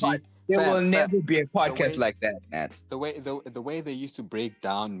never be a podcast like that, Nat. The way they used to break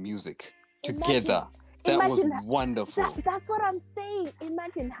down music together. That was wonderful. That's what I'm saying.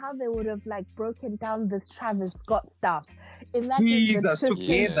 Imagine how they would have, like, broken down this Travis Scott stuff. Imagine the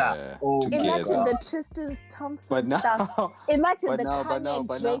Tristan Thompson stuff. Imagine the Kanye and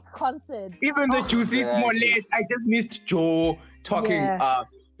Drake concert. Even the Juicy Smollett. I just missed Joe talking.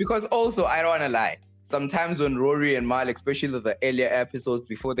 Because also, I don't want to lie. sometimes when Rory and Mal, especially the earlier episodes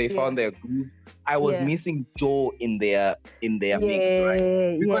before they found their groove, I was missing Joe in their mix,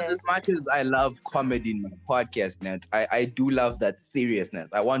 right? Because as much as I love comedy in my podcast, Nat, I do love that seriousness.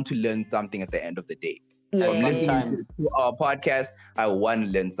 I want to learn something at the end of the day. And listening to our podcast, I want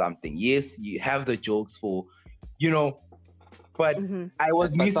to learn something. Yes, you have the jokes for, but I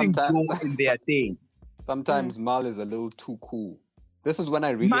was missing Joe in their thing. Sometimes Mal is a little too cool. This is when I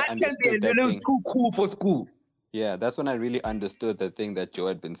really understood can be a little too cool for school. Yeah, that's when I really understood the thing that Joe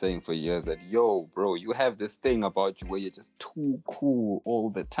had been saying for years, that, yo, bro, you have this thing about you where you're just too cool all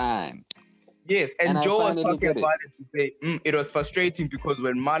the time. Yes, and Joe was talking about it to say, it was frustrating because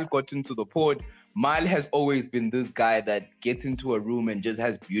when Mal got into the pod, Mal has always been this guy that gets into a room and just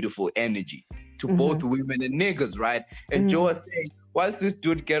has beautiful energy to both women and niggas, right? And Joe was saying, once this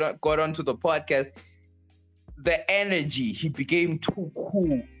dude got onto the podcast, the energy, he became too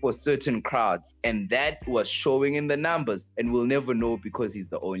cool for certain crowds, and that was showing in the numbers, and we'll never know because he's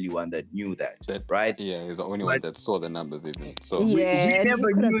the only one that knew that, right? Yeah, he's the only one that saw the numbers even. So we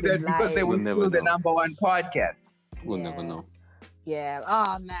never knew that because they were still the number one podcast. We'll never know. Yeah.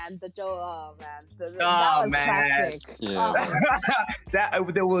 Oh man, the Joe. Oh man, that was classic. Yeah.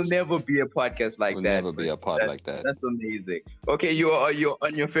 There will never be a podcast like that. Never be a pod like that. That's amazing. Okay, you're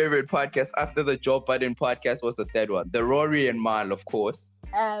on your favorite podcast after the Joe Budden podcast. Was the third one? The Rory and Mal, of course.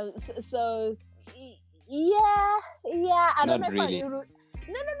 So yeah. I don't know really. if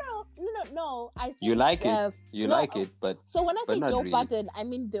No. I think you like it. Like it, but so when I say Joe Budden, I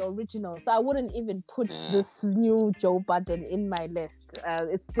mean the original. So I wouldn't even put this new Joe Budden in my list.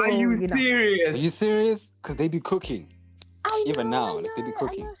 It's still. Are you serious? Are you serious? Because they be cooking. Even now, they be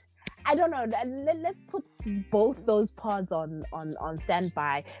cooking. I don't know. Let's put both those pods on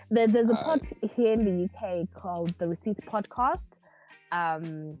standby. There's a pod here in the UK called the Receipts Podcast.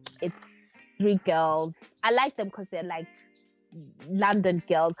 It's 3 girls. I like them because they're like London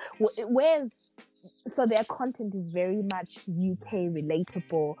girls. So their content is very much UK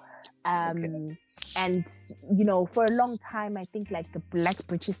relatable. And for a long time, I think like the Black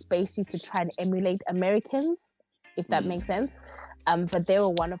British space used to try and emulate Americans, if that makes sense. But they were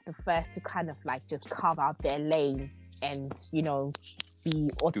one of the first to kind of like just carve out their lane and, be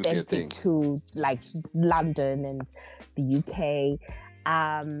authentic to like London and the UK.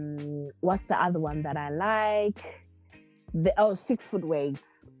 What's the other one that I like? 6 Foot Weights.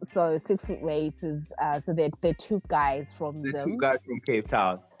 So 6 Foot Weights is so they're 2 guys from the 2 guys from Cape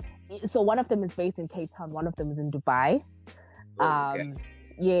Town. So one of them is based in Cape Town, one of them is in Dubai. But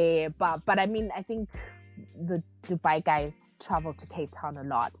I mean, I think the Dubai guy travels to Cape Town a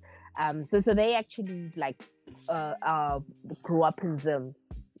lot. So they actually like grew up in Zim.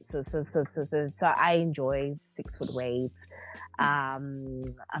 So I enjoy 6 Foot Weights. I'm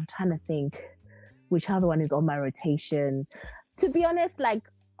trying to think which other one is on my rotation. To be honest, like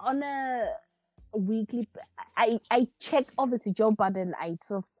on a weekly, I check obviously Joe Budden. I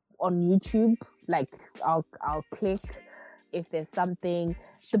sort of on YouTube, like I'll click if there's something.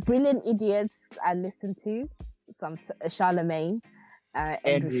 The Brilliant Idiots I listen to, some Charlemagne,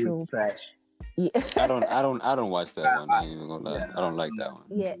 Andrew Schultz. Yeah. I don't watch that one. I ain't even gonna lie. Yeah. I don't like that one.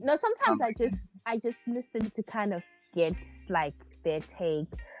 Yeah. No, sometimes I just listen to kind of get like their take.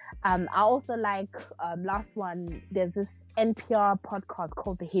 I also like last one. There's this NPR podcast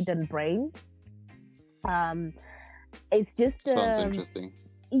called The Hidden Brain. It's just sounds interesting.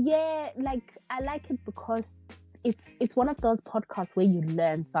 Yeah, like I like it because it's one of those podcasts where you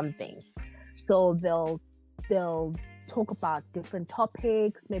learn something. So they'll talk about different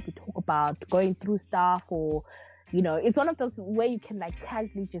topics, maybe talk about going through stuff, or it's one of those where you can like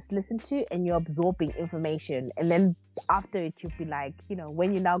casually just listen to and you're absorbing information, and then after it you'll be like,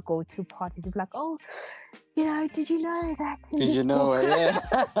 when you now go to parties you'll be like, oh, did you know that? Did you know it?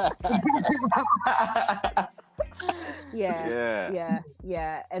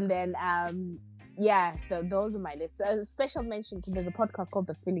 Yeah. And then those are my list. A special mention to, there's a podcast called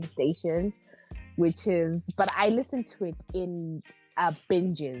The Filling Station, but I listen to it in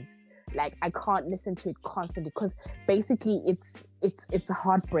binges. Like I can't listen to it constantly because basically it's a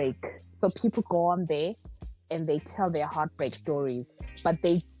heartbreak. So people go on there and they tell their heartbreak stories, but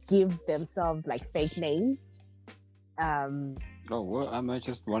they give themselves like fake names. Oh, well, I might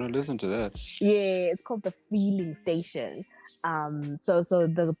just want to listen to that. Yeah, it's called The Feeling Station. So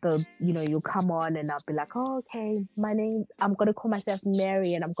the you come on and I'll be like, oh, okay, my name, I'm gonna call myself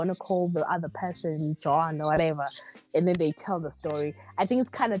Mary and I'm gonna call the other person John or whatever, and then they tell the story. I think it's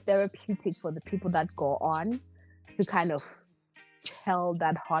kind of therapeutic for the people that go on to kind of tell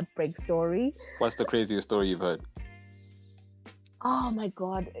that heartbreak story. What's the craziest story you've heard? Oh my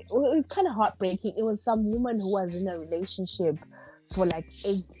God. It was kind of heartbreaking. It was some woman who was in a relationship for like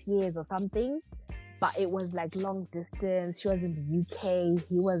 8 years or something. But it was like long distance. She was in the UK.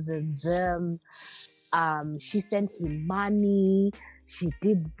 He was in Zim. She sent him money. She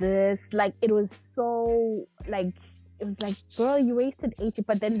did this. Like, it was so, like, it was like, girl, you wasted 80.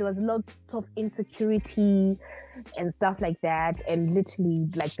 But then there was a lot of insecurity and stuff like that. And literally,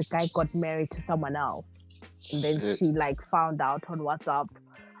 like, the guy got married to someone else. And then she, like, found out on WhatsApp.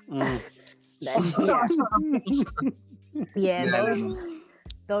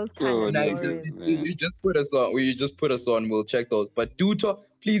 Those kind of stories. You just put us on. You just put us on. We'll check those. But do talk,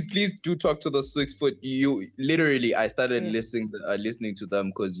 please do talk to the 6 foot. You literally, I started listening to them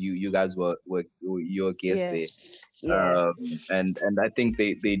because you guys were your guest there. Yeah. And I think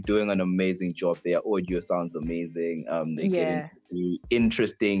they're doing an amazing job. Their audio sounds amazing. They're getting really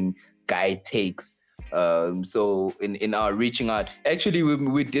interesting guy takes. So in our reaching out, actually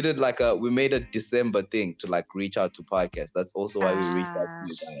we did it like we made a December thing to like reach out to podcasts. That's also why we reached out to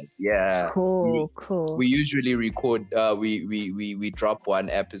you guys. Yeah, cool. We usually record we drop one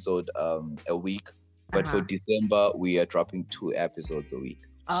episode a week, but for December we are dropping 2 episodes a week.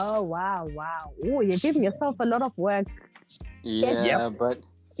 Oh wow. Oh, you're giving yourself a lot of work. But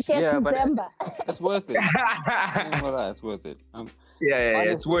it's worth it. It's worth it.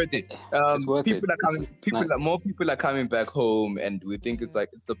 It's worth it. More people are coming back home, and we think it's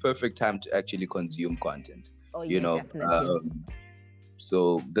the perfect time to actually consume content.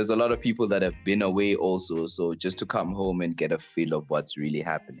 So there's a lot of people that have been away also, so just to come home and get a feel of what's really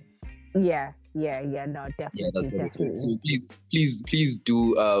happening. No, definitely. So please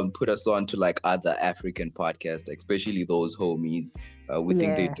do put us on to like other African podcasts, especially those homies. We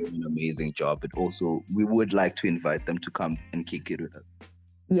think they do an amazing job, but also we would like to invite them to come and kick it with us.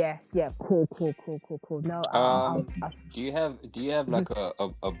 Yeah, cool. No, do you have like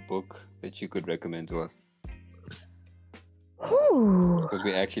a book that you could recommend to us? Because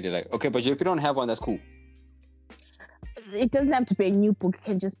we actually like, okay, but if you don't have one, that's cool. It doesn't have to be a new book. It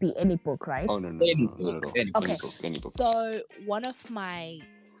can just be any book, right? Oh, no. Any book. So one of my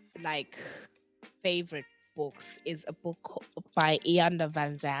like favorite books is a book by Iyanla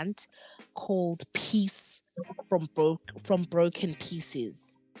Vanzant called Peace from Broken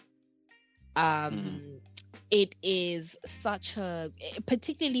Pieces. It is such a,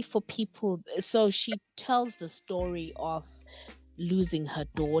 particularly for people. So she tells the story of losing her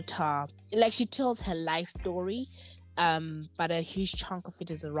daughter. Like, she tells her life story. But a huge chunk of it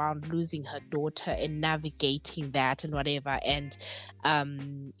is around losing her daughter and navigating that and whatever. And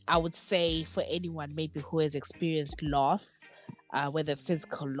I would say for anyone maybe who has experienced loss, whether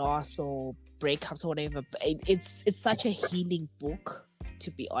physical loss or breakups or whatever, it's such a healing book,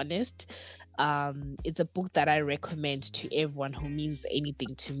 to be honest. It's a book that I recommend to everyone who means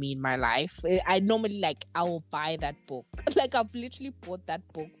anything to me in my life. I normally I will buy that book. Like, I've literally bought that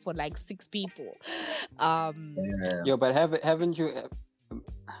book for like 6 people. But haven't you?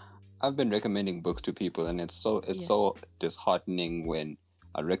 I've been recommending books to people, and it's so disheartening when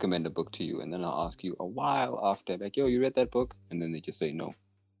I recommend a book to you, and then I'll ask you a while after, like, yo, you read that book? And then they just say no.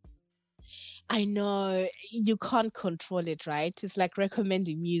 I know, you can't control it, right? It's like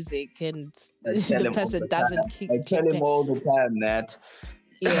recommending music, and the person doesn't kick. I tell him all the time, Nat.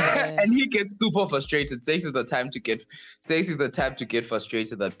 Yeah. And he gets super frustrated. Says it's the time to get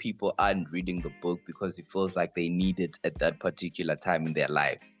frustrated that people aren't reading the book because he feels like they need it at that particular time in their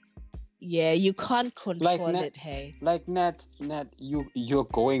lives. Yeah, you can't control it, hey. Like Nat, you're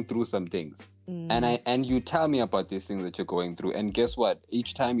going through some things. And you tell me about these things that you're going through, and guess what?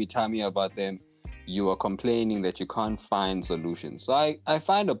 Each time you tell me about them, you are complaining that you can't find solutions. So I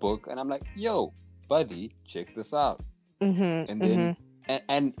find a book and I'm like, yo, buddy, check this out. And then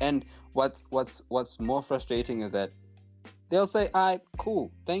and what's more frustrating is that they'll say, all right,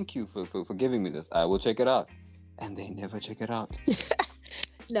 cool, thank you for giving me this, I will check it out, and they never check it out.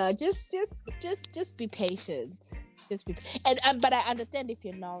 No, just be patient. But I understand if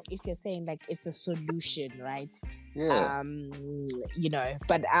you're saying like it's a solution, right? Yeah.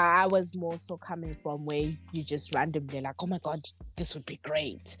 But I was more so coming from where you just randomly like, oh my God, this would be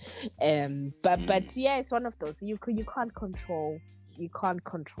great. But yeah, it's one of those you can't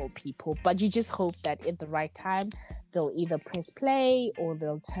control people, but you just hope that at the right time they'll either press play or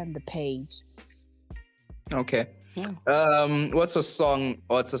they'll turn the page. Okay. Yeah. What's a song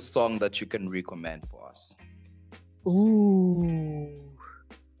that you can recommend for us? Ooh,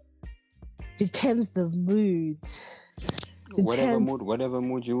 depends the mood. Whatever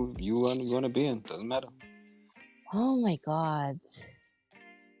mood you want to be in, doesn't matter. Oh my God,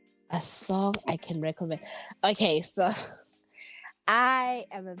 a song I can recommend. Okay, so I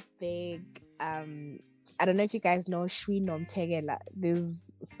am a big I don't know if you guys know Shwi Nomtekhaya,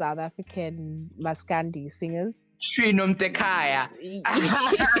 these South African Maskandi singers. Shwi Nomtekhaya.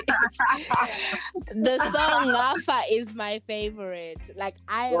 The song Ngafa is my favorite. Like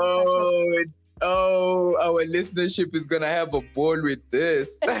I am our listenership is gonna have a ball with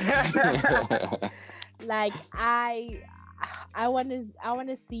this. Like I want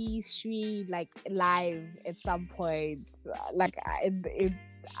to see Shwi like live at some point. Like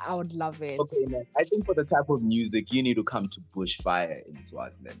I would love it. Okay, man. I think for the type of music, you need to come to Bushfire in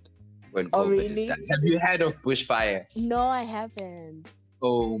Swaziland. When oh, COVID really? is done. Have you heard of Bushfire? No, I haven't.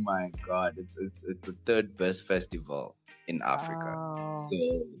 Oh my God, it's the third best festival in Africa. Oh. So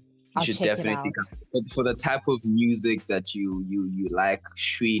you I'll should check definitely it out. come. But for the type of music that you like,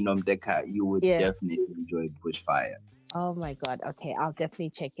 Shwi Nomtekhaya, you would definitely enjoy Bushfire. Oh my God. Okay, I'll definitely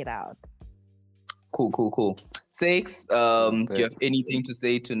check it out. Cool. Sakes, do you have anything to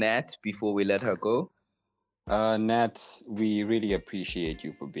say to Nat before we let her go? Nat, we really appreciate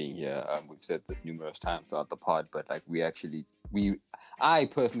you for being here. We've said this numerous times throughout the pod, but like I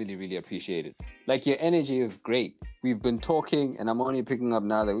personally really appreciate it. Like your energy is great. We've been talking, and I'm only picking up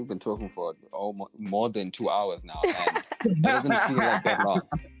now that we've been talking for almost more than 2 hours now, and it doesn't feel like that long.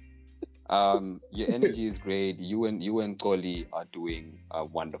 Your energy is great. You and Xolie are doing a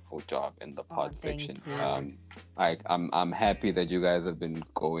wonderful job in the pod section. I'm happy that you guys have been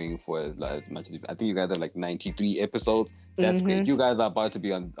going for as much as I think you guys have like 93 episodes. That's great. You guys are about to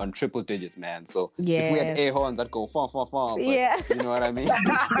be on triple digits, man. So if we had air horns that go far, but you know what I mean?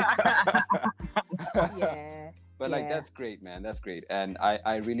 Yes. But like that's great, man. That's great. And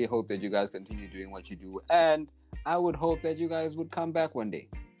I really hope that you guys continue doing what you do. And I would hope that you guys would come back one day.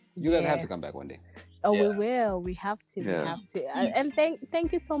 You guys have to come back one day. Oh, we will. We have to. Yeah. We have to. And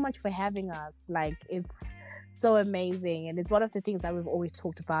thank you so much for having us. Like, it's so amazing. And it's one of the things that we've always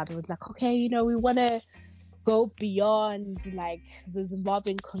talked about. It was like, okay, we want to go beyond like the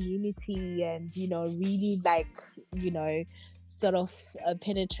Zimbabwean community and, really like, sort of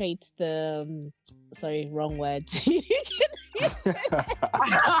penetrate the, sorry, wrong word.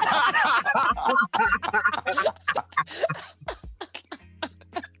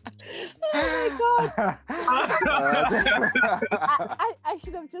 Oh my God. I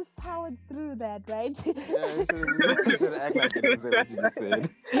should have just powered through that, right? You should act like it was what you just said.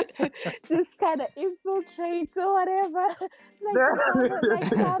 Just kind of infiltrate or whatever. Like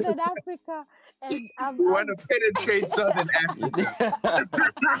Southern Africa. And we want to penetrate Southern Africa.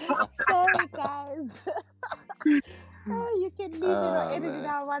 Sorry, guys. You can leave it or edit it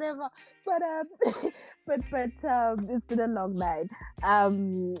out, whatever. But it's been a long night.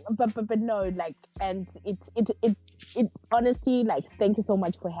 But no, like, and it honestly, like, thank you so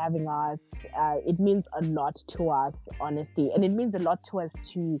much for having us. It means a lot to us, honestly, and it means a lot to us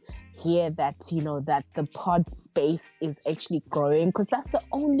to hear that that the pod space is actually growing, because that's the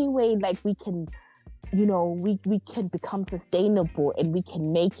only way, like, we can. We can become sustainable and we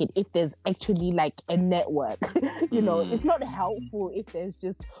can make it if there's actually like a network. It's not helpful if there's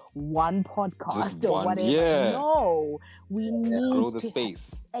just one podcast or whatever. Yeah. No, we need grow the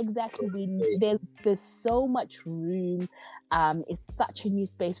space. Exactly. There's so much room. It's such a new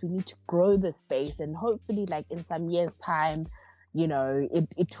space. We need to grow the space, and hopefully, like in some years' time, it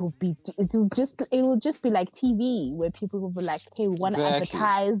will just be like TV, where people will be like, hey, we want to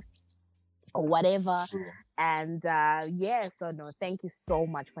advertise or whatever. And so no, thank you so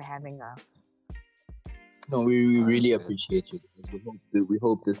much for having us. No, we really appreciate you guys. We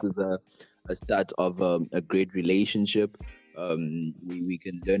hope this is a start of a great relationship. We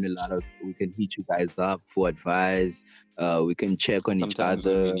can learn a lot we can hit you guys up for advice. We can check on each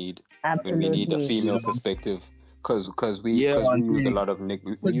other. We need a female perspective. Because we use a lot of we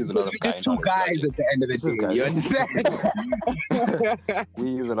use a lot of just two guys at the end of the day. You understand? We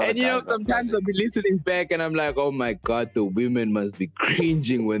use a lot. And sometimes I'll be listening back and I'm like, oh my God, the women must be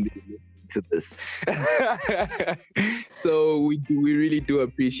cringing when they listen to this. So we really do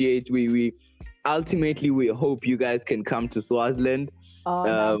appreciate. We ultimately we hope you guys can come to Swaziland.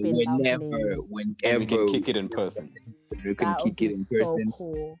 Whenever we can kick it in person. We can kick it in person. So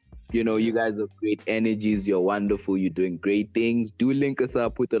cool. You guys have great energies. You're wonderful. You're doing great things. Do link us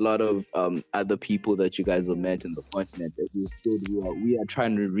up with a lot of other people that you guys have met in the continent. As we said, we are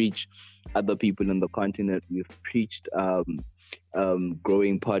trying to reach other people in the continent. We've preached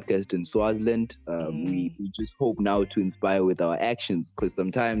growing podcast in Swaziland. We just hope now to inspire with our actions, because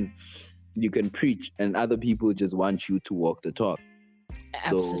sometimes you can preach and other people just want you to walk the talk.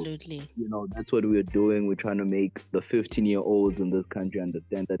 Absolutely. So, that's what we're doing. We're trying to make the 15-year-olds in this country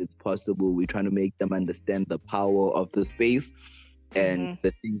understand that it's possible. We're trying to make them understand the power of the space. and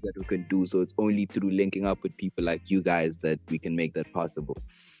the things that we can do. So it's only through linking up with people like you guys that we can make that possible.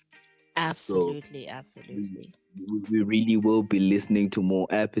 Absolutely. We really will be listening to more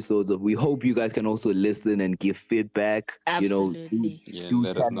episodes of. We hope you guys can also listen and give feedback. Absolutely.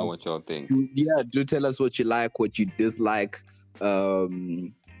 Let us know what y'all think. Do tell us what you like, what you dislike.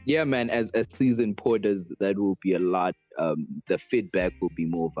 Man, as season porters, that will be a lot. The feedback will be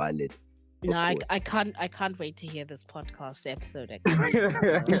more valid. No, I can't wait to hear this podcast episode.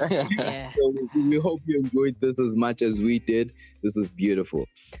 So we hope you enjoyed this as much as we did. This is beautiful.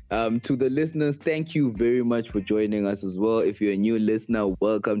 To the listeners, thank you very much for joining us as well. If you're a new listener,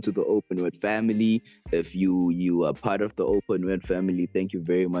 welcome to the Open Word family. If you are part of the Open Word family, thank you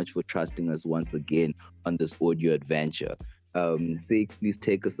very much for trusting us once again on this audio adventure. Sakes, please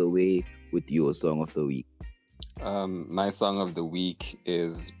take us away with your song of the week. My song of the week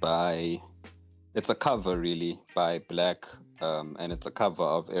is it's a cover really by Black, and it's a cover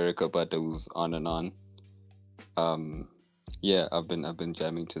of Erykah Badu's On and On. I've been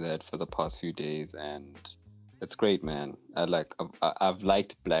jamming to that for the past few days, and it's great, man. I've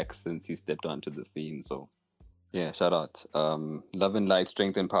liked Black since he stepped onto the scene, so yeah, shout out. Love and light,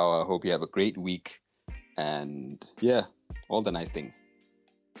 strength and power. I hope you have a great week, and all the nice things.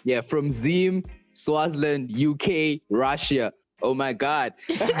 Yeah, from Zim, Swaziland, UK, Russia. Oh my God.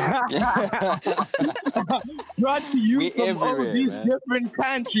 Brought to you from all these different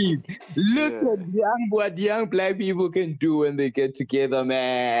countries. Look at what young black people can do when they get together,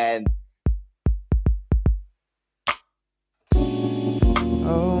 man.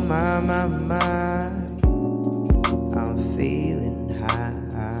 Oh my, I'm feeling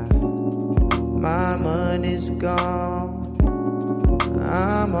high. My money's gone,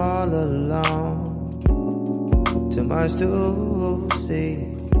 I'm all alone. Too much to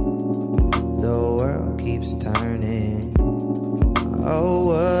see, the world keeps turning. Oh,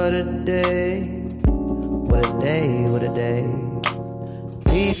 what a day, what a day, what a day.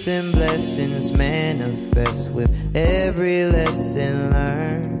 Peace and blessings manifest with every lesson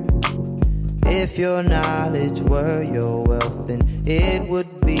learned. If your knowledge were your wealth, then it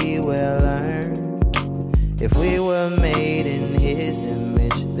would be well earned. If we were made in his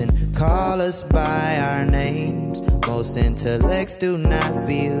image, then call us by our names. Most intellects do not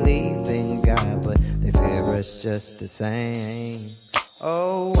believe in God, but they fear us just the same.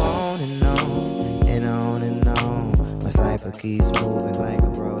 Oh, on and on and on and on. My cipher keeps moving like a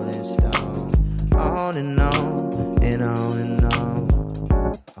rolling stone. On and on and on and on.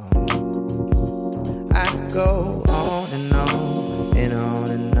 I go on and on and on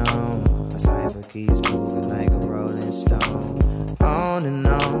and on. My cipher keeps moving like a rolling stone. On and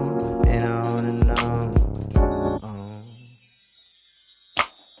on and on and on.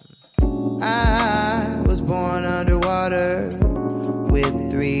 I was born underwater with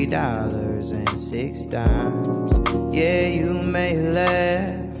 $3 and 6 dimes. Yeah, you may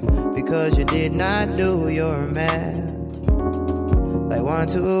laugh because you did not do your math. Like 1,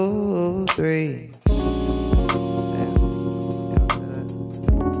 2, 3.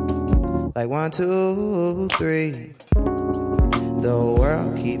 Like 1, 2, 3. The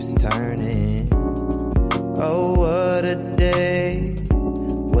world keeps turning. Oh, what a day.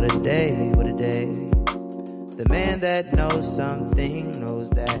 What a day, what a day. The man that knows something knows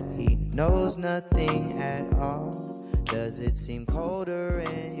that he knows nothing at all. Does it seem colder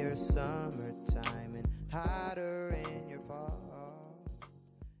in your summertime and hotter in your fall?